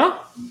 Huh?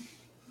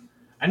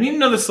 I need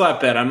another slap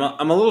bet. I'm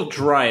a little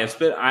dry.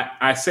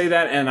 I say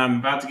that, and I'm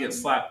about to get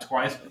slapped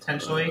twice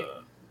potentially.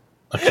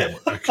 I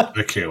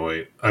can't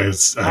wait.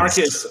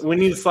 Marcus, we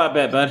need a slap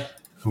bet, bud.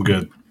 I'm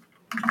good.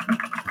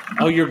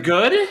 Oh, you're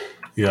good?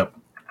 Yep.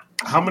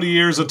 How many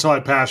years until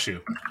I pass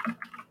you?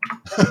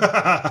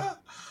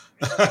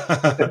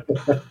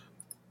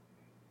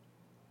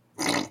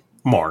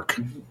 Mark.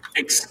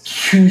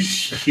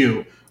 Excuse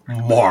you.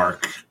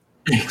 Mark.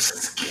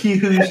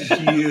 Excuse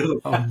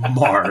you.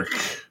 Mark.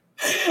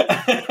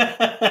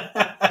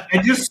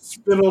 I just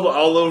spittled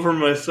all over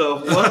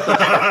myself. What the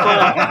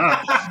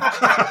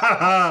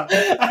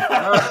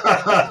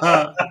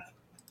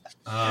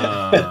fuck?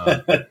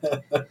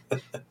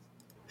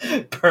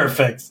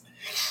 Perfect.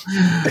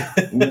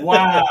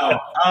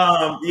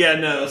 Wow. Yeah,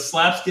 no.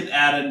 Slaps get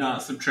added,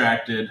 not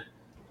subtracted.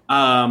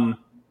 I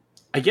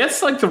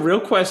guess like the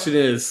real question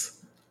is,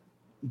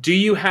 do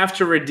you have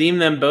to redeem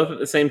them both at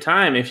the same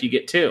time if you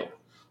get two?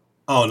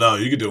 Oh no,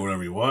 you can do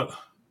whatever you want.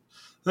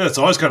 That's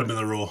always kind of been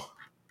the rule.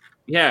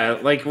 Yeah,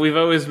 like we've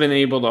always been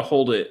able to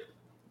hold it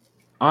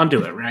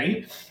onto it,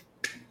 right?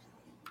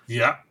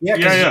 Yeah. Yeah,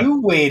 because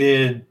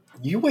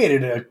you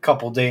waited a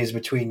couple days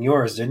between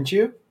yours, didn't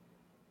you?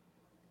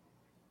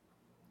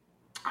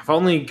 I've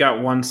only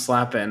got one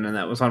slap in, and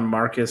that was on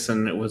Marcus,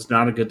 and it was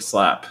not a good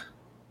slap.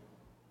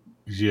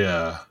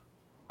 Yeah.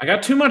 I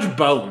got too much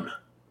bone.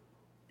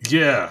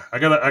 Yeah. I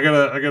got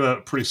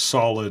a pretty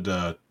solid You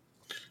got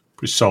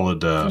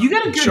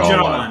a good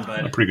jawline,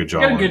 bud. A pretty good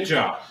jawline. You got a good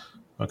jaw.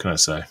 What can I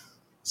say?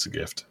 It's a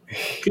gift.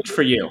 Good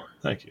for you.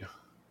 Thank you.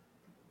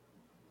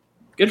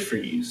 Good for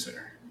you,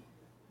 sir.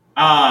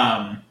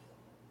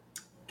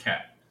 Okay.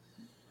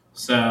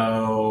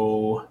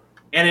 So,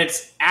 and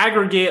it's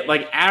aggregate,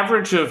 like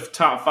average of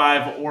top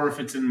 5, or if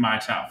it's in my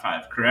top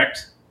 5,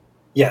 correct?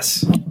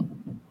 Yes.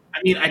 I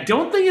mean, I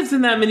don't think it's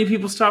in that many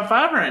people's top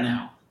 5 right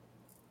now.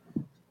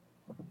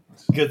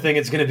 Good thing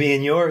it's going to be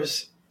in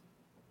yours.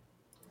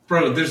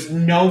 Bro, there's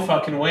no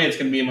fucking way it's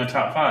going to be in my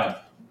top 5.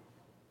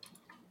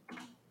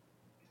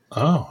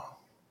 Oh.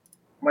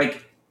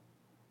 Like,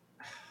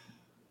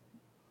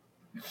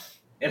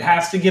 it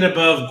has to get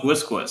above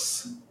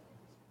Guisquis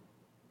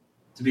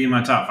to be in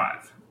my top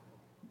 5.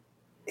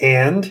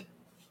 And?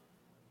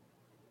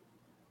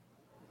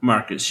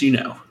 Marcus, you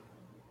know.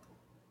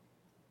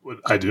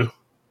 I do.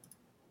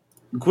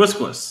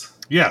 Guisquis.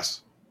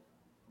 Yes.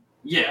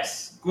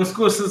 Yes.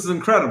 Guisquis is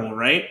incredible,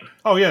 right?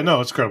 Oh, yeah,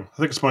 no, it's incredible. I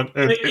think it's fun.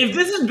 If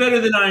this is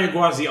better than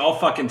Ayaguazi, I'll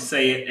fucking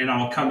say it, and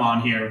I'll come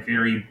on here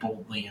very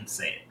boldly and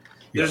say it.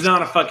 There's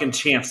not a fucking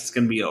chance it's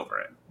going to be over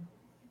it.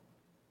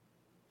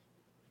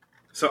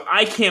 So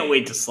I can't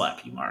wait to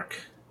slap you, Mark.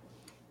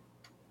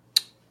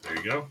 There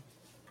you go.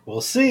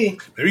 We'll see.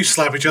 Maybe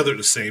slap each other at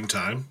the same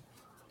time.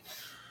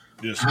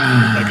 Just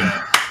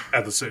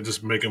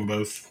just make them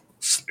both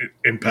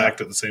impact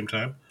at the same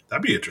time.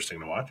 That'd be interesting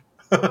to watch.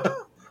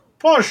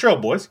 Pause show,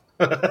 boys.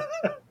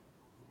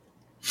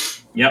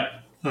 Yep.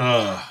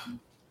 All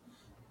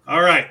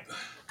right.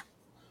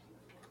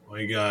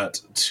 We got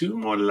 2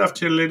 more left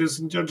here, ladies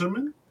and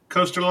gentlemen.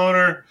 Coastal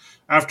owner.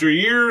 After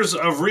years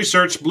of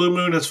research, Blue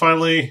Moon has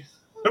finally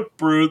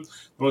brewed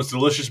the most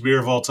delicious beer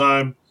of all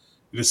time.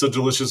 It is so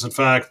delicious, in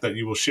fact, that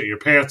you will shit your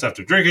pants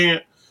after drinking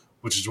it,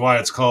 which is why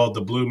it's called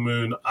the Blue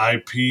Moon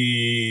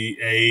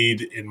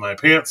IPA'd in my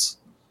pants.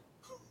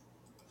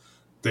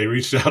 They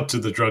reached out to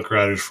the Drunk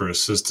Riders for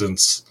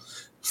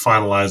assistance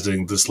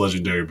finalizing this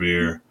legendary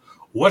beer.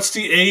 What's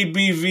the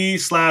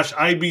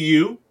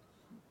ABV/IBU?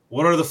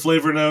 What are the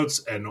flavor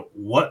notes, and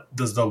what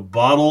does the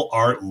bottle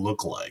art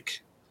look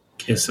like?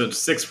 Okay, so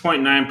it's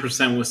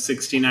 6.9% with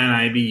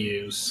 69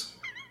 IBUs.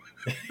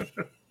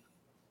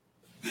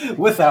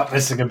 Without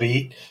missing a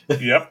beat.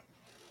 Yep.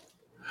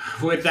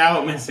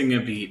 Without missing a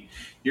beat.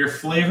 Your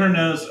flavor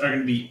notes are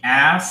going to be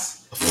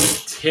ass,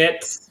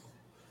 tits,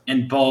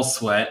 and ball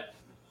sweat.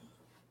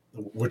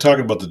 We're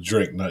talking about the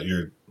drink, not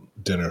your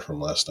dinner from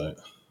last night.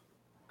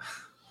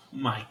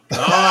 My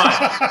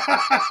God.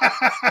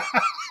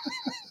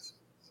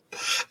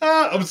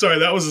 I'm sorry,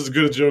 that was as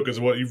good a joke as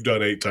what you've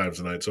done 8 times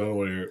tonight, so I don't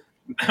want to hear it.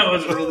 That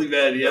was really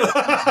bad, yeah.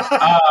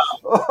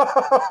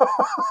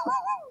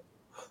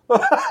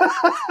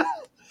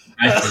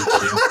 I hate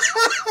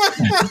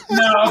you.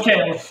 No,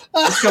 okay.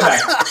 Let's go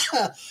back.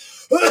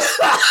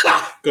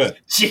 Good.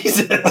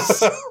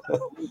 Jesus.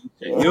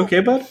 You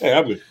okay, bud? Hey,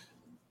 I'm good.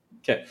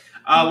 Okay.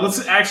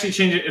 Let's actually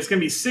change it. It's going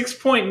to be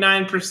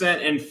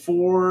 6.9% and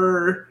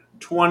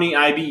 420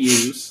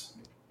 IBUs.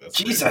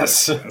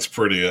 Jesus. That's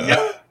pretty...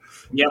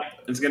 Yep.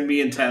 It's going to be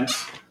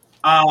intense.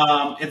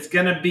 It's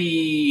going to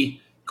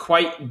be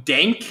quite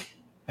dank.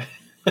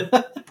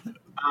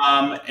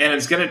 And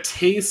it's going to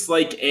taste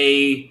like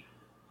a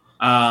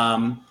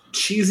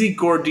cheesy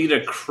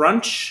gordita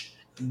crunch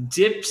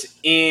dipped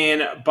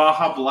in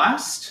Baja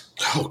Blast.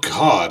 Oh,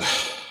 God.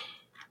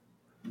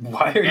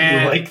 Why are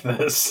you like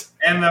this?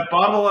 And the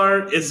bottle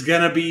art is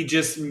going to be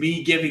just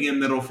me giving a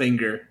middle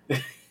finger.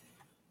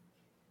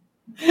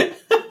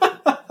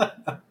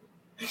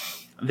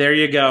 There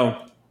you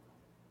go.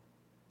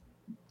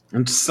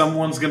 And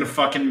someone's going to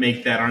fucking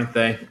make that, aren't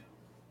they?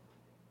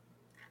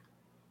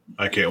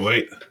 I can't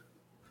wait.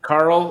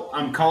 Carl,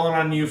 I'm calling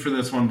on you for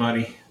this one,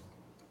 buddy.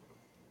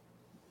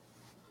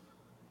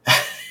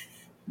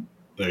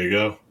 There you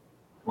go.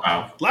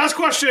 Wow. Last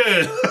question.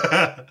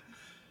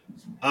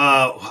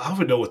 I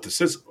don't know what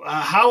this is.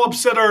 How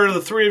upset are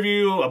the three of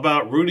you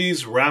about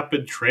Rudy's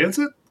Rapid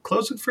Transit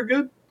closing for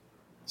good?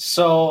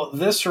 So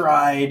this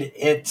ride,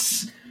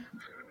 it's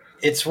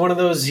one of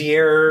those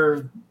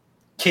Zinger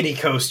kiddie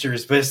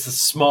coasters, but it's the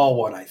small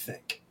one, I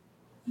think.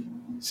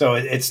 So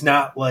it's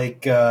not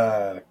like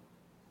I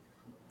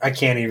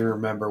can't even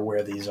remember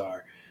where these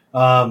are.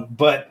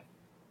 But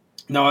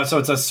no, so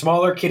it's a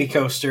smaller kiddie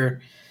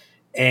coaster,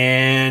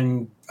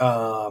 and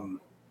what's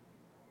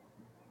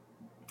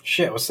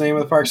the name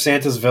of the park?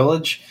 Santa's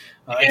Village.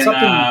 It's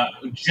up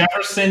in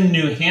Jefferson,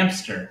 New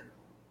Hampshire.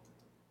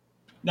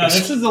 No,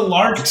 this is a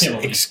large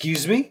Tivoli.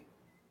 Excuse me?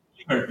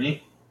 You heard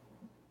me.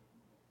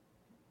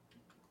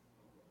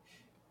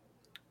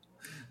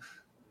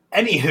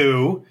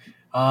 Anywho,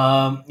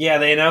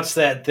 they announced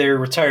that they're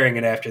retiring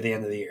it after the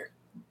end of the year.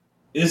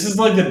 This is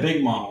like the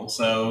big model,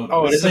 so...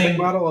 Oh, it is a big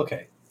model?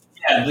 Okay.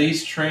 Yeah,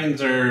 these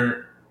trains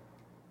are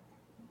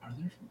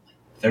there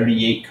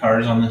 38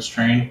 cars on this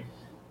train?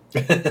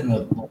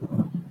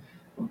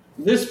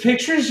 This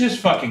picture is just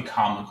fucking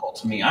comical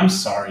to me. I'm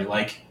sorry.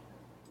 Like,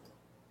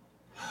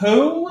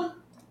 who,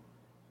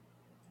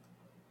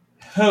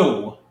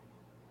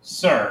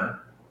 sir?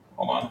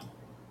 Hold on.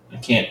 I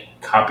can't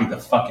copy the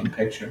fucking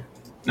picture.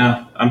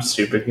 No, I'm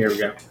stupid. Here we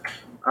go.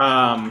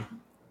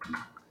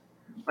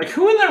 Like,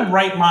 who in their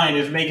right mind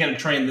is making a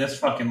train this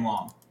fucking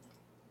long?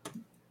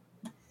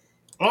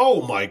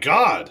 Oh, my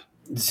God.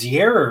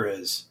 Zinger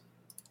is.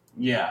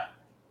 Yeah.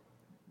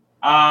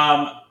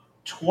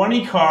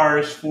 20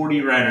 cars,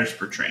 40 riders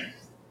per train.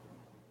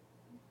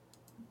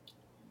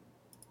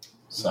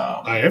 So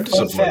I am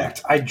fun disappointed.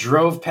 fact, I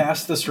drove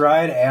past this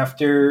ride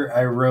after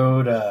I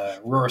rode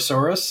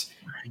Rorosaurus.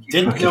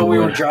 Didn't know we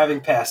were driving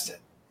past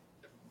it.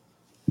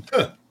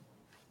 Huh.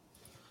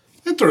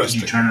 Did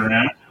Interesting. you turn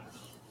around?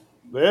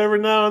 Every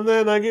now and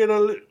then I get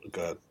a...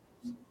 God.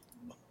 I'm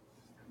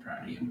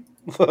proud of you.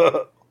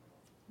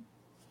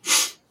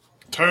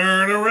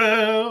 Turn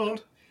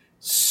around.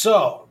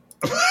 So...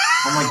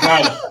 Oh my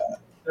God.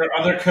 There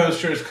are other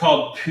coasters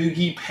called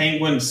Poogie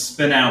Penguin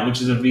Spin Out, which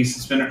is a Visa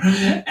spinner.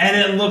 And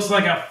it looks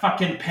like a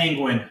fucking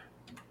penguin.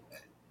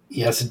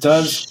 Yes, it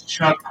does.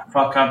 Shut the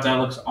fuck up. That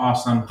looks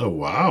awesome. Oh,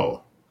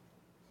 wow.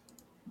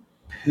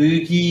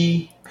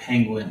 Poogie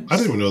Penguins. I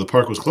didn't even know the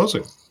park was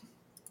closing.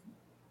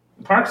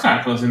 The park's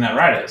not closing, that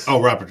ride is.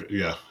 Oh, Rapid.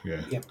 Yeah.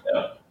 Yep.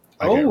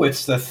 Okay.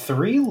 It's the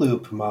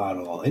 3-loop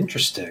model.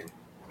 Interesting.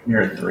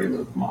 You're a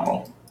 3-loop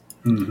model.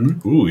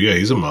 Mm-hmm. Ooh, yeah,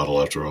 he's a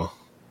model after all.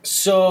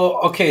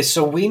 So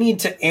we need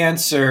to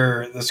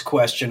answer this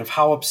question of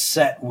how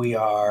upset we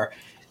are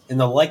in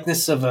the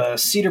likeness of a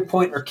Cedar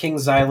Point or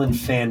Kings Island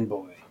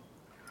fanboy.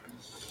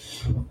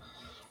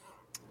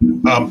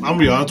 I'll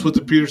be honest with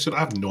you, Peterson. I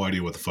have no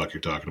idea what the fuck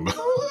you're talking about.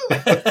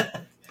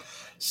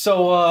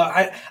 So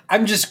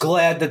I'm just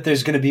glad that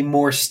there's going to be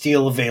more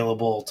steel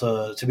available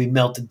to be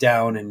melted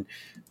down and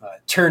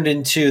turned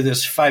into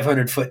this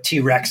 500-foot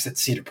T-Rex that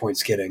Cedar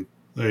Point's getting.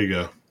 There you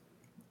go.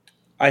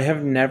 I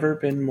have never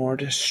been more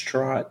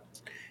distraught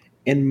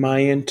in my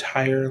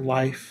entire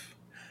life.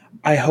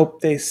 I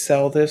hope they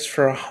sell this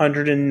for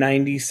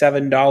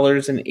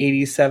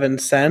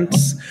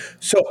 $197.87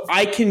 so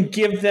I can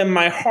give them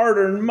my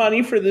hard-earned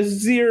money for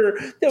this Zinger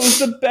that was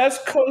the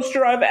best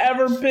coaster I've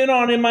ever been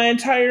on in my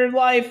entire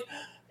life.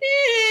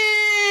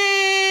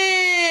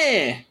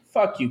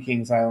 Fuck you,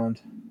 Kings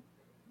Island.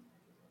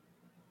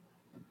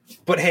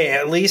 But hey,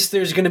 at least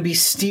there's going to be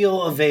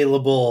steel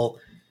available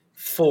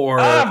for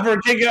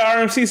Giga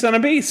RMC Son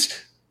of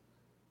Beast.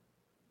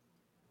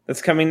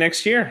 That's coming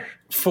next year.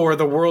 For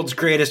the world's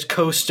greatest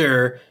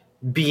coaster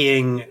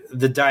being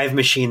the dive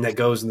machine that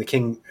goes in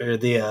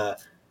the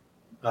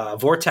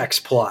Vortex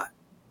plot.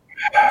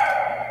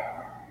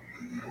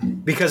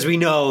 Because we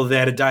know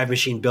that a dive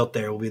machine built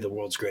there will be the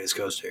world's greatest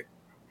coaster.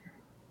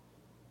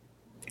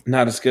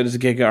 Not as good as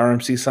Giga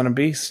RMC Son of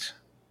Beast.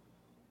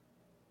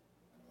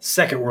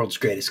 Second world's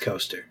greatest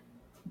coaster.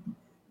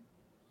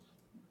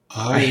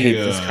 I hate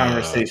this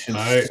conversation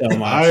so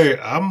much.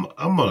 I'm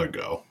gonna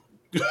go.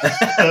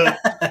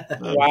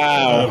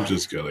 Wow. I'm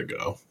just gonna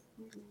go.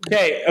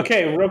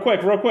 Okay, real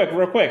quick.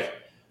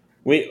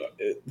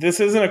 This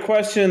isn't a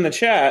question in the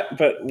chat,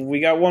 but we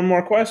got one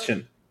more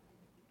question.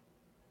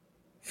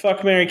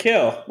 Fuck, marry,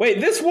 kill.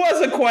 Wait, this was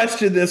a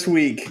question this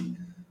week.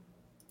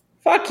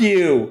 Fuck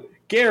you.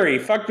 Gary,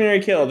 fuck, marry,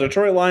 kill.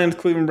 Detroit Lions,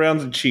 Cleveland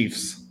Browns, and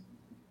Chiefs.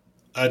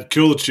 I'd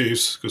kill the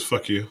Chiefs because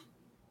fuck you.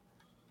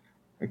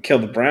 I'd kill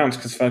the Browns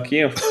because fuck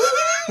you.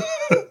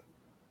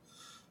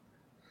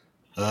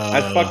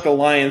 I'd fuck the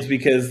Lions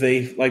because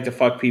they like to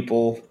fuck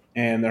people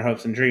and their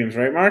hopes and dreams,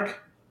 right, Mark?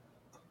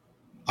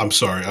 I'm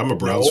sorry, I'm a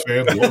Browns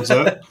fan. What was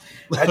that?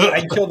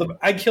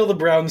 I'd kill the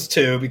Browns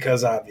too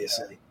because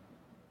obviously.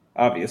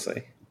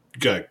 Obviously.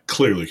 Gotta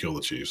clearly kill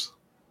the Chiefs.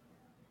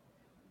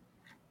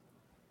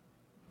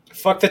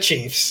 Fuck the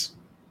Chiefs.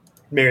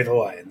 Marry the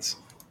Lions.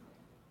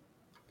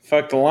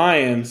 Fuck the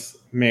Lions,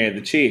 marry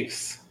the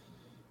Chiefs.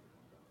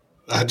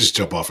 I'd just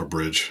jump off a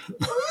bridge.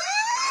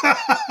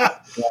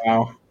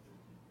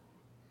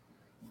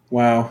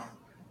 Wow.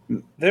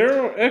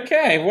 They're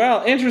okay.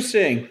 Well,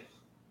 interesting.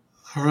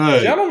 All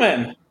right.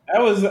 Gentlemen,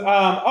 that was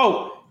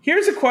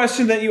here's a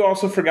question that you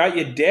also forgot,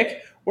 you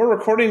dick. We're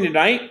recording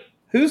tonight.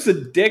 Who's the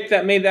dick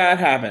that made that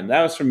happen?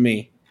 That was from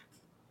me.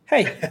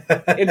 Hey,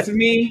 it's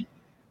me.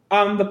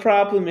 I'm the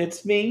problem.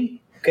 It's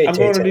me. Okay, I'm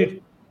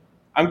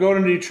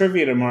going to do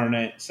trivia tomorrow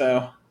night.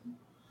 So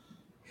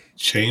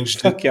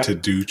changed it to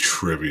do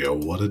trivia.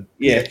 What a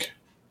dick.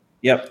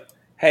 Yep.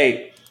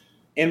 Hey,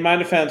 in my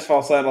defense,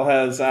 False Idol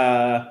has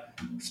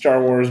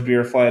Star Wars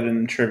beer flight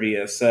and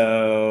trivia,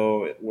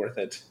 so worth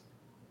it.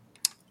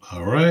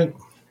 All right.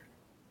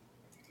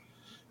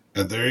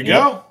 And there you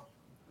go.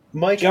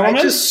 Mike, Gentlemen?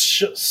 I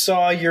just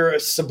saw your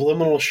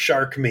subliminal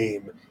shark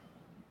meme.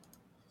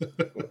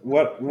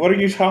 What are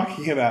you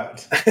talking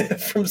about?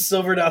 From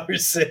Silver Dollar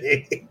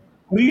City.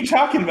 What are you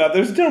talking about?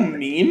 There's no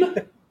meme.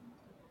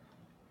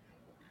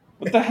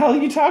 What the hell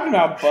are you talking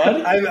about,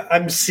 bud?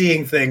 I'm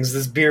seeing things.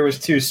 This beer was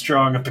too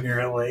strong,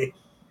 apparently.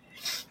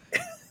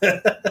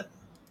 I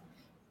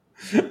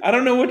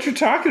don't know what you're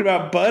talking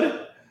about,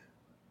 bud.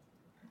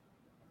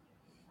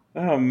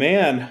 Oh,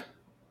 man.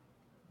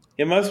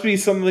 It must be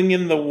something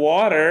in the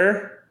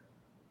water.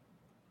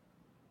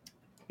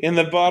 In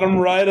the bottom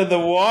right of the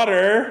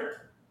water.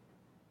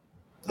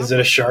 Is it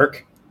a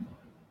shark?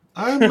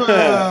 I'm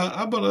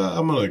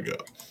gonna go.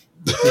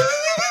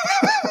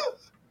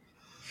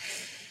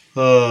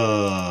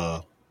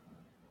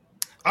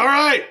 All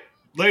right,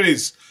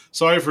 ladies.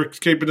 Sorry for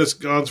keeping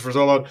this on for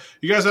so long.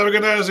 You guys have a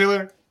good night. I'll see you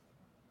later.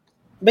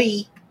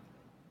 Bye.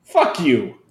 Fuck you.